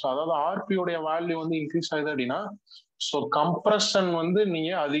பண்றீங்க. ஸோ அதாவது ஆர்பியோடைய வேல்யூ வந்து இன்க்ரீஸ் ஆகுது அப்படின்னா ஸோ கம்ப்ரஷன் வந்து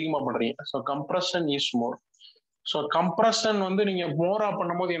நீங்க அதிகமா பண்றீங்க. So compression is more. So compression வந்து நீங்க மோரா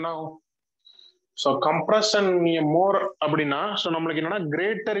பண்ணும்போது என்ன ஆகும்? ஸோ கம்ப்ரஷன் நீங்க மோர் அப்படின்னா ஸோ நம்மளுக்கு என்னன்னா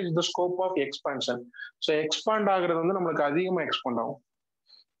greater is the scope of expansion. So expand ஆகுறது வந்து நம்மளுக்கு அதிகமா எக்ஸ்பாண்ட் ஆகும்.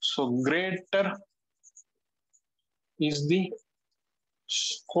 So greater is the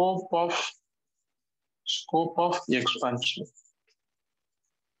scope of expansion.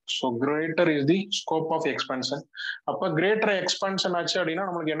 So greater is the scope of expansion. அப்ப greater expansion ஆச்சு அப்படின்னா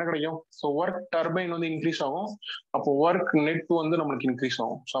நம்மளுக்கு என்ன கிடைக்கும்? ஸோ ஒர்க் டர்பைன் வந்து இன்க்ரீஸ் ஆகும். அப்போ ஒர்க் நெட் வந்து நம்மளுக்கு இன்க்ரீஸ்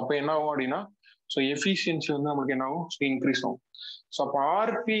ஆகும். ஸோ அப்போ என்ன ஆகும் அப்படின்னா ஸோ எஃபிஷியன்சி வந்து நம்மளுக்கு என்ன ஆகும்? ஸோ இன்க்ரீஸ் ஆகும். ஸோ அப்போ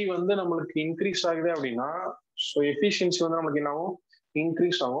ஆர்பி வந்து நம்மளுக்கு இன்க்ரீஸ் ஆகுது அப்படின்னா ஸோ எஃபிஷியன்சி வந்து நம்மளுக்கு என்ன ஆகும்?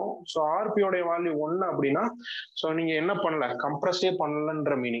 இன்க்ரீஸ் ஆகும். ஸோ ஆர்பியோட வேல்யூ 1 அப்படின்னா ஸோ நீங்க என்ன பண்ணல? கம்ப்ரஸே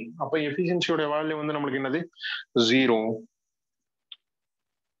பண்ணலன்ற மீனிங். அப்போ எஃபிஷியன்சியோட வேல்யூ வந்து நம்மளுக்கு என்னது? 0.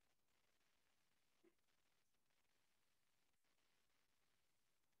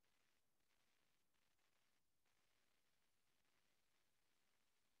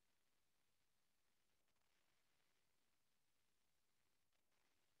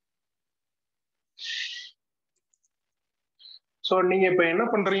 ஸோ நீங்க இப்ப என்ன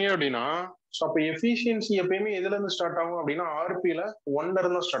பண்றீங்க அப்படின்னா ஸோ அப்போ எஃபிஷியன்சி எப்பயுமே எதுல இருந்து ஸ்டார்ட் ஆகும் அப்படின்னா ஆர்பியில 1ல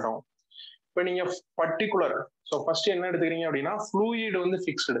இருந்து ஸ்டார்ட் ஆகும். இப்போ நீங்க பர்டிகுலர் ஸோ ஃபர்ஸ்ட் என்ன எடுத்துக்கிறீங்க அப்படின்னா ஃப்ளூயிட் வந்து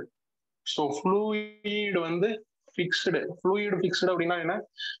ஃபிக்ஸ்டு. ஸோ ஃப்ளூயிட் வந்து ஃபிக்ஸ்டு அப்படின்னா என்ன?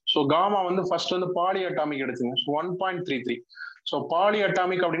 ஸோ காமா வந்து ஃபர்ஸ்ட் வந்து பாலி அட்டாமிக் எடுத்துங்க. 1.33. ஸோ பாலி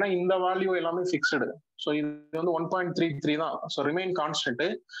அட்டாமிக் அப்படின்னா இந்த வேல்யூ எல்லாமே ஃபிக்ஸ்டு. ஸோ இது வந்து 1.33 தான். So remain constant.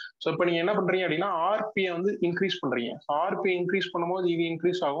 ஸோ இப்போ நீங்க என்ன பண்றீங்க அப்படின்னா ஆர்பியை வந்து இன்க்ரீஸ் பண்றீங்க. ஆர்பி இன்க்ரீஸ் பண்ணும்போது இது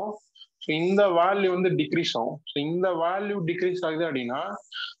இன்க்ரீஸ் ஆகும். ஸோ இந்த வேல்யூ வந்து டிக்ரீஸ் ஆகும். ஸோ இந்த வேல்யூ டிக்ரீஸ் ஆகுது அப்படின்னா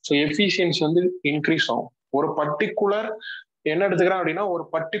ஸோ எஃபிஷியன்சி வந்து இன்க்ரீஸ் ஆகும். ஒரு பர்டிகுலர் என்ன எடுத்துக்கிறேன் அப்படின்னா ஒரு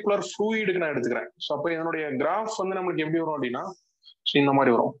பர்டிகுலர் ஃப்ளூயிடுக்கு நான் எடுத்துக்கிறேன். ஸோ அப்போ இதனுடைய கிராஃப் வந்து நம்மளுக்கு எப்படி வரும் அப்படின்னா இந்த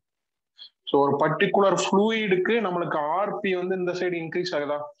மாதிரி வரும். ஸோ ஒரு பர்டிகுலர் ஃப்ளூயிடுக்கு நம்மளுக்கு ஆர்பி வந்து இந்த சைடு இன்க்ரீஸ்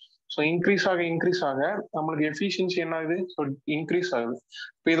ஆகுதா? ஸோ இன்க்ரீஸ் ஆக நம்மளுக்கு எஃபிஷியன்சி என்ன ஆகுது? ஸோ இன்க்ரீஸ் ஆகுது.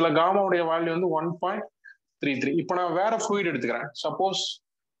 இப்போ இதுல காமாவுடைய வேல்யூ வந்து 1.33. இப்போ நான் வேற ஃப்ளூயிட் எடுத்துக்கிறேன். சப்போஸ்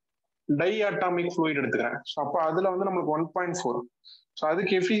டை அட்டாமிக் ஃப்ளூயிட் எடுத்துக்கிறேன். ஸோ அப்போ அதுல வந்து நம்மளுக்கு 1.4. ஸோ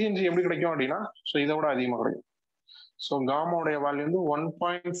அதுக்கு எஃபிஷியன்சி எப்படி கிடைக்கும் அப்படின்னா ஸோ இதை விட அதிகமாக கிடைக்கும். ஸோ காமாவுடைய வேல்யூ வந்து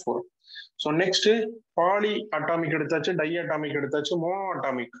 1.4. ஸோ நெக்ஸ்ட் பாலி அட்டாமிக் எடுத்தாச்சு, டை அட்டாமிக் எடுத்தாச்சு, மோனோ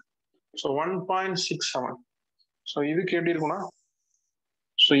அட்டாமிக். ஸோ 1.67. ஸோ இதுக்கு எப்படி இருக்கும்னா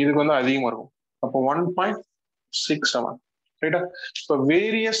ஸோ இதுக்கு வந்து அதிகமாக இருக்கும். அப்போ 1.67 ரைட்டா. இப்போ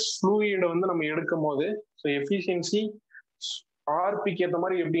வேரியஸ் ஃப்ளூயிடை வந்து நம்ம எடுக்கும் போது ஸோ எஃபிஷியன்சி ஆர்பிக்கு ஏற்ற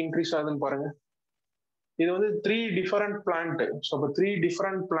மாதிரி எப்படி இன்க்ரீஸ் ஆகுதுன்னு பாருங்க. இது வந்து 3 டிஃபரெண்ட் பிளான்ட். ஸோ இப்போ 3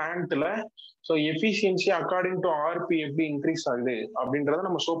 different பிளான்ட்ல so efficiency according to RB எப்படி இன்க்ரீஸ் ஆகுது அப்படின்றத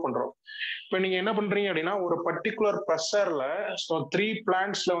நம்ம ஷோ பண்றோம். இப்போ நீங்க என்ன பண்றீங்க அப்படின்னா ஒரு பர்டிகுலர் ப்ரெஷர்ல ஸோ 3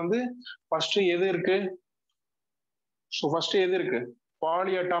 பிளான்ட்ஸ்ல வந்து ஃபர்ஸ்ட் எது இருக்கு? ஸோ ஃபர்ஸ்ட் எது இருக்கு?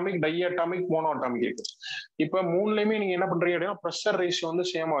 Poly atomic, tie atomic, mono atomic இருக்கு. இப்ப மூணுலயுமே நீங்க என்ன பண்றீங்க அப்படின்னா ப்ரெஷர் ரேஷியோ வந்து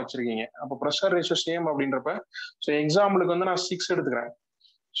சேமா வச்சிருக்கீங்க. அப்போ ப்ரெஷர் ரேஷியோ சேம் அப்படின்றப்ப ஸோ எக்ஸாம்பிளுக்கு வந்து நான் 6 எடுத்துக்கிறேன்.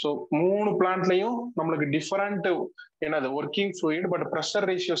 ஸோ 3 பிளான்ட்லயும் நம்மளுக்கு டிஃபரெண்ட் என்னது working fluid, but pressure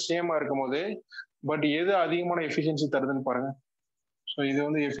ratio சேமா இருக்கும் போது பட் எது அதிகமான எஃபிஷியன்சி தருதுன்னு பாருங்க. ஸோ இது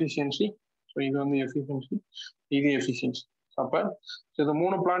வந்து எஃபிஷியன்சி, ஸோ இது வந்து எஃபிஷியன்சி, இது எஃபிஷியன்சி. அப்ப இது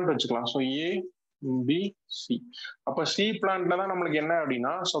 3 பிளான்ட் வச்சுக்கலாம். ஸோ ஏ, பி, சி. அப்ப சி பிளான்ட்ல தான் நம்மளுக்கு என்ன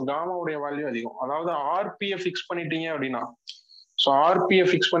அப்படின்னா ஸோ காமாவுடைய வேல்யூ அதிகம். அதாவது ஆர்பியை ஃபிக்ஸ் பண்ணிட்டீங்க அப்படின்னா ஸோ ஆர்பியை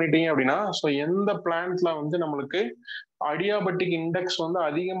ஃபிக்ஸ் பண்ணிட்டீங்க அப்படின்னா ஸோ எந்த பிளான்ட்ல வந்து நம்மளுக்கு அடியாபட்டிக் இண்டெக்ஸ் வந்து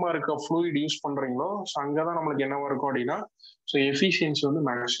அதிகமா இருக்க ஃப்ளூயிட் யூஸ் பண்றீங்களோ ஸோ அங்கதான் நம்மளுக்கு என்னவா இருக்கும் அப்படின்னா ஸோ எஃபிஷியன்சி வந்து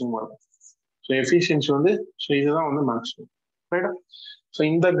மேக்ஸிமம் இருக்கும். ஸோ எஃபிஷியன்சி வந்து ஸோ இதுதான் வந்து மேக்ஸிமம் ரைட்டா. ஸோ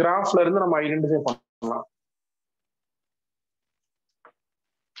இந்த கிராஃப்ல இருந்து நம்ம ஐடென்டிஃபை பண்ணலாம்.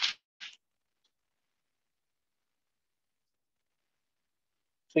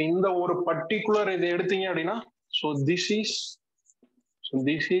 ஸோ இந்த ஒரு பர்டிகுலர் இதை எடுத்தீங்க அப்படின்னா so this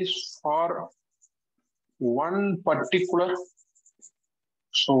is for one particular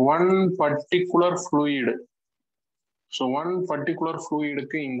fluid. So one particular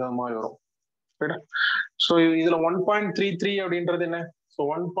ஃப்ளூயிடுக்கு இந்த மாதிரி வரும். ஸோ இதுல 1.33 அப்படின்றது என்ன? ஸோ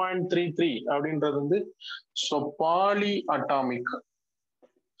 1.33 அப்படின்றது வந்து so poly atomic.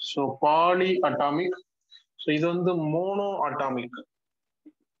 So poly atomic. So இது வந்து mono atomic.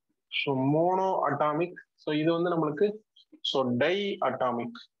 So mono atomic. So இது வந்து நம்மளுக்கு so tie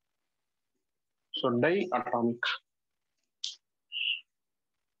atomic. So tie atomic.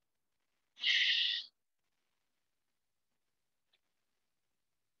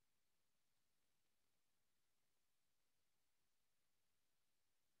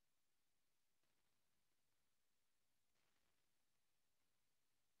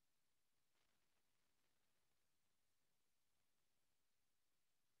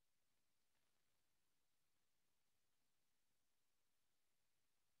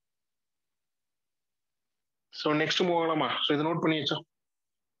 So next move ஆகலாமா? So இதை நோட் பண்ணி வச்சோம்.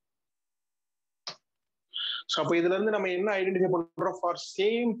 ஸோ அப்போ இதுல இருந்து நம்ம என்ன ஐடென்டிஃபை பண்றோம்? For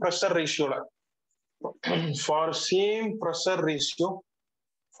same pressure ரேஷியோல for same pressure ratio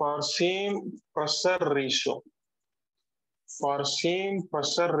for same pressure ratio for same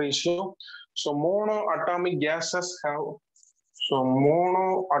pressure ratio so mono atomic cases have so mono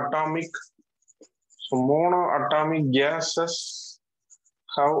atomic gases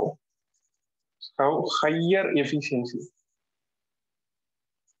have higher efficiency.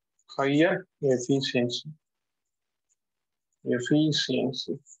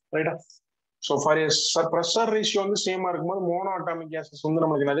 ரைட்டா. ஸோ ஃபார் ப்ரெஷர் ரேஷியோ வந்து சேமா இருக்கும்போது mono atomic cases வந்து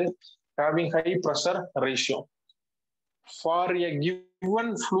நம்மளுக்கு என்னது having high pressure ratio. For a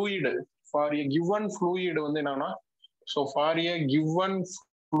given fluid வந்து என்னன்னா so for a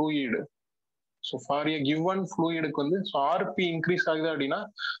given ஃப்ளூயிடுக்கு வந்து ஸோ ஆர்பி இன்க்ரீஸ் ஆகுது அப்படின்னா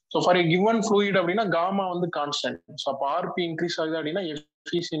so for a given fluid அப்படின்னா காமா வந்து கான்ஸ்டன்ட். ஸோ அப்போ ஆர்பி இன்க்ரீஸ் ஆகுது அப்படின்னா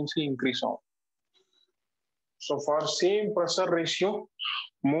எஃபிஷியன்சி இன்க்ரீஸ் ஆகும். So for same pressure ratio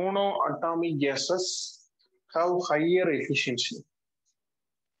mono atomic cases have higher efficiency.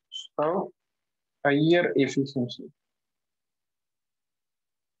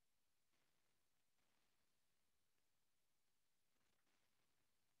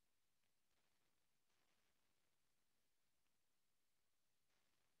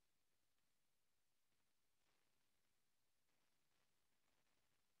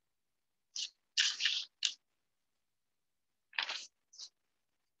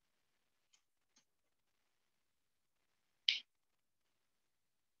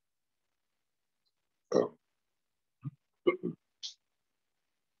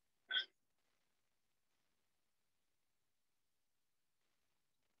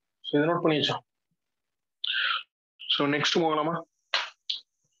 இதை நோட் பண்ணி வச்சோம். ஸோ நெக்ஸ்ட் போகலாமா?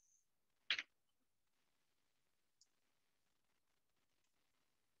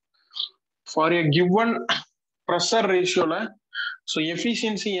 For a given pressure ரேஷியோல so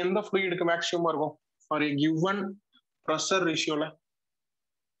efficiency எந்த ஃப்ளூயிடுக்கு மேக்ஸிமமா இருக்கும்? For a given pressure ரேஷியோல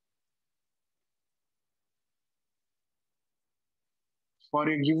for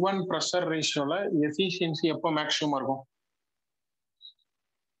a given pressure ரேஷியோல efficiency எப்போ மேக்ஸிமமா இருக்கும்?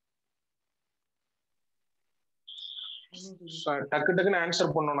 டக்கு டக்குன்னு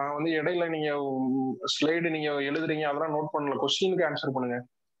ஆன்சர் பண்ணணும். நான் வந்து இடையில நீங்க ஸ்லைடு நீங்க எழுதுறீங்க அதெல்லாம் நோட் பண்ணல. கொஸ்டினுக்கு ஆன்சர் பண்ணுங்க.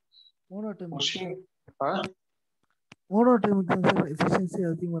 கொஸ்டின் எஃபிஷியன்சி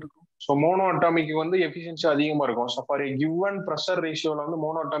அதிகமா இருக்கும். ஸோ மோனோ அட்டாமிக் வந்து எஃபிஷியன்சி அதிகமா இருக்கும். So for a given pressure ரேஷியோல வந்து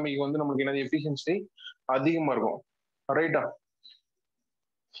மோனோ அட்டாமிக் வந்து நமக்கு என்னது எஃபிஷியன்சி அதிகமா இருக்கும். ரைட்டா?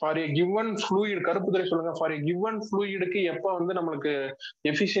 ஃபார் எ கிவன் ஃப்ளூயிட், கருப்பு துறை சொல்லுங்க. ஃபார் எ கிவன் ஃப்ளூயிடுக்கு எப்போ வந்து நம்மளுக்கு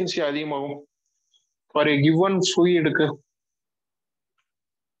எஃபிஷியன்சி அதிகமாகும்? ஃபார் எ கிவன் ஃப்ளூயிடுக்கு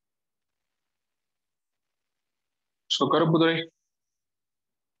ஸோ கருப்பு துறை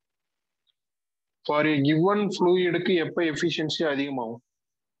ஃபார் எ கிவன் ஃப்ளூயிடுக்கு எப்போ எஃபிஷியன்சி அதிகமாகும்?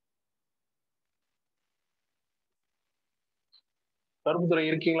 கருப்புத்துறை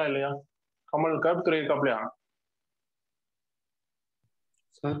இருக்கீங்களா இல்லையா? கமல் கருப்புத்துறை இருக்காப்லையா?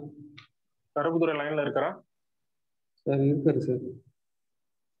 சார் கருப்புத்துறை லைன்ல இருக்கிறா? சார் இருக்காரு சார்.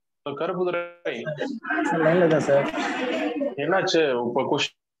 கருப்புத்துறை லைன்ல தான் சார். என்னாச்சு இப்போ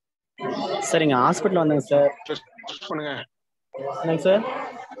கொஸ்டின்? சார் இங்க ஹாஸ்பிட்டல் வந்தேங்க சார். பண்ணுங்க. என்னங்க சார்?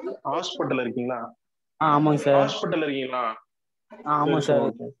 ஹாஸ்பிட்டல் இருக்கீங்களா? ஆமாங்க சார். ஹாஸ்பிட்டல் இருக்கீங்களா? ஆமாங்க சார்.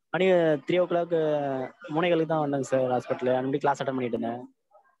 மணி 3 o'clock 3:15 தான் வந்தேங்க சார் ஹாஸ்பிட்டல். அன்னைக்கு கிளாஸ் அட்டெண்ட் பண்ணிட்டு இருந்தேன்.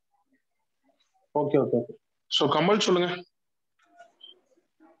 Okay okay. ஸோ கமல் சொல்லுங்க.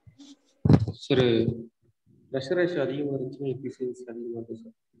 சார் ப்ரெஷர் ரேஷியோ அதிகமாக இருந்துச்சுன்னா எஃபிஷியன்சி அதிகமாக இருக்கும்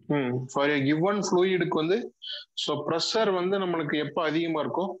சார். ஃபார் எ கிவன் ஃப்ளூயிடுக்கு வந்து ஸோ ப்ரெஷர் வந்து நம்மளுக்கு எப்போ அதிகமாக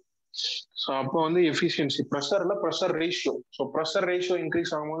இருக்கும்? ஸோ அப்போ வந்து efficiency ப்ரெஷர்ல pressure ratio. So pressure ratio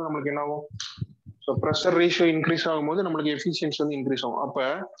increase ஆகும்போது நம்மளுக்கு என்ன ஆகும்? ஸோ ப்ரெஷர் ரேஷியோ இன்க்ரீஸ் ஆகும்போது நம்மளுக்கு எஃபிஷியன்சி வந்து இன்க்ரீஸ் ஆகும். அப்போ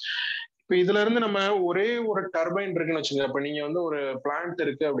இப்போ இதுல இருந்து நம்ம ஒரே ஒரு டர்பைன் இருக்குன்னு வச்சுங்க. இப்போ நீங்க வந்து ஒரு பிளான்ட்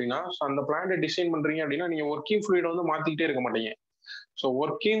இருக்கு அப்படின்னா அந்த பிளான்ட்டை டிசைன் பண்றீங்க அப்படின்னா நீங்க ஒர்க்கிங் ஃப்ளூயிட் வந்து மாத்திக்கிட்டே இருக்க மாட்டீங்க. ஸோ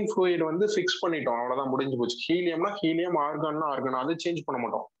ஒர்க்கிங் ஃப்ளூயிட் வந்து ஃபிக்ஸ் பண்ணிட்டோம், அவ்வளவுதான், முடிஞ்சு போச்சு. ஹீலியம்னா ஹீலியம், ஆர்கான்னா ஆர்கான், அதை சேஞ்ச் பண்ண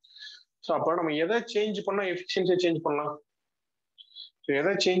மாட்டோம். ஸோ அப்போ நம்ம எதை சேஞ்ச் பண்ணா எஃபிஷியன்சியை சேஞ்ச் பண்ணலாம்? ஸோ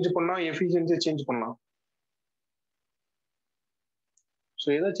எதை சேஞ்ச் பண்ணா எஃபிஷியன்சியை சேஞ்ச் பண்ணலாம்? ஸோ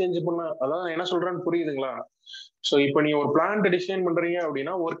எதை சேஞ்ச் பண்ணா, அதான் என்ன சொல்றேன்னு புரியுதுங்களா? ஸோ இப்போ நீங்க ஒரு பிளான்ட் டிசைன் பண்றீங்க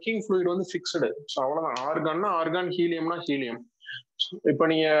அப்படின்னா ஒர்க்கிங் ஃப்ளூயிட் வந்து ஃபிக்ஸ்டு. ஸோ அவ்வளவுதான். ஆர்கான்னா ஆர்கான், ஹீலியம்னா ஹீலியம். இப்போ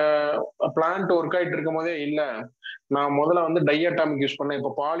நீங்க பிளான்ட் ஒர்க் ஆயிட்டு இருக்கும் போதே இல்ல நான் முதல்ல வந்து டை அட்டாமிக் யூஸ் பண்ணேன்,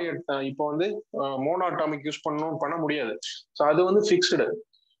 இப்போ இப்போ வந்து மோனோ அட்டாமிக் யூஸ் பண்ண முடியாது. ஸோ அது வந்து ஃபிக்ஸ்டு.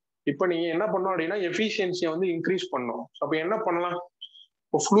 இப்போ நீங்க என்ன பண்ணணும் அப்படின்னா எஃபிஷியன்சியை வந்து இன்க்ரீஸ் பண்ணணும். அப்போ என்ன பண்ணலாம்?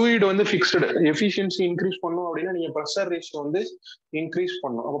 இப்போ ஃப்ளூயிட் வந்து ஃபிக்ஸ்டு, எஃபிஷியன்சி இன்க்ரீஸ் பண்ணணும் அப்படின்னா நீங்க ப்ரெஷர் ரேஷியோ வந்து இன்க்ரீஸ்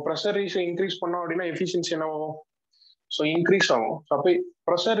பண்ணணும். அப்போ ப்ரெஷர் ரேஷியோ இன்க்ரீஸ் பண்ணோம் அப்படின்னா எஃபிஷியன்சி என்ன ஆகும்? ஸோ இன்க்ரீஸ் ஆகும். அப்போ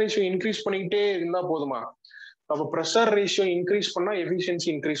ப்ரெஷர் ரேஷியோ இன்க்ரீஸ் பண்ணிக்கிட்டே இருந்தா போதுமா? அப்போ ப்ரெஷர் ரேஷியோ இன்க்ரீஸ் பண்ணா எஃபிஷியன்சி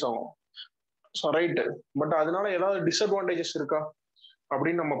இன்க்ரீஸ் ஆகும். So right. பட் அதனால ஏதாவது டிஸ்அட்வான்டேஜஸ் இருக்கா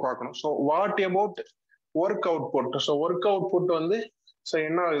அப்படின்னு நம்ம பார்க்கணும். So what about work output? So work output வந்து ஸோ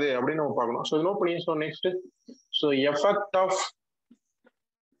என்ன ஆகுது அப்படின்னு நம்ம பார்க்கணும். ஸோ நோட் பண்ணி. So next so effect of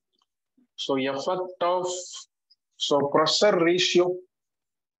so pressure ratio.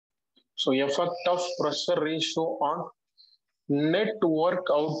 So effect of pressure ratio on net work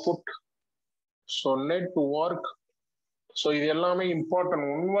output. So net work. So இது எல்லாமே important.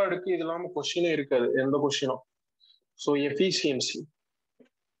 One வேர்டுக்கு இது இல்லாமல் கொஸ்டினே இருக்காது, எந்த கொஸ்டினும். So efficiency.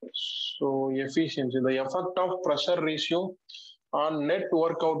 So efficiency, the effect of pressure ratio on net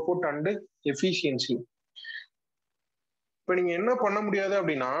work output and efficiency. இப்போ நீங்க என்ன பண்ண முடியாது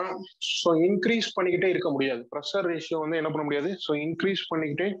அப்படின்னா ஸோ இன்க்ரீஸ் பண்ணிக்கிட்டே இருக்க முடியாது. ப்ரெஷர் ரேஷியோ வந்து என்ன பண்ண முடியாது? ஸோ இன்க்ரீஸ்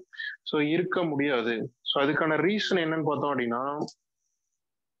பண்ணிக்கிட்டே ஸோ இருக்க முடியாது. ஸோ அதுக்கான ரீசன் என்னன்னு பார்த்தோம் அப்படின்னா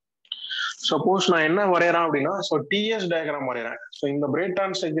சப்போஸ் நான் என்ன வரையறேன் அப்படின்னா ஸோ டிஎஸ் டயக்ராம் வரையறேன். ஸோ இந்த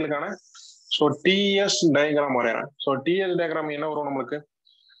பிரேட்டான் சைக்கிளுக்கான so DS diagram வரையறேன். So DS diagram என்ன வரும் நம்மளுக்கு?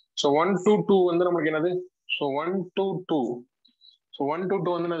 ஸோ 1 to 2 வந்து நமக்கு என்னது? So 1 to 2. ஸோ 1 to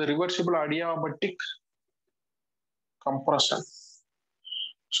 2 வந்து ரிவர்சிபிள் அடியாபட்டிக் கம்ப்ரஷன்.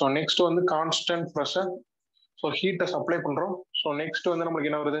 ஸோ நெக்ஸ்ட் வந்து கான்ஸ்டன்ட் ப்ரெஷர். ஸோ ஹீட்டை சப்ளை பண்றோம். ஸோ நெக்ஸ்ட் வந்து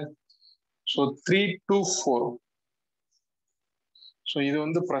நம்மளுக்கு என்ன வருது? So 3 to 4. ஸோ இது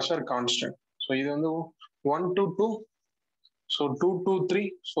வந்து ப்ரெஷர் கான்ஸ்டன்ட். ஸோ இது வந்து 1 to 2. So 2 to 3.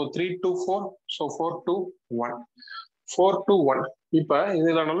 So 3 to 4. So 4 to 1. 4 to 1. இப்ப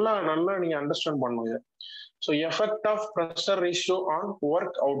இதுல நல்லா நல்லா நீங்க அண்டர்ஸ்டாண்ட் பண்ணுங்க. So effect of pressure ratio on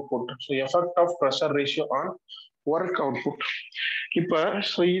work output. So effect of pressure ratio on work output. இப்ப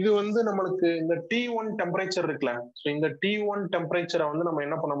so இது வந்து நம்மளுக்கு இந்த T1 டெம்பரேச்சர் இருக்குல்ல, so இந்த T1 டெம்பரேச்சரை வந்து நம்ம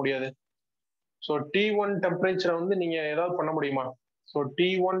என்ன பண்ண முடியாது. ஸோ T1 டெம்பரேச்சரை வந்து நீங்க ஏதாவது பண்ண முடியுமா? ஸோ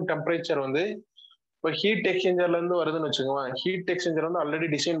T1 டெம்பரேச்சர் வந்து இப்போ ஹீட் எக்ஸ்சேஞ்சர்ல இருந்து வருதுன்னு வச்சுக்கோங்க. ஹீட் எக்ஸ்சேஞ்சர் வந்து ஆல்ரெடி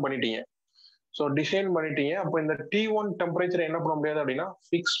டிசைன் பண்ணிட்டீங்க. ஸோ டிசைன் பண்ணிட்டீங்க. அப்போ இந்த T1 டெம்பரேச்சர் என்ன பண்ண முடியாது அப்படின்னா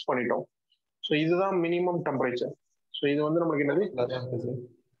ஃபிக்ஸ் பண்ணிட்டோம். ஸோ இதுதான் மினிமம் டெம்பரேச்சர். ஸோ இது வந்து நமக்கு என்னது,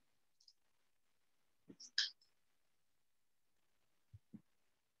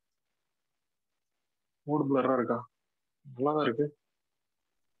 மூடு பிளரா இருக்கா? நல்லாதான் இருக்கு.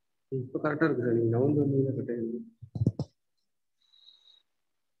 இப்போ கரெக்டா இருக்கு சார். நீங்க நவுந்து வந்தீங்கன்னா கரெக்டா இருக்கு.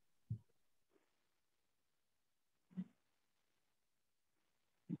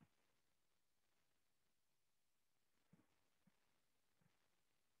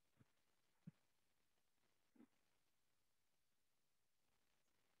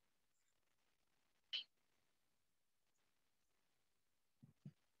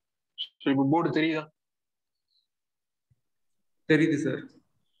 ஸோ இப்போ போர்டு தெரியுதா? தெரியுது சார்.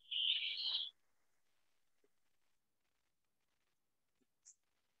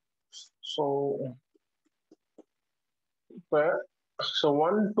 ஸோ இப்போ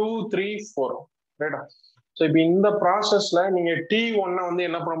 1 2 3 4 ரைட்டா? ஸோ இப்போ இந்த ப்ராசஸ்ல நீங்க T1 வந்து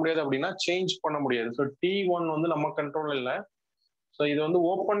என்ன பண்ண முடியாது அப்படின்னா சேஞ்ச் பண்ண முடியாது. ஸோ T1 வந்து நம்ம கண்ட்ரோல் இல்லை. ஸோ இது வந்து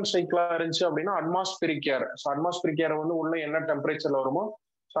ஓப்பன் சைக்கிளா இருந்துச்சு அப்படின்னா அட்மாஸ்பியரிக் ஏர். ஸோ அட்மாஸ்பியரிக் ஏர் வந்து உள்ள என்ன டெம்பரேச்சர்ல வருமோ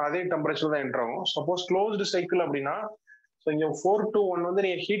ஸோ அதே டெம்பரேச்சர் தான் என்டர் ஆகும். சப்போஸ் க்ளோஸ்டு சைக்கிள் அப்படின்னா ஸோ இங்க 4 to 1 வந்து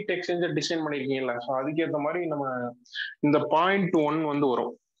நீங்க ஹீட் எக்ஸ்சேஞ்சர் டிசைன் பண்ணிருக்கீங்கல்ல, ஸோ அதுக்கேற்ற மாதிரி நம்ம இந்த 0.1 வந்து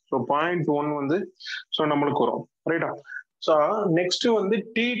வரும். ஸோ 0.1 வந்து ஸோ நம்மளுக்கு வரும் ரைட்டா? ஸோ நெக்ஸ்ட் வந்து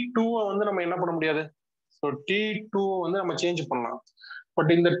T2 வந்து நம்ம என்ன பண்ண முடியாது. ஸோ T2 வந்து நம்ம சேஞ்ச் பண்ணலாம்.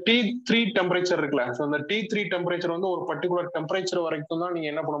 பட் இந்த T3 டெம்பரேச்சர் இருக்குல்ல, ஸோ இந்த T3 டெம்பரேச்சர் வந்து ஒரு பர்டிகுலர் டெம்பரேச்சர் வரைக்கும் தான் நீங்க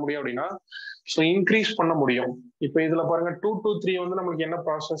என்ன பண்ண முடியும் அப்படின்னா ஸோ இன்க்ரீஸ் பண்ண முடியும். இப்போ இதுல பாருங்க 2 to 3 வந்து நமக்கு என்ன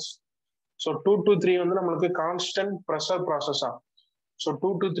ப்ராசஸ். ஸோ 2 to 3 வந்து நம்மளுக்கு கான்ஸ்டன்ட் ப்ரெஷர் ப்ராசஸா. ஸோ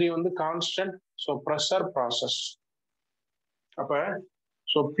 2 to 3 வந்து கான்ஸ்டன்ட் ஸோ ப்ரெஷர் ப்ராசஸ். அப்ப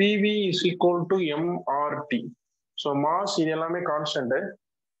so PV is equal to MRT. So mass இது எல்லாமே கான்ஸ்டன்ட்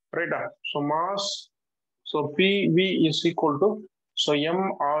ரைட்டா? So mass so PV is equal to so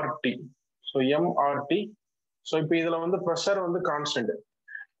MRT. So MRT. So இப்போ இதுல வந்து ப்ரெஷர் வந்து கான்ஸ்டன்ட்.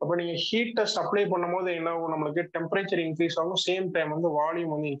 அப்போ நீங்க ஹீட்டை சப்ளை பண்ணும்போது என்ன ஆகும், நம்மளுக்கு டெம்பரேச்சர் இன்க்ரீஸ் ஆகும், சேம் டைம் வந்து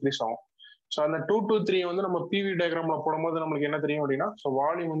வால்யூம் வந்து இன்க்ரீஸ் ஆகும். ஸோ அந்த 2 to 3 வந்து நம்ம பிவி டயக்ராம்ல போடும்போது நம்மளுக்கு என்ன தெரியும் அப்படின்னா ஸோ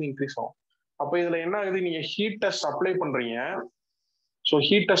வால்யூம் வந்து இன்க்ரீஸ் ஆகும். அப்போ இதுல என்ன ஆகுது, நீங்க ஹீட்டை சப்ளை பண்றீங்க. ஸோ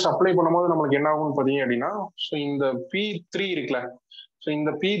ஹீட்டை சப்ளை பண்ணும்போது நம்மளுக்கு என்ன ஆகும்னு பார்த்தீங்க அப்படின்னா ஸோ இந்த P3 இருக்குல்ல, ஸோ இந்த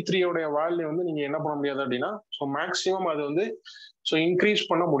P3 உடைய வேல்யூ வந்து நீங்க என்ன பண்ண முடியாது அப்படின்னா ஸோ மேக்சிமம் அது வந்து ஸோ இன்க்ரீஸ்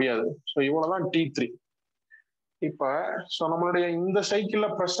பண்ண முடியாது. ஸோ இவ்வளவுதான் T3. இப்ப ஸோ நம்மளுடைய இந்த சைக்கிள்ல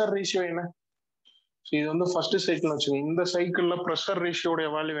ப்ரெஷர் ரேஷியோ என்ன. ஸோ இது வந்து ஃபர்ஸ்ட் சைக்கிள் வச்சுக்கோங்க. இந்த சைக்கிள்ல ப்ரெஷர் ரேஷியோடைய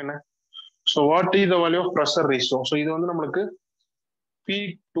வேல்யூ என்ன. So what is the value of pressure ratio. So இது வந்து நம்மளுக்கு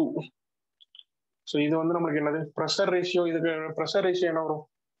P2. ஸோ இது வந்து நம்மளுக்கு என்னது ப்ரெஷர் ரேஷியோ. இதுக்கு ப்ரெஷர் ரேஷியோ என்ன வரும்.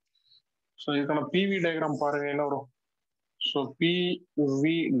 ஸோ இதுக்கான பிவி டயக்ராம் பாருங்க என்ன வரும். So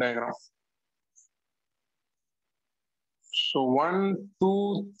PV diagram. So 1 2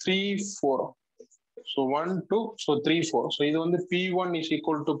 3 4. So 1 2 so 3 4. So இது வந்து P1 is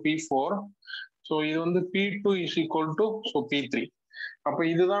equal to P4. So இது வந்து P2 is equal to so P3. அப்ப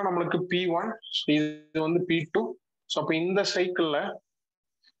இதுதான் நம்மளுக்கு P1, இது வந்து P2. ஸோ அப்ப இந்த சைக்கிள்ல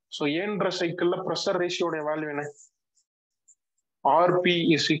ஸோ ஏன்ற சைக்கிள்ல ப்ரெஷர் ரேஷியோடைய வேல்யூ என்ன. RP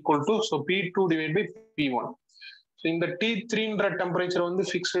is equal to so P2 divide by P1. So இந்த T3ன்ற டெம்பரேச்சர் வந்து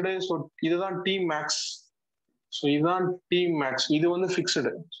ஃபிக்ஸ்டு. ஸோ இதுதான் T மேக்ஸ். ஸோ இதுதான் T மேக்ஸ். இது வந்து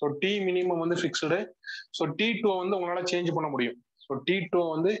ஃபிக்ஸ்டு. ஸோ T மினிமம் வந்து ஃபிக்ஸ்டு. ஸோ T2 வந்து உங்களால சேஞ்ச் பண்ண முடியும். ஸோ T2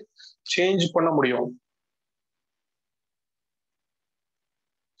 வந்து சேஞ்ச் பண்ண முடியும்.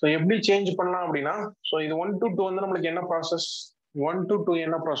 ஸோ எப்படி சேஞ்ச் பண்ணலாம் அப்படின்னா ஸோ இது 1 to 2 வந்து நம்மளுக்கு என்ன ப்ராசஸ். 1 to 2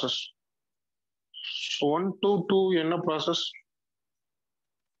 என்ன ப்ராசஸ். 1 to 2 என்ன process.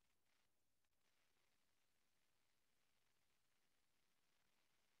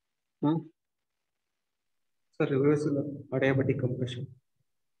 Sir reversible அடியாபட்டிக் compression.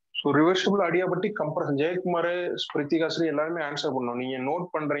 So reversible அடியாபட்டிக் compression. Jayakumar, ஸ்பிருத்திகாஸ்ரீ எல்லாருமே ஆன்சர் பண்ணணும். நீங்க நோட்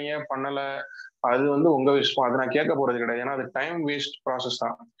பண்றீங்க பண்ணல அது வந்து உங்க விஷயம். அதை நான் கேட்க போறது கிடையாது. ஏன்னா அது டைம் வேஸ்ட் ப்ராசஸ்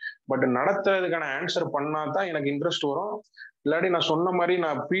தான். பட் நடத்துறதுக்கான ஆன்சர் பண்ணா தான் எனக்கு இன்ட்ரெஸ்ட் வரும். இல்லாட்டி நான் சொன்ன மாதிரி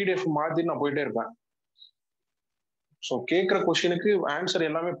நான் PDF மாத்தி நான் போயிட்டே இருப்பேன். ஸோ கேட்குற கொஸ்டினுக்கு ஆன்சர்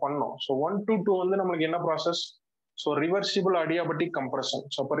எல்லாமே பண்ணோம். ஸோ 1 to 2 வந்து நம்மளுக்கு என்ன process. So reversible அடியாபட்டிக் compression.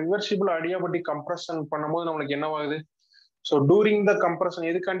 So அப்போ ரிவர்சிபிள் அடியாபட்டிக் கம்ப்ரஷன் பண்ணும்போது நம்மளுக்கு என்ன ஆகுது. ஸோ டூரிங் த கம்ப்ரஷன்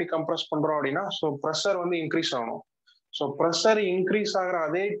எதுக்காண்டி கம்ப்ரஸ் பண்றோம் அப்படின்னா ஸோ ப்ரெஷர் வந்து இன்க்ரீஸ் ஆகணும். ஸோ ப்ரெஷர் இன்க்ரீஸ் ஆகிற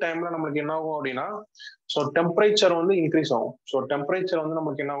அதே டைம்ல நம்மளுக்கு என்ன ஆகும் அப்படின்னா ஸோ டெம்பரேச்சர் வந்து இன்க்ரீஸ் ஆகும். ஸோ டெம்பரேச்சர் வந்து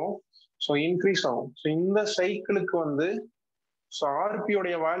நமக்கு என்ன ஆகும் ஸோ இன்க்ரீஸ் ஆகும். ஸோ இந்த சைக்கிளுக்கு வந்து ஸோ ஆர்பி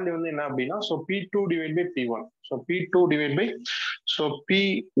உடைய வேல்யூ வந்து என்ன அப்படின்னா so P2 divide by P1. So P2 divide by so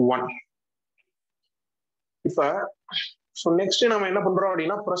P1. இப்ப ஸோ நெக்ஸ்ட் நம்ம என்ன பண்றோம்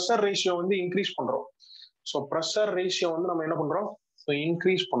அப்படின்னா ப்ரெஷர் ரேஷியோ வந்து இன்க்ரீஸ் பண்றோம். ஸோ ப்ரெஷர் ரேஷியோ வந்து நம்ம என்ன பண்றோம் ஸோ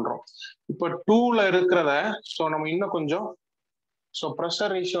இன்க்ரீஸ் பண்றோம். இப்போ 2ல இருக்கிறத ஸோ நம்ம இன்னும் கொஞ்சம் ஸோ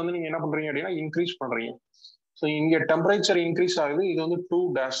ப்ரெஷர் ரேஷியோ வந்து நீங்க என்ன பண்றீங்க அப்படின்னா இன்க்ரீஸ் பண்றீங்க. ஸோ இங்க டெம்பரேச்சர் இன்க்ரீஸ் ஆகுது, இது வந்து 2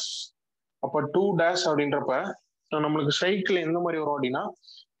 டேஷ். அப்போ 2 டேஷ் அப்படின்றப்ப நம்மளுக்கு சைக்கிள் எந்த மாதிரி வரும் அப்படின்னா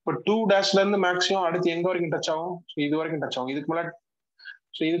இப்போ 2 டேஷ்ல இருந்து மேக்ஸிமம் அடுத்து எங்க வரைக்கும் டச் ஆகும் ஸோ இது வரைக்கும் டச் ஆகும். இதுக்கு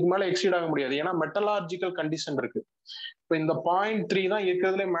மேல எக்ஸீட் ஆக முடியாது, ஏன்னா மெட்டலார்ஜிக்கல் கண்டிஷன் இருக்கு. இப்போ இந்த 0.3 தான்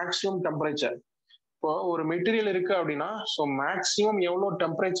இருக்கிறதுல மேக்ஸிமம் டெம்பரேச்சர். இப்போ ஒரு மெட்டீரியல் இருக்கு அப்படின்னா ஸோ மேக்ஸிமம் எவ்வளவு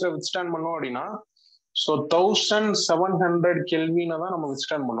டெம்பரேச்சரை வித்ஸ்டாண்ட் பண்ணோம் அப்படின்னா ஸோ 1700 கெல்வினை தான் நம்ம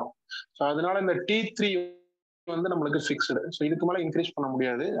வித்ஸ்டாண்ட் பண்ணோம். ஸோ அதனால இந்த T3 வந்து நம்மளுக்கு ஃபிக்ஸ்டு. ஸோ இதுக்கு மேல இன்க்ரீஸ் பண்ண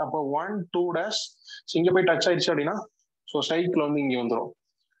முடியாது. அப்போ 1 2 டேஷ் இங்க போய் டச் ஆயிடுச்சு அப்படின்னா ஸோ சைக்கிள் வந்து இங்க வந்துடும்.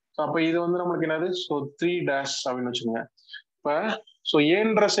 ஸோ அப்போ இது வந்து நம்மளுக்கு என்னது ஸோ 3 டேஷ் அப்படின்னு வச்சுக்கோங்க. இப்போ ஸோ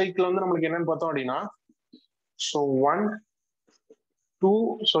ஏன்ற சைக்கிள் வந்து நம்மளுக்கு என்னன்னு பார்த்தோம் அப்படின்னா ஸோ 1 2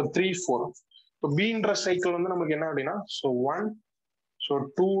 ஸோ 3 4. இப்போ பீன்ற சைக்கிள் வந்து நமக்கு என்ன அப்படின்னா so 1 so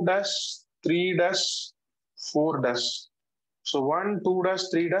 2 dash 3 dash 4 dash. So 1 2 dash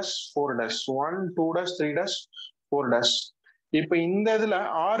 3 dash 4 dash 1 2 dash 3 dash 4 dash. இப்போ இந்த இதுல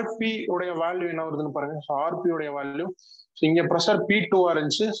ஆர்பி உடைய வேல்யூ என்ன வருதுன்னு பாருங்க. ஸோ ஆர்பி உடைய வேல்யூ ஸோ இங்க ப்ரெஷர் P2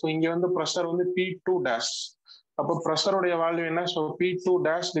 இருந்துச்சு. ஸோ இங்க வந்து ப்ரெஷர் வந்து P2 டேஷ். அப்போ ப்ரெஷருடைய வேல்யூ என்ன so P2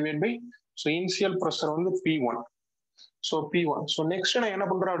 dash divide by so initial pressure வந்து P1. So P1. So next நான் என்ன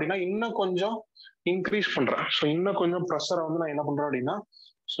பண்றேன் அப்படின்னா இன்னும் கொஞ்சம் இன்க்ரீஸ் பண்றேன். ஸோ இன்னும் கொஞ்சம் ப்ரெஷரை வந்து நான் என்ன பண்றேன் அப்படின்னா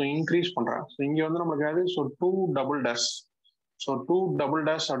ஸோ இன்க்ரீஸ் பண்றேன். ஸோ இங்க வந்து நமக்கு அது so 2 double dash. So 2 double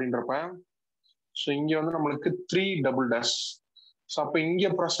dash அப்படின்றப்ப ஸோ இங்க வந்து நம்மளுக்கு 3 டபுள் டேஷ். ஸோ அப்போ இங்க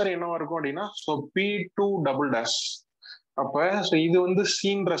ப்ரெஷர் என்னவா இருக்கும் அப்படின்னா ஸோ P2 டபுள் டேஷ். அப்ப ஸோ இது வந்து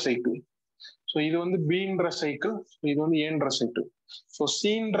சீன்ற சைக்கிள், ஸோ இது வந்து பீன்ற சைக்கிள், இது வந்து ஏன்ற சைக்கிள். ஸோ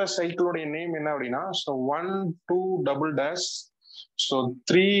சீன்ற சைக்கிளோடைய நேம் என்ன அப்படின்னா so 1 2 double dash so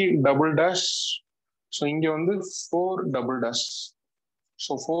 3 double dash so இங்க வந்து 4 double dash.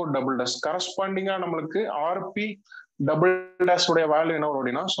 So 4 double dash கரஸ்பாண்டிங்கா நம்மளுக்கு ஆர்பி டபுள் டேஷ் உடைய வேல்யூ என்ன வரும்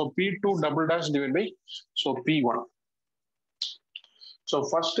அப்படின்னா so P2 double dash divide by so P1. So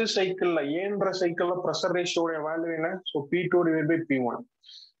first சைக்கிள்ல ஏன்ற சைக்கிள்ல ப்ரெஷர் ரேஷியோடைய வேல்யூ என்ன so P2 divide by P1.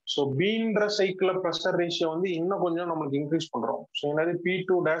 So பீன்ற cycle pressure ratio வந்து இன்னும் கொஞ்சம் நம்மளுக்கு இன்க்ரீஸ் பண்றோம். ஸோ என்னது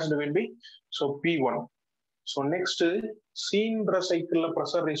P2 dash divide by so P1. So next சீன்ற சைக்கிள்ல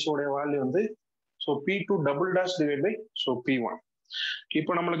ப்ரெஷர் ரேஷியோடைய வேல்யூ வந்து so P2 double dash divide by so P1.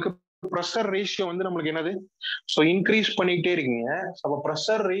 இப்போ நம்மளுக்கு ப்ரெஷர் ரேஷியோ வந்து நம்மளுக்கு என்னது ஸோ இன்க்ரீஸ் பண்ணிக்கிட்டே இருக்கீங்க. அப்போ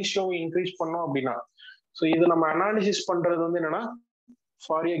ப்ரெஷர் ரேஷியோ இன்க்ரீஸ் பண்ணோம் அப்படின்னா ஸோ இது நம்ம அனாலிசிஸ் பண்றது வந்து என்னன்னா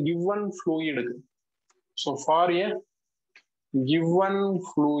for a given ஃப்ளூயிடுக்கு. So for a given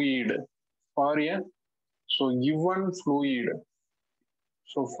fluid for a so given fluid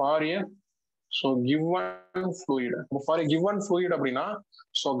so for a so given fluid for a given fluid அப்படின்னா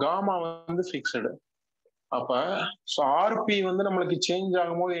so gamma வந்து fixed. அப்ப so rp வந்து நம்மளுக்கு சேஞ்ச்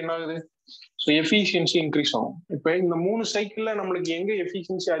ஆகும்போது என்ன ஆகுது so efficiency இன்க்ரீஸ் ஆகும். இப்ப இந்த 3 சைக்கிள்ல நம்மளுக்கு எங்க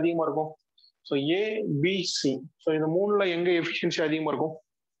எஃபிஷியன்சி அதிகமா இருக்கும் so a b c. so இந்த 3ல எங்க எஃபிஷியன்சி அதிகமா இருக்கும்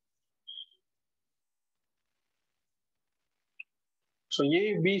ஸோ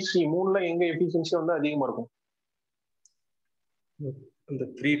ஏபிசி 3ல எங்க எஃபிஷியன்சி வந்து அதிகமா இருக்கும் அந்த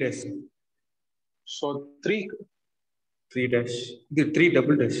 3 டேஷ். ஸோ 3 டேஷ் இது 3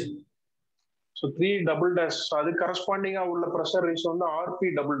 double dash. So 3 double dash அது கரஸ்பாண்டிங்கா உள்ள ப்ரெஷர் ரேஷியோ வந்து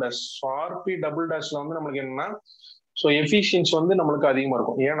RB double dash. So RB double டேஷ்ல வந்து நம்மளுக்கு என்னன்னா ஸோ எஃபிஷியன்சி வந்து நம்மளுக்கு அதிகமா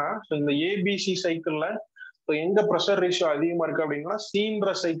இருக்கும். ஏன்னா இந்த ஏபிசி சைக்கிள்ல ஸோ எங்க ப்ரெஷர் ரேஷியோ அதிகமா இருக்கு அப்படின்னா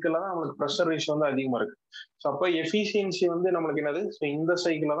சீன்ற சைக்கிள்ல தான் நம்மளுக்கு ப்ரெஷர் ரேஷியோ வந்து அதிகமா இருக்கு. ஸோ அப்போ எஃபிஷியன்சி வந்து நம்மளுக்கு என்னது ஸோ இந்த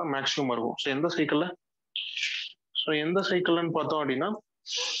சைக்கிள்ல தான் மேக்ஸிமம் இருக்கும். ஸோ எந்த சைக்கிள்லன்னு பார்த்தோம் அப்படின்னா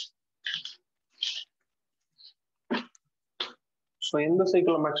ஸோ எந்த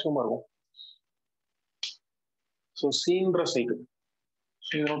சைக்கிள்ல மேக்ஸிமம் இருக்கும் ஸோ சீன்ற சைக்கிள்.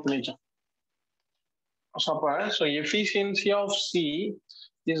 இது நோட் பண்ணிச்சோம். ஸோ அப்போ so efficiency of C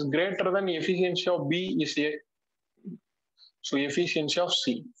is greater than efficiency of B is A. So efficiency of C.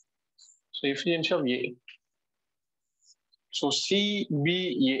 So efficiency of A. So C, B,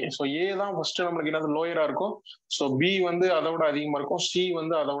 A. So A தான் first நம்மளுக்கு என்னது லோயரா இருக்கும். So B வந்து அதோட அதிகமா இருக்கும். C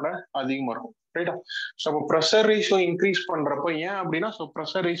வந்து அதோட அதிகமா இருக்கும். ரைட்டா? ஸோ அப்போ ப்ரெஷர் ரேஷியோ இன்க்ரீஸ் பண்றப்ப ஏன் அப்படின்னா so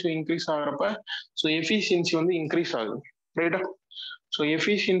pressure ratio increase ஆகுறப்ப so efficiency வந்து இன்க்ரீஸ் ஆகுது. ரைட்டா? ஸோ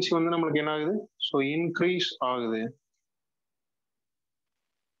எஃபிஷியன்சி வந்து நம்மளுக்கு என்ன ஆகுது? ஸோ இன்க்ரீஸ் ஆகுது.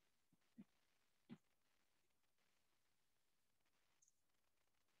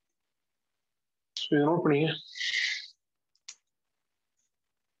 இதை நோட் பண்ணீங்க.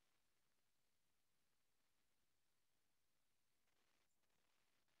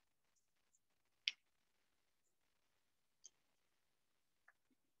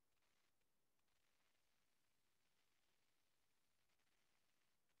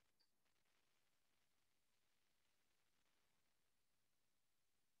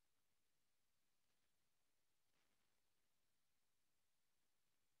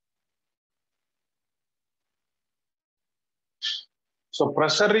 ஸோ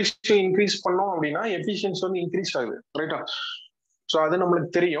ப்ரெஷர் ரேஷியோ இன்க்ரீஸ் பண்ணோம் அப்படின்னா எஃபிஷியன்சி வந்து இன்க்ரீஸ் ஆகுது. ரைட்டா? ஸோ அது நம்மளுக்கு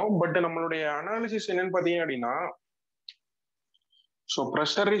தெரியும். பட் நம்மளுடைய அனாலிசிஸ் என்னன்னு பார்த்தீங்க அப்படின்னா, ஸோ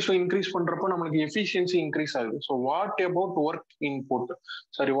ப்ரெஷர் ரேஷியோ இன்க்ரீஸ் பண்றப்போ நம்மளுக்கு எஃபிஷியன்சி இன்க்ரீஸ் ஆகுது. So what about work input,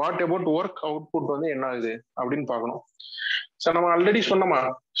 sorry what about work output வந்து என்ன ஆகுது அப்படின்னு பார்க்கணும். ஸோ நம்ம ஆல்ரெடி சொன்னோமா,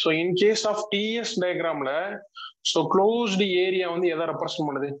 so in case of DS டயக்ராம்ல so closed area வந்து எதை ரெப்ரசன்ட்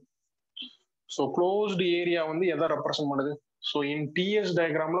பண்ணுது? ஸோ க்ளோஸ்டு ஏரியா வந்து எதை ரெப்ரசன்ட் பண்ணுது? So in DS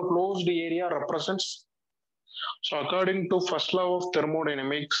டயக்ராம்ல closed area represents, so according to first law of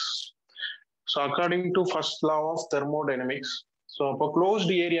thermodynamics, so according to first law of thermodynamics, so அப்போ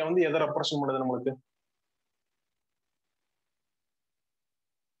closed area வந்து எதை represent பண்ணுது நம்மளுக்கு?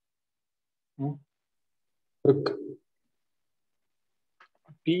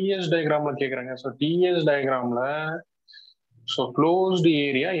 டிஎஸ் டயக்ராம்ல கேக்குறாங்க. So DS டயக்ராம்ல so closed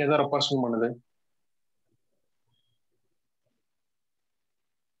area எதை represent பண்ணுது?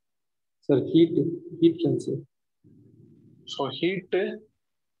 Sir heat transfer. So heat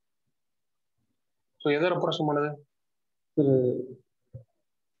so எதை represent பண்ணுது? Sir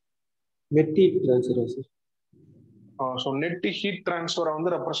net heat transfer sir. So net heat டிரான்ஸ்ஃபரை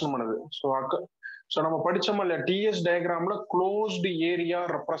வந்து ரெப்ரசன்ட் பண்ணுது. ஸோ நம்ம படிச்சோம் இல்லையா, DS டயக்ராம்ல closed area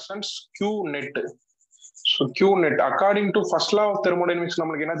represents Q net. So Q net according to first law of thermodynamics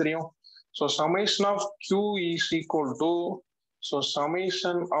நம்மளுக்கு என்ன தெரியும்? So summation of Q is equal to so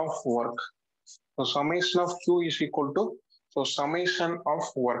summation of work. So summation of Q is equal to so summation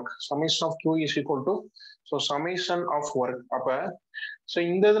of work. Summation of Q is equal to so summation of work. அப்ப so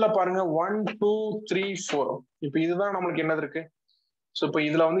இந்த இதுல பாருங்க 1 2 3 4. இப்போ இதுதான் நம்மளுக்கு என்னது இருக்கு? So இப்போ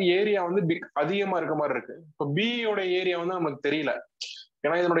இதுல வந்து ஏரியா வந்து அதிகமா இருக்க மாதிரி இருக்கு. இப்போ பியோட ஏரியா வந்து நமக்கு தெரியல,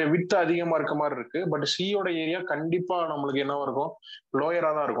 ஏன்னா இதனுடைய வித்து அதிகமா இருக்க மாதிரி இருக்கு. பட் சியோட ஏரியா கண்டிப்பா நம்மளுக்கு என்னவா இருக்கும்? லோயரா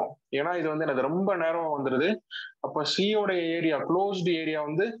தான் இருக்கும். ஏன்னா இது வந்து எனக்கு ரொம்ப நேரம் வந்துடுது. அப்ப சியோட ஏரியா க்ளோஸ்டு ஏரியா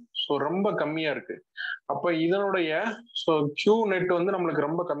வந்து ஸோ ரொம்ப கம்மியா இருக்கு. அப்ப இதனுடைய ஸோ கியூ நெட் வந்து நம்மளுக்கு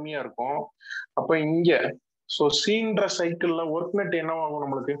ரொம்ப கம்மியா இருக்கும். அப்ப இங்க ஸோ சீன்ற சைக்கிள்ல ஒர்க் நெட் என்னவாகும்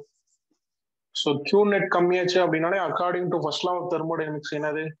நம்மளுக்கு? ஸோ கியூ நெட் கம்மியாச்சு அப்படின்னாலே according to first law of thermodynamics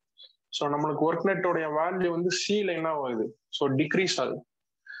என்னது? ஸோ நம்மளுக்கு ஒர்க் நெட்டோடைய வேல்யூ வந்து சில என்ன ஆகுது? ஸோ டிக்ரீஸ் ஆகுது.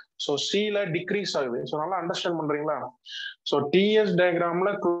 ஸோ சில டிக்ரீஸ் ஆகுது. ஸோ நல்லா அண்டர்ஸ்டாண்ட் பண்றீங்களா? ஸோ டிஎஸ்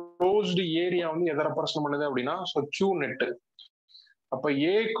டயக்ராம்ல க்ளோஸ்டு ஏரியா வந்து எதை ரெப்ரசன்ட் பண்ணுது அப்படின்னா ஸோ கியூ நெட். அப்ப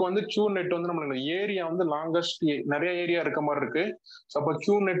ஏக்கு வந்து கியூ நெட் வந்து நம்மளுக்கு ஏரியா வந்து லாங்கஸ்ட், நிறைய ஏரியா இருக்க மாதிரி இருக்கு. ஸோ அப்ப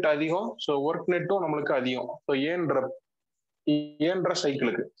கியூ நெட் அதிகம், ஸோ ஒர்க் நெட்டும் நம்மளுக்கு அதிகம். ஸோ ஏன்ற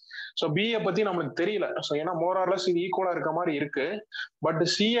சைக்கிளுக்கு. ஸோ பிஏ பத்தி நம்மளுக்கு தெரியல. ஸோ ஏன்னா மோரார்லஸ் இது ஈக்குவலா இருக்க மாதிரி இருக்கு. பட்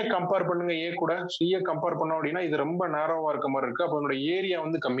சிஏ கம்பேர் பண்ணுங்க ஏ கூட. சிஏ கம்பேர் பண்ணோம் அப்படின்னா இது ரொம்ப நேரோவா இருக்க மாதிரி இருக்கு. அப்போ இதனுடைய ஏரியா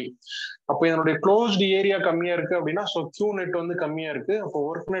வந்து கம்மி. அப்போ இதனுடைய க்ளோஸ்டு ஏரியா கம்மியா இருக்கு அப்படின்னா ஸோ கியூ நெட் வந்து கம்மியா இருக்கு. அப்போ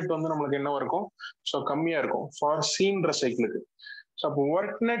ஒர்க் நெட் வந்து நம்மளுக்கு என்னவா இருக்கும்? ஸோ கம்மியா இருக்கும் ஃபார் சீன்ற சைக்கிளுக்கு. ஸோ அப்போ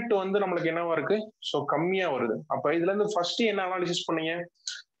ஒர்க் நெட் வந்து நம்மளுக்கு என்னவா இருக்கு? ஸோ கம்மியா வருது. அப்ப இதுல இருந்து ஃபர்ஸ்ட் என்ன அனாலிசிஸ் பண்ணீங்க?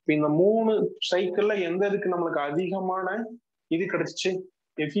 இந்த 3 சைக்கிள்ல எந்த இதுக்கு நம்மளுக்கு அதிகமான இது கிடைச்சிச்சு?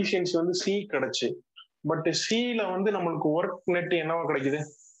 எஃபிஷியன்சி வந்து சி கிடைச்சு. பட் சில வந்து நம்மளுக்கு ஒர்க் நெட் என்னவா கிடைக்குது?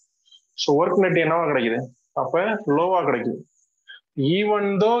 ஸோ ஒர்க் நெட் என்னவா கிடைக்குது? அப்ப லோவா கிடைக்குது. Even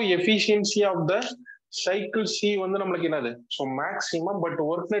though efficiency of the cycle C வந்து நம்மளுக்கு என்னது? So maximum. But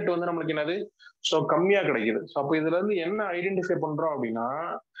work net வந்து நம்மளுக்கு என்னது? ஸோ கம்மியா கிடைக்குது. ஸோ அப்போ இதுல இருந்து என்ன ஐடென்டிஃபை பண்றோம் அப்படின்னா,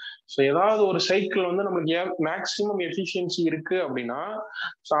 ஸோ ஏதாவது ஒரு சைக்கிள் வந்து நம்மளுக்கு மேக்சிமம் எஃபிஷியன்சி இருக்கு அப்படின்னா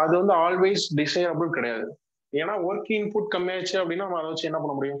ஸோ அது வந்து ஆல்வேஸ் டிசைரபிள் கிடையாது. ஏன்னா ஒர்க் இன்புட் கம்மியாச்சு அப்படின்னா நம்ம அதை வச்சு என்ன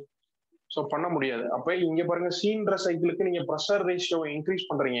பண்ண முடியும்? ஸோ பண்ண முடியாது. அப்ப இங்க பாருங்க, சீன்ற சைக்கிளுக்கு நீங்க ப்ரெஷர் ரேஷியோவை இன்க்ரீஸ்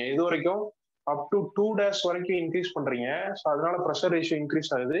பண்றீங்க. இது வரைக்கும் அப் டு 2' வரைக்கும் இன்க்ரீஸ் பண்றீங்க. ஸோ அதனால ப்ரெஷர் ரேஷியோ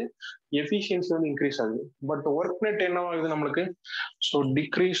இன்க்ரீஸ் ஆகுது, எஃபிஷியன்சி வந்து இன்க்ரீஸ் ஆகுது. பட் ஒர்க் நெட் என்ன ஆகுது நம்மளுக்கு? ஸோ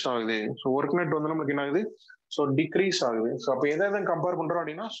டிக்ரீஸ் ஆகுது. ஸோ ஒர்க் நெட் வந்து நம்மளுக்கு என்ன ஆகுது? ஸோ டிக்ரீஸ் ஆகுது. ஸோ அப்போ எதை கம்பேர் பண்றோம்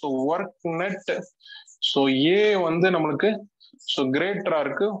அப்படின்னா ஸோ ஒர்க் நெட் ஸோ ஏ வந்து நம்மளுக்கு ஸோ கிரேட்டரா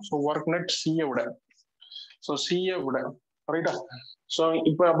இருக்கு. ஸோ ஒர்க் நெட் சியை விட. ஸோ சியை விட. ரைட்டா? ஸோ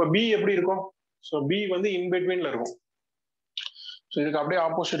இப்போ அப்ப பி எப்படி இருக்கும்? ஸோ பி வந்து இன்பிட்வீன்ல இருக்கும். ஸோ இதுக்கு அப்படியே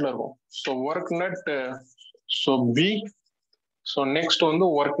ஆப்போசிட்ல இருக்கும். So work net so B, so next வந்து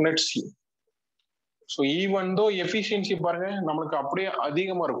work net C. So even though efficiency பாருங்க நம்மளுக்கு அப்படியே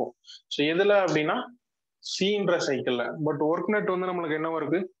அதிகமா இருக்கும். ஸோ எதுல அப்படின்னா சின்ற சைக்கிள்ல, பட் ஒர்க் நெட் வந்து நம்மளுக்கு என்ன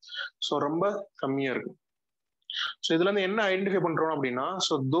இருக்கு, ஸோ ரொம்ப கம்மியா இருக்கு. ஸோ இதுல இருந்து என்ன ஐடென்டிஃபை பண்றோம் அப்படின்னா,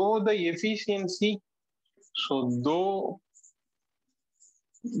 ஸோ தோ த எஃபிஷியன்சி, ஸோ தோ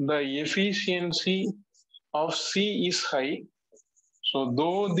த efficiency of C is high, so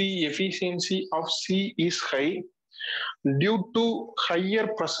தோ தி efficiency of C is high due to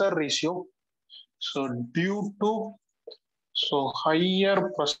higher pressure ratio, so due to higher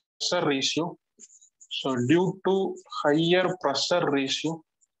pressure ratio, so due to higher pressure ratio,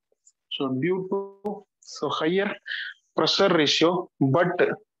 so due to higher pressure ratio, but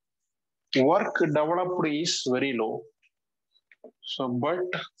work developed is very low. So but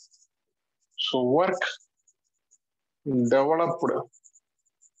work developed,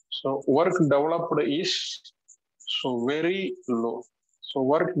 so work developed is so very low. So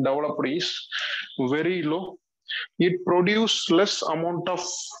work developed is very low. It produce less amount of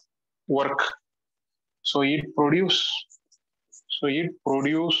work. So it produce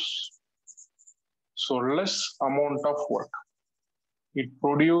less amount of work. It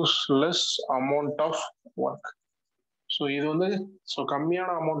produce less amount of work. So இது வந்து கம்மியான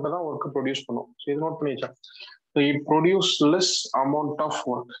amount தான் work produce பண்ணும். So இது note பண்ணி வச்சா. So it produce less amount of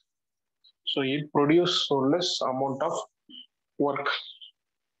work. So it produce less amount of work.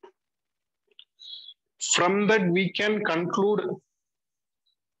 From that we can conclude,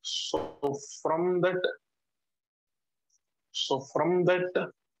 so from that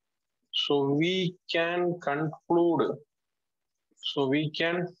we can conclude,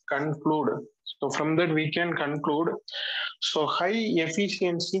 so from that we can conclude, so high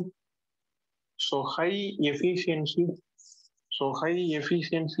efficiency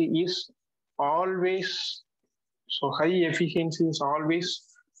is always,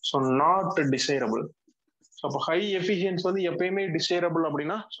 not desirable. So அப்போ high efficiency வந்து எப்பயுமே desirable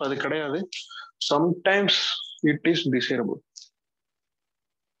அப்படின்னா அது கிடையாது. Sometimes it is desirable.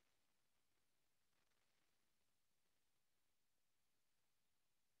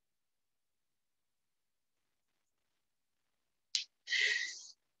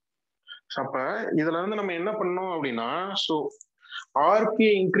 அப்ப இதுல இருந்து நம்ம என்ன பண்ணோம் அப்படின்னா, ஸோ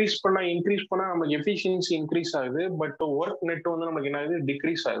ஆர்பிஐ இன்க்ரீஸ் பண்ணா நமக்கு எஃபிஷியன்சி இன்க்ரீஸ் ஆகுது, பட் ஒர்க் நெட் வந்து நமக்கு என்ன ஆகுது,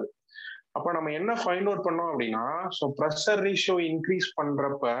 டிக்ரீஸ் ஆகுது. அப்ப நம்ம என்ன ஃபைண்ட் அவுட் பண்ணோம் அப்படின்னா, ஸோ ப்ரெஷர் ரேஷியோ இன்க்ரீஸ்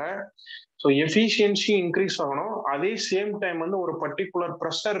பண்றப்ப ஸோ எஃபிஷியன்சி இன்க்ரீஸ் ஆகணும். அதே சேம் டைம் வந்து ஒரு பர்டிகுலர்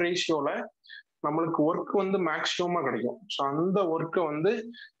ப்ரெஷர் ரேஷியோல நம்மளுக்கு ஒர்க் வந்து மேக்சிமமா கிடைக்கும். ஸோ அந்த ஒர்க்கை வந்து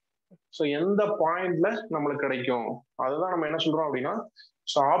ஸோ எந்த பாயிண்ட்ல நம்மளுக்கு கிடைக்கும், அதுதான் நம்ம என்ன சொல்றோம் அப்படின்னா,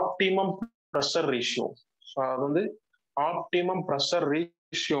 so optimum pressure ratio. So அது வந்து ஆப்டிமம் ப்ரெஷர்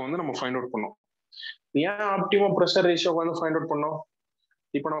ரேஷியோ வந்து நம்ம ஃபைண்ட் அவுட் பண்ணோம். ஏன் ஆப்டிமம் ப்ரெஷர் ரேஷியோ வந்து ஃபைண்ட் அவுட் பண்ணோம்?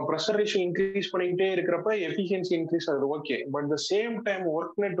 இப்போ நம்ம ப்ரெஷர் ரேஷியோ இன்க்ரீஸ் பண்ணிக்கிட்டே இருக்கிறப்ப எஃபிஷியன்சி இன்க்ரீஸ் ஆகுது, okay. But the same time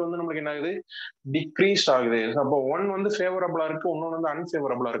work net வந்து நம்மளுக்கு என்ன ஆகுது, டிக்ரீஸ் ஆகுது. அப்போ ஒன் வந்து ஃபேவரபிளா இருக்கு, இன்னொன்று வந்து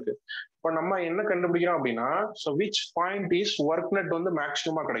அன்ஃபேவரபிளா இருக்கு. இப்போ நம்ம என்ன கண்டுபிடிக்கிறோம் அப்படின்னா, so which point is work net வந்து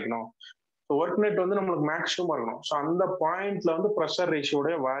மேக்ஸிமமா கிடைக்கணும், ஸோ ஒர்க் நெட் வந்து நம்மளுக்கு மேக்ஸிமமா இருக்கணும். ஸோ அந்த பாயிண்ட்ல வந்து ப்ரெஷர்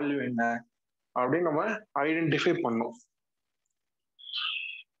ரேஷியோட வேல்யூ என்ன அப்படின்னு நம்ம ஐடென்டிஃபை பண்ணோம்.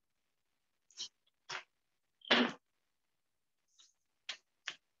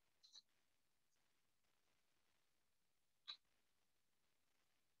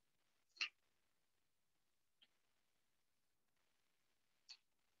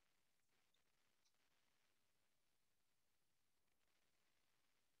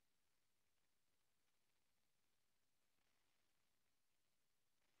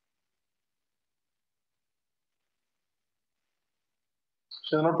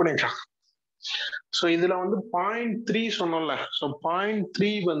 நோட் பண்ணிக்கலாம். ஸோ இதுல வந்து 0.3 சொன்னோம்ல, ஸோ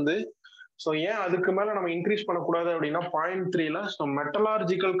 0.3 வந்து ஸோ ஏன் அதுக்கு மேல நம்ம இன்க்ரீஸ் பண்ணக்கூடாது அப்படின்னா, 0.3ல ஸோ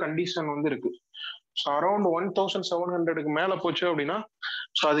மெட்டலார்ஜிக்கல் கண்டிஷன் வந்து இருக்கு. ஸோ அரௌண்ட் 1700க்கு மேல போச்சு அப்படின்னா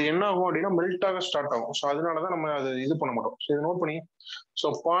ஸோ அது என்ன ஆகும் அப்படின்னா மெல்ட் ஆக ஸ்டார்ட் ஆகும். ஸோ அதனாலதான் நம்ம அது இது பண்ண மாட்டோம். ஸோ இதை நோட் பண்ணி, ஸோ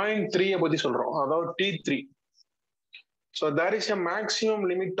 0.3 பத்தி சொல்றோம், அதாவது T3. So there is a maximum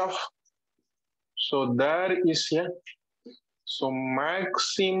limit of, so there is a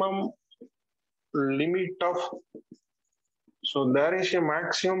maximum limit of, so there is a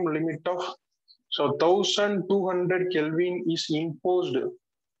maximum limit of, so 1200 Kelvin is imposed.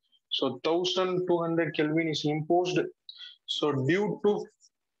 So 1200 Kelvin is imposed. So due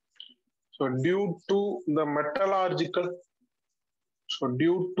to the metallurgical,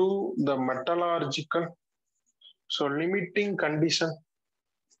 so limiting condition,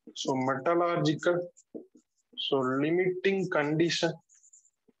 so metallurgical So limiting condition.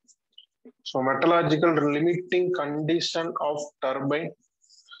 So metallurgical limiting condition of turbine.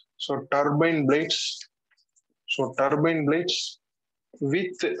 So turbine blades. So turbine blades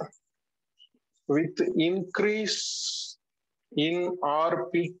with increase in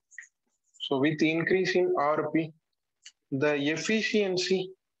RP. So with increase in RP, the efficiency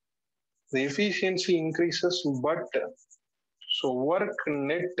increases, but so work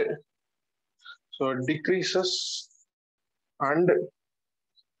net so decreases. And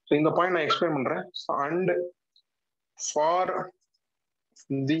so in the point I explain பண்றேன். And for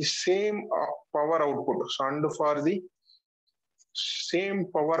the same power output, so and for the same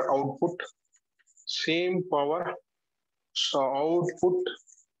power output, so output,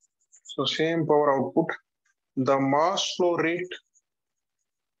 so same power output, the mass flow rate,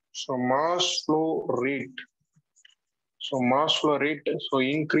 so mass flow rate so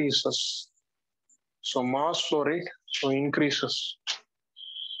increases. So mass flow rate so increases.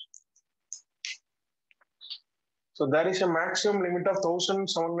 So there is a maximum limit of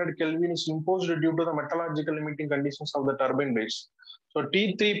 1700 Kelvin is imposed due to the metallurgical limiting conditions of the turbine blades. So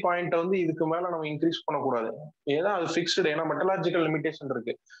T3 point வந்து இதுக்கு மேல நம்ம increase பண்ணக்கூடாது. ஏன்னா அது fixed, ஏன்னா metallurgical limitation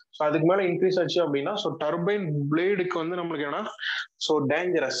இருக்கு. So அதுக்கு மேல இன்க்ரீஸ் ஆச்சு அப்படின்னா ஸோ டர்பைன் பிளேடுக்கு வந்து நம்மளுக்கு என்ன ஸோ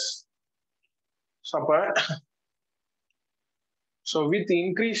டேஞ்சரஸ். ஸோ அப்ப so with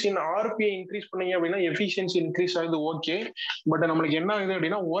increase in RBI increase பண்ணீங்க அப்படின்னா எஃபிஷியன்சி இன்க்ரீஸ் ஆகுது, ஓகே. பட் நம்மளுக்கு என்ன ஆகுது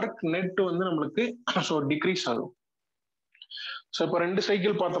அப்படின்னா ஒர்க் நெட் வந்து நம்மளுக்கு ஸோ டிக்ரீஸ் ஆகும். ஸோ இப்போ 2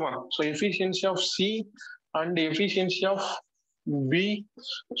 சைக்கிள் பார்த்தோமா. So efficiency of C and efficiency of B,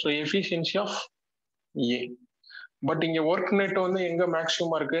 so efficiency of A. But இங்க ஒர்க் நெட் வந்து எங்க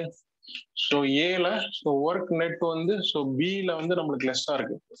மேக்ஸிமமா இருக்கு? ஸோ ஏல. ஸோ ஒர்க் நெட் வந்து ஸோ பில வந்து நம்மளுக்கு லெஸ்ஸா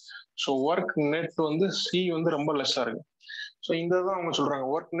இருக்கு. ஸோ ஒர்க் நெட் வந்து சி வந்து ரொம்ப லெஸ்ஸா இருக்கு. ஸோ இந்த தான் அவங்க சொல்றாங்க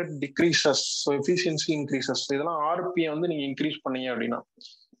work net decreases, so efficiency increases. இதெல்லாம் ஆர்பிஐ வந்து நீங்க இன்க்ரீஸ் பண்ணீங்க அப்படின்னா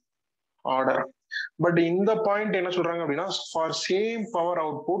ஆர்டர். பட் இந்த பாயிண்ட் என்ன சொல்றாங்க அப்படின்னா for same power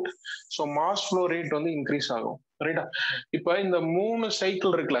output so mass flow rate வந்து இன்க்ரீஸ் ஆகும். ரைட்டா? இப்ப இந்த 3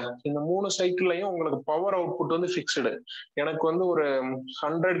 சைக்கிள் இருக்குல்ல, இந்த 3 சைக்கிள்லயும் உங்களுக்கு பவர் அவுட்புட் வந்து ஃபிக்ஸ்டு. எனக்கு வந்து ஒரு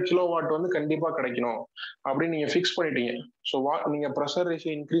 100 கிலோவாட் வந்து கண்டிப்பா கிடைக்கணும் அப்படின்னு நீங்க ஃபிக்ஸ் பண்ணிட்டீங்க. ஸோ நீங்க ப்ரெஷர்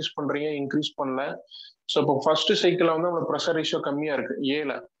ரேஷியோ இன்க்ரீஸ் பண்றீங்க, இன்க்ரீஸ் பண்ணல. ஸோ இப்போ ஃபர்ஸ்ட் சைக்கிள்ல வந்து உங்களுக்கு ப்ரெஷர் ரேஷியோ கம்மியா இருக்கு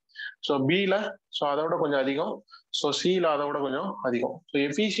ஏல. ஸோ பில ஸோ அதோட கொஞ்சம் அதிகம், ஸோ சில அதோட கொஞ்சம் அதிகம். ஸோ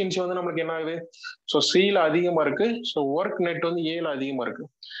எஃபிஷியன்சி வந்து நம்மளுக்கு என்ன ஆகுது? ஸோ சில அதிகமா இருக்கு, ஸோ ஒர்க் நெட் வந்து ஏல அதிகமா இருக்கு.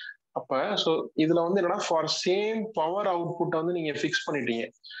 அப்ப ஸோ இதுல வந்து என்னன்னா ஃபார் சேம் பவர் அவுட்புட் வந்து நீங்க ஃபிக்ஸ் பண்ணிட்டீங்க.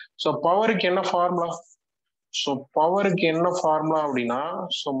 ஸோ பவருக்கு என்ன ஃபார்முலா? ஸோ பவருக்கு என்ன ஃபார்முலா அப்படின்னா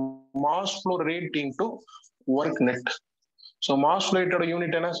so mass flow rate into work net. So mass flow ரேட்டோட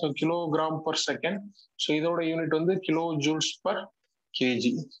unit என்ன? So kilogram per second. So இதோட யூனிட் வந்து கிலோ ஜூல்ஸ் பர் கேஜி.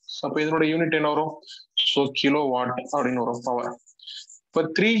 அப்ப இதனோட யூனிட் என்ன வரும்? ஸோ கிலோ வாட் அப்படின்னு வரும் பவர். இப்போ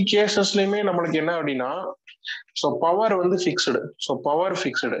 3 கேசஸ்லயுமே நம்மளுக்கு என்ன அப்படின்னா ஸோ பவர் வந்து ஃபிக்ஸ்டு. So power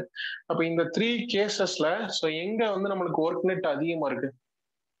fixed. அப்ப இந்த 3 கேசஸ்ல ஸோ எங்க வந்து நம்மளுக்கு ஒர்க் நெட் அதிகமா இருக்கு?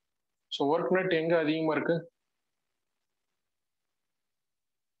 ஸோ ஒர்க் நெட் எங்க அதிகமா இருக்கு?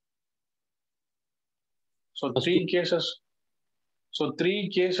 So 3 cases. ஸோ 3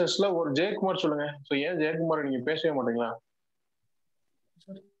 கேசஸ்ல ஒரு ஜெயக்குமார் சொல்லுங்க. ஸோ ஏன் ஜெயக்குமார் நீங்க பேசவே மாட்டீங்களா?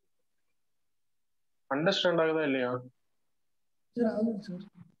 அண்டர்ஸ்டாண்ட் ஆகுதா இல்லையா?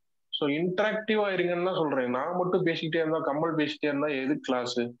 ஸோ இன்டராக்டிவா இருங்கன்னு தான் சொல்றேன். நான் மட்டும் பேசிக்கிட்டே இருந்தா, கமல் பேசிட்டே இருந்தா எது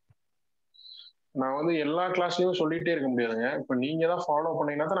கிளாஸ்? நான் வந்து எல்லா கிளாஸ்லயும் சொல்லிட்டே இருக்க முடியாதுங்க. இப்ப நீங்க தான் ஃபாலோ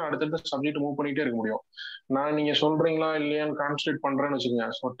பண்ணீங்கன்னா தான் நான் அடுத்தடுத்த சப்ஜெக்ட் மூவ் பண்ணிட்டே இருக்க முடியும். நான் நீங்க சொல்றீங்களா இல்லையான்னு கான்சன்ட்ரேட் பண்றேன்னு வச்சுக்கோங்க.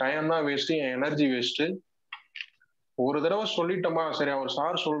 ஸோ டைம் தான் வேஸ்ட், என் எனர்ஜி வேஸ்ட். ஒரு தடவை சொல்லிட்டோமா, சரி அவர்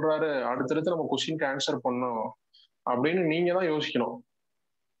சார் சொல்றாரு அடுத்தடுத்து நம்ம கொஸ்டினுக்கு ஆன்சர் பண்ணோம் அப்படின்னு நீங்க தான் யோசிக்கணும்.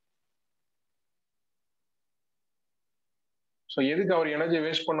 ஸோ எதுக்கு அவர் எனர்ஜி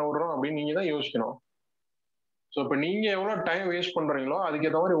வேஸ்ட் பண்ண விடுறோம் அப்படின்னு நீங்க தான் யோசிக்கணும். ஸோ இப்போ நீங்க எவ்வளவு டைம் வேஸ்ட் பண்றீங்களோ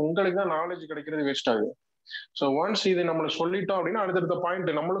அதுக்கேற்ற மாதிரி உங்களுக்கு தான் நாலேஜ் கிடைக்கிறது வேஸ்ட் ஆகுது. ஸோ ஒன்ஸ் இது நம்மளுக்கு சொல்லிட்டோம் அப்படின்னா அடுத்தடுத்த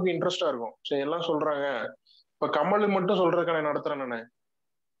பாயிண்ட் நம்மளுக்கு இன்ட்ரெஸ்டா இருக்கும். ஸோ எல்லாம் சொல்றாங்க. இப்ப கமல் மட்டும் சொல்றதுக்கான நடத்துறேன் நானு.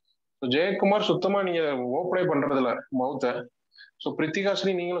 ஜெயக்குமார் சுத்தமா நீங்க ஓப்பனே பண்றது இல்ல மவுத்த. ஸோ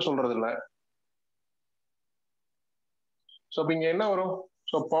பிரித்திகாஸ்ரீ நீங்களும் சொல்றது இல்ல. ஸோ இப்போ இங்க என்ன வரும்?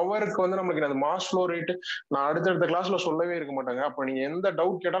 ஸோ பவருக்கு வந்து நமக்கு அந்த மாஸ் ஃப்ளோ ரேட் நான் அடுத்தடுத்த கிளாஸ்ல சொல்லவே இருக்க மாட்டாங்க. அப்ப நீங்க எந்த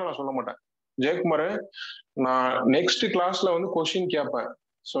டவுட் கேட்டாலும் நான் சொல்ல மாட்டேன். ஜெயக்குமார், நான் நெக்ஸ்ட் கிளாஸ்ல வந்து கொஸ்டின் கேட்பேன்.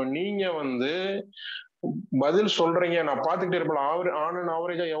 ஸோ நீங்க வந்து பதில் சொல்றீங்க, நான் பார்த்துக்கிட்டே இருப்பேன். ஆன் அண்ட்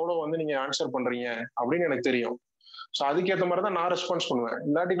ஆவரேஜா எவ்வளவு வந்து நீங்க ஆன்சர் பண்றீங்க அப்படின்னு எனக்கு தெரியும். ஸோ அதுக்கேற்ற மாதிரி தான் நான் ரெஸ்பான்ஸ் பண்ணுவேன்.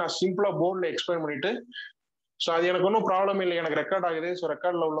 இல்லாட்டி நான் சிம்பிளா போர்டில் எக்ஸ்பிளைன் பண்ணிட்டு ஸோ அது எனக்கு ஒன்றும் ப்ராப்ளம் இல்லை, எனக்கு ரெக்கார்ட் ஆகுது. ஸோ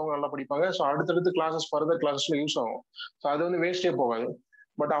ரெக்கார்டில் உள்ளவங்க நல்லா படிப்பாங்க. ஸோ அடுத்தடுத்து கிளாஸஸ் ஃபர்தர் கிளாஸஸ்ல யூஸ் ஆகும். ஸோ அது வந்து வேஸ்டே போகாது.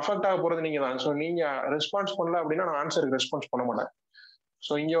 பட் அஃபெக்ட் ஆக போறது நீங்க தான். ஸோ நீங்க ரெஸ்பான்ஸ் பண்ணல அப்படின்னா நான் ஆன்சருக்கு ரெஸ்பான்ஸ் பண்ண மாட்டேன்.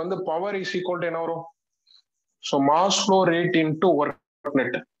 ஸோ இங்க வந்து பவர் இஸ் ஈக்குவல் டு என்ன வரும்? So mass flow rate into work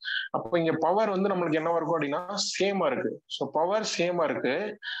net. அப்போ இங்க பவர் வந்து நம்மளுக்கு என்ன இருக்கும் அப்படின்னா சேமா இருக்கு. ஸோ பவர் சேமா இருக்கு.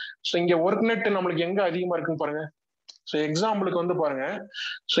 ஸோ இங்க ஒர்க் நெட் நம்மளுக்கு எங்க அதிகமா இருக்குன்னு பாருங்க. ஸோ எக்ஸாம்பிளுக்கு வந்து பாருங்க.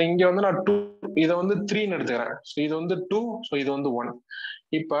 ஸோ இங்க வந்து நான் 2 இதை வந்து 3ன்னு எடுத்துக்கிறேன். ஸோ இது வந்து 2, ஸோ இது வந்து 1.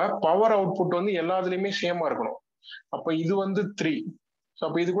 இப்ப பவர் அவுட்புட் வந்து எல்லாத்துலயுமே சேமா இருக்கணும். அப்ப இது வந்து 3. ஸோ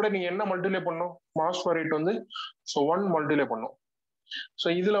அப்ப இது கூட நீங்க என்ன மல்டிப்ளை பண்ணும்? மாஸ் ஃப்ளோ ரேட் வந்து ஸோ 1 மல்டிப்ளை பண்ணும். ஸோ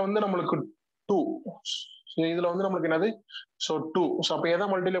இதுல வந்து நம்மளுக்கு 2. ஸோ இதுல வந்து நம்மளுக்கு என்னது? ஸோ 2. ஸோ அப்ப எதை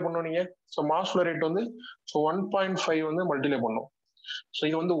மல்டிப்ளை பண்ணும் நீங்க? ஸோ மாஸ் ஃப்ளோ ரேட் வந்து ஸோ 1.5 வந்து மல்டிப்ளை பண்ணும். ஸோ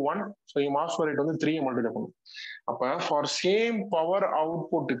இது வந்து 1. ஸோ மாஸ் ஃப்ளோ ரேட் வந்து 3 மல்டிப்ளை பண்ணும். அப்ப ஃபார் சேம் பவர்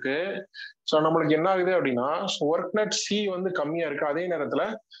அவுட்புட்டுக்கு ஸோ நம்மளுக்கு என்ன ஆகுது அப்படின்னா ஒர்க் நெட் சி வந்து கம்மியா இருக்கு. அதே நேரத்துல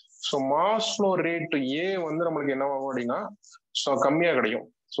so mass flow rate A வந்து நம்மளுக்கு என்ன ஆகும் அப்படின்னா ஸோ கம்மியா கிடைக்கும்.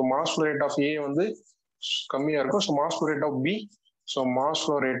 So mass flow rate of ஏ வந்து கம்மியா இருக்கும். So mass flow rate of B, so mass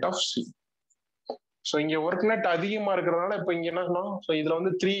flow rate of C. So இங்க ஒர்க் நெட் அதிகமா இருக்கிறதுனால இப்போ இங்க என்ன சொன்னோம்? ஸோ இதுல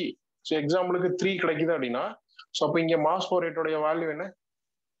வந்து 3, ஸோ எக்ஸாம்பிளுக்கு 3 கிடைக்குது அப்படின்னா ஸோ அப்போ இங்க மாஸ் ஃப்ளோ ரேட்டோடைய வேல்யூ என்ன?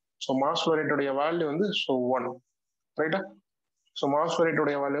 ஸோ மாஸ் ஃப்ளோ ரேட்டோடைய வேல்யூ வந்து ஸோ 1, ரைட்டா? ஸோ மாஸ் ஃப்ளோ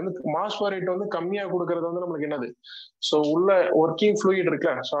ரேட்டோடைய வேல்யூ வந்து மாஸ் ஃப்ளோ ரேட் வந்து கம்மியா கொடுக்கறது வந்து நம்மளுக்கு என்னது? ஸோ உள்ள ஒர்க்கிங் ஃப்ளூயிட்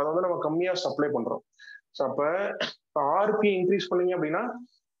இருக்குல்ல, ஸோ அதை வந்து நம்ம கம்மியா சப்ளை பண்றோம். ஸோ அப்ப ஆர்பி இன்க்ரீஸ் பண்ணீங்க அப்படின்னா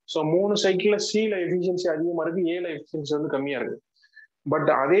ஸோ 3 சைக்கிள்ல சில எஃபிஷியன்சி அதிகமா இருக்கு, ஏல எஃபிஷியன்சி வந்து கம்மியா இருக்கு. பட்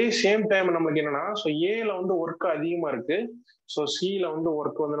அதே சேம் டைம் நம்மளுக்கு என்னன்னா ஸோ ஏல வந்து ஒர்க் அதிகமா இருக்கு, ஸோ சில வந்து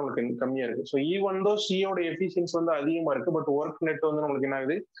ஒர்க் வந்து நம்மளுக்கு கம்மியா இருக்கு. ஸோ ஈவன் தோ சியோட எஃபிஷியன்சி வந்து அதிகமா இருக்கு, பட் ஒர்க் நெட் வந்து நம்மளுக்கு என்ன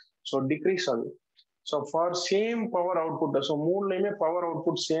ஆகுது? ஸோ டிக்ரீஸ் ஆகுது. So for same power output, so மூணுலையுமே power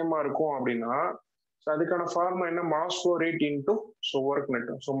output சேமா இருக்கும் அப்படின்னா ஸோ அதுக்கான ஃபார்மா என்ன? Mass flow rate into so work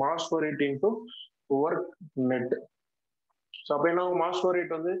net. So mass flow rate into work net. So அப்போ என்ன மாஸ் ஃப்ளோ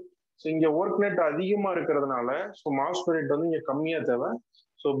ரேட் வந்து ஸோ இங்க ஒர்க் நெட் அதிகமா இருக்கிறதுனால ஸோ மாஸ் ஃப்ளோ ரேட் வந்து இங்க கம்மியா தேவை.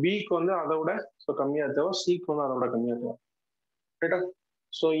 ஸோ பிக்கு வந்து அதை விட ஸோ கம்மியா தேவை, சிக்கு வந்து அதை விட கம்மியா தேவை, ரைட்டா?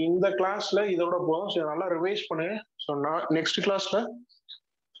 ஸோ இந்த கிளாஸ்ல இதோட போதும். ஸோ நல்லா ரிவைஸ் பண்ணுங்க. ஸோ நான் நெக்ஸ்ட் கிளாஸ்ல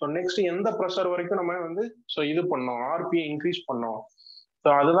ஸோ நெக்ஸ்ட் எந்த ப்ரெஷர் வரைக்கும் நம்ம வந்து ஸோ இது பண்ணோம், ஆர்பி இன்க்ரீஸ் பண்ணோம். ஸோ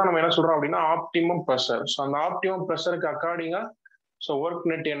அதுதான் நம்ம என்ன சொல்றோம் அப்படின்னா ஆப்டிமம் ப்ரெஷர். ஸோ அந்த ஆப்டிமம் ப்ரெஷருக்கு அக்கார்டிங்கா ஸோ ஒர்க்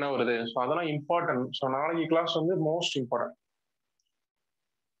நெட் என்ன வருது, ஸோ அதெல்லாம் இம்பார்ட்டன்ட். ஸோ நாளைக்கு கிளாஸ் வந்து மோஸ்ட் இம்பார்ட்டன்ட்.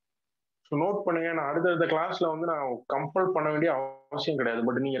 ஸோ நோட் பண்ணுங்க. நான் அடுத்தடுத்த கிளாஸ்ல வந்து நான் கம்பல் பண்ண வேண்டிய அவசியம் கிடையாது,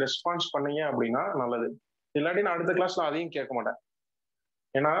 பட் நீங்க ரெஸ்பான்ஸ் பண்ணீங்க அப்படின்னா நல்லது. இல்லாட்டி நான் அடுத்த கிளாஸ்ல அதையும் கேட்க மாட்டேன்.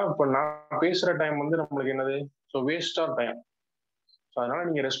 ஏன்னா இப்போ நான் பேசுற டைம் வந்து நம்மளுக்கு என்னது? So waste of time. So அதனால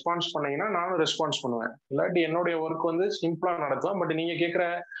நீங்க ரெஸ்பான்ஸ் பண்ணீங்கன்னா நானும் ரெஸ்பான்ஸ் பண்ணுவேன். இல்லாட்டி என்னுடைய ஒர்க் வந்து சிம்பிளா நடத்தலாம், பட் நீங்க கேட்குற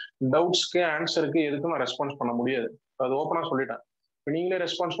டவுட்ஸ்க்கு ஆன்சருக்கு எதுக்கும் நான் ரெஸ்பான்ஸ் பண்ண முடியாது. அது ஓப்பனா சொல்லிட்டேன். இப்போ நீங்களே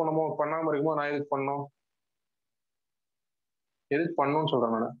ரெஸ்பான்ஸ் பண்ணாம இருக்கும்போது நான் எதுக்கு பண்ணணும்? எதுக்கு பண்ணணும்னு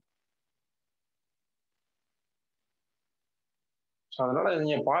சொல்றேன் நான். ஸோ அதனால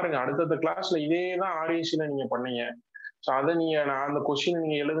நீங்க பாருங்க, அடுத்தடுத்த கிளாஸ்ல இதே தான் ஆர்ஏசியில நீங்க பண்ணீங்க. ஸோ அதை நீங்க நான் அந்த கொஸ்டின்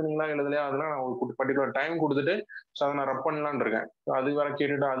நீங்க எழுதுனீங்களா எழுதலையா அதெல்லாம் நான் ஒரு பர்டிகுலர் டைம் கொடுத்துட்டு ஸோ அதை நான் ரப் பண்ணலான்னு இருக்கேன். அது வர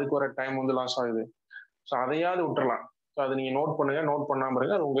கேட்டுட்டு அதுக்கு வர டைம் வந்து லாஸ் ஆகுது. ஸோ அதையாவது விட்டுறலாம். ஸோ அதை நீங்க நோட் பண்ணுங்க, நோட் பண்ணாம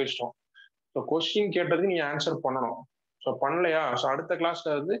இருங்க, அது உங்க இஷ்டம். ஸோ கொஸ்டின் கேட்டதுக்கு நீங்க ஆன்சர் பண்ணணும். ஸோ பண்ணலையா ஸோ அடுத்த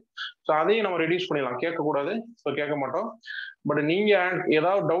கிளாஸ்ல இருந்து ஸோ அதையும் நம்ம ரெடியூஸ் பண்ணிடலாம். கேட்கக்கூடாது, ஸோ கேட்க மாட்டோம். பட் நீங்க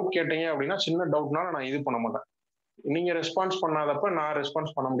ஏதாவது டவுட் கேட்டீங்க அப்படின்னா சின்ன டவுட்னால நான் இது பண்ண மாட்டேன். நீங்க ரெஸ்பான்ஸ் பண்ணாதப்ப நான்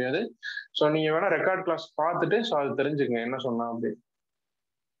ரெஸ்பான்ஸ் பண்ண முடியாது. ஸோ நீங்க வேணா ரெக்கார்ட் கிளாஸ் பார்த்துட்டு ஸோ அது தெரிஞ்சுக்கங்க என்ன சொன்னா அப்படி.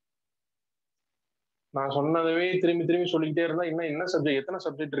 நான் சொன்னதவே திரும்பி திரும்பி சொல்லிக்கிட்டே இருந்தா இன்னும் என்ன சப்ஜெக்ட், எத்தனை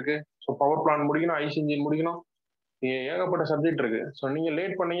சப்ஜெக்ட் இருக்கு? ஸோ பவர் பிளான் முடிக்கணும், ஐசி இன்ஜின் முடிக்கணும், ஏகப்பட்ட சப்ஜெக்ட் இருக்கு. ஸோ நீங்க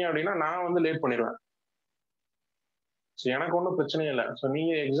லேட் பண்ணீங்க அப்படின்னா நான் வந்து லேட் பண்ணிடுவேன். ஸோ எனக்கு ஒன்றும் பிரச்சனையே இல்லை. ஸோ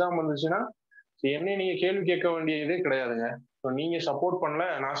நீங்க எக்ஸாம் வந்துச்சுன்னா என்னை நீங்க கேள்வி கேட்க வேண்டிய இதே கிடையாதுங்க. ஸோ நீங்க சப்போர்ட் பண்ணல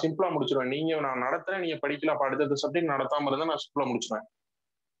நான் சிம்பிளா முடிச்சிருவேன். நீங்க நான் நடத்துறேன், நீங்க படிக்கல, அப்ப அடுத்த சப்ஜெக்ட் நடத்தாம இருந்தா நான் சிம்பிளா முடிச்சிருவேன்.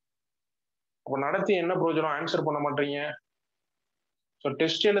 அப்ப நடத்தி என்ன பிரயோஜனம்? ஆன்சர் பண்ண மாட்டீங்க. ஸோ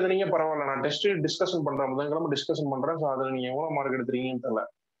டெஸ்ட் எழுதுனீங்க பரவாயில்ல, நான் டெஸ்ட் டிஸ்கஷன் பண்றேன், முதல்கிழமை டிஸ்கஷன் பண்றேன். ஸோ அதுல நீங்க எவ்வளவு மார்க் எடுத்துறீங்கன்னு தெரியல.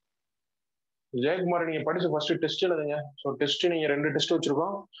 ஜெயக்குமார் நீங்க படிச்சு ஃபர்ஸ்ட் டெஸ்ட் எழுதுங்க. ஸோ டெஸ்ட் நீங்க 2 டெஸ்ட்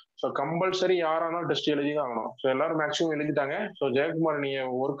வச்சிருக்கோம். ஸோ கம்பல்சரி யாரானாலும் டெஸ்ட் எழுதி தான் ஆகணும். ஸோ எல்லாரும் மேக்ஸிமம் எழுதிட்டாங்க. ஸோ ஜெயக்குமார் நீங்க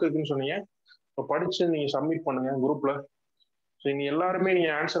ஒர்க் இருக்குன்னு சொன்னீங்க, ஸோ படிச்சு நீங்க சப்மிட் பண்ணுங்க குரூப்ல. ஸோ நீங்க எல்லாருமே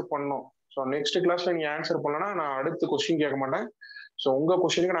நீங்க ஆன்சர் பண்ணணும். ஸோ நெக்ஸ்ட் கிளாஸ்ல நீங்க ஆன்சர் பண்ணலன்னா நான் அடுத்து கொஸ்டின் கேட்க மாட்டேன். ஸோ உங்க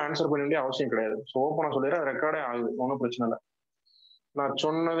கொஸ்டினுக்கு நான் ஆன்சர் பண்ண வேண்டிய அவசியம் கிடையாது. ஸோ ஓப்பனா சொல்லிடுறேன், ரெக்கார்டே ஆகுது, ஒன்றும் பிரச்சனை இல்லை. நான்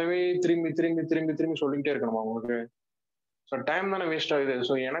சொன்னதவே திரும்பி திரும்பி திரும்பி திரும்பி சொல்லிக்கிட்டே இருக்கணுமா உங்களுக்கு? ஸோ டைம் தானே வேஸ்ட் ஆகுது.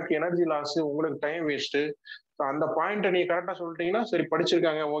 ஸோ எனக்கு எனர்ஜி லாஸ், உங்களுக்கு டைம் வேஸ்ட்டு. ஸோ அந்த பாயிண்ட்டை நீங்க கரெக்டாக சொல்லிட்டீங்கன்னா சரி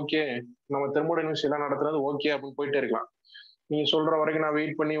படிச்சிருக்காங்க ஓகே, நம்ம தெர்மோடைனமிக்ஸ் எல்லாம் நடத்துறது ஓகே அப்படின்னு போயிட்டே இருக்கலாம். நீங்க சொல்ற வரைக்கும் நான்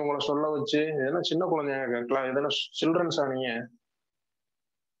வெயிட் பண்ணி உங்களை சொல்ல வச்சு எதனா சின்ன குழந்தைங்க எதனா சில்ட்ரன்ஸா நீங்க?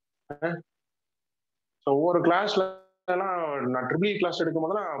 ஸோ ஒவ்வொரு கிளாஸ்ல நான் ட்ரிபிள் கிளாஸ் எடுக்கும்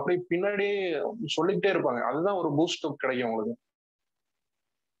போதெல்லாம் அப்படியே பின்னாடியே சொல்லிக்கிட்டே இருப்பாங்க. அதுதான் ஒரு பூஸ்ட் கிடைக்கும் உங்களுக்கு.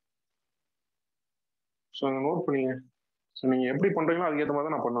 ஸோ நோட் பண்ணிங்க. ஸோ நீங்க எப்படி பண்றீங்களோ அதுக்கேற்ற மாதிரி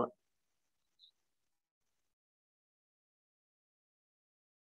தான் நான் பண்ணுவேன்.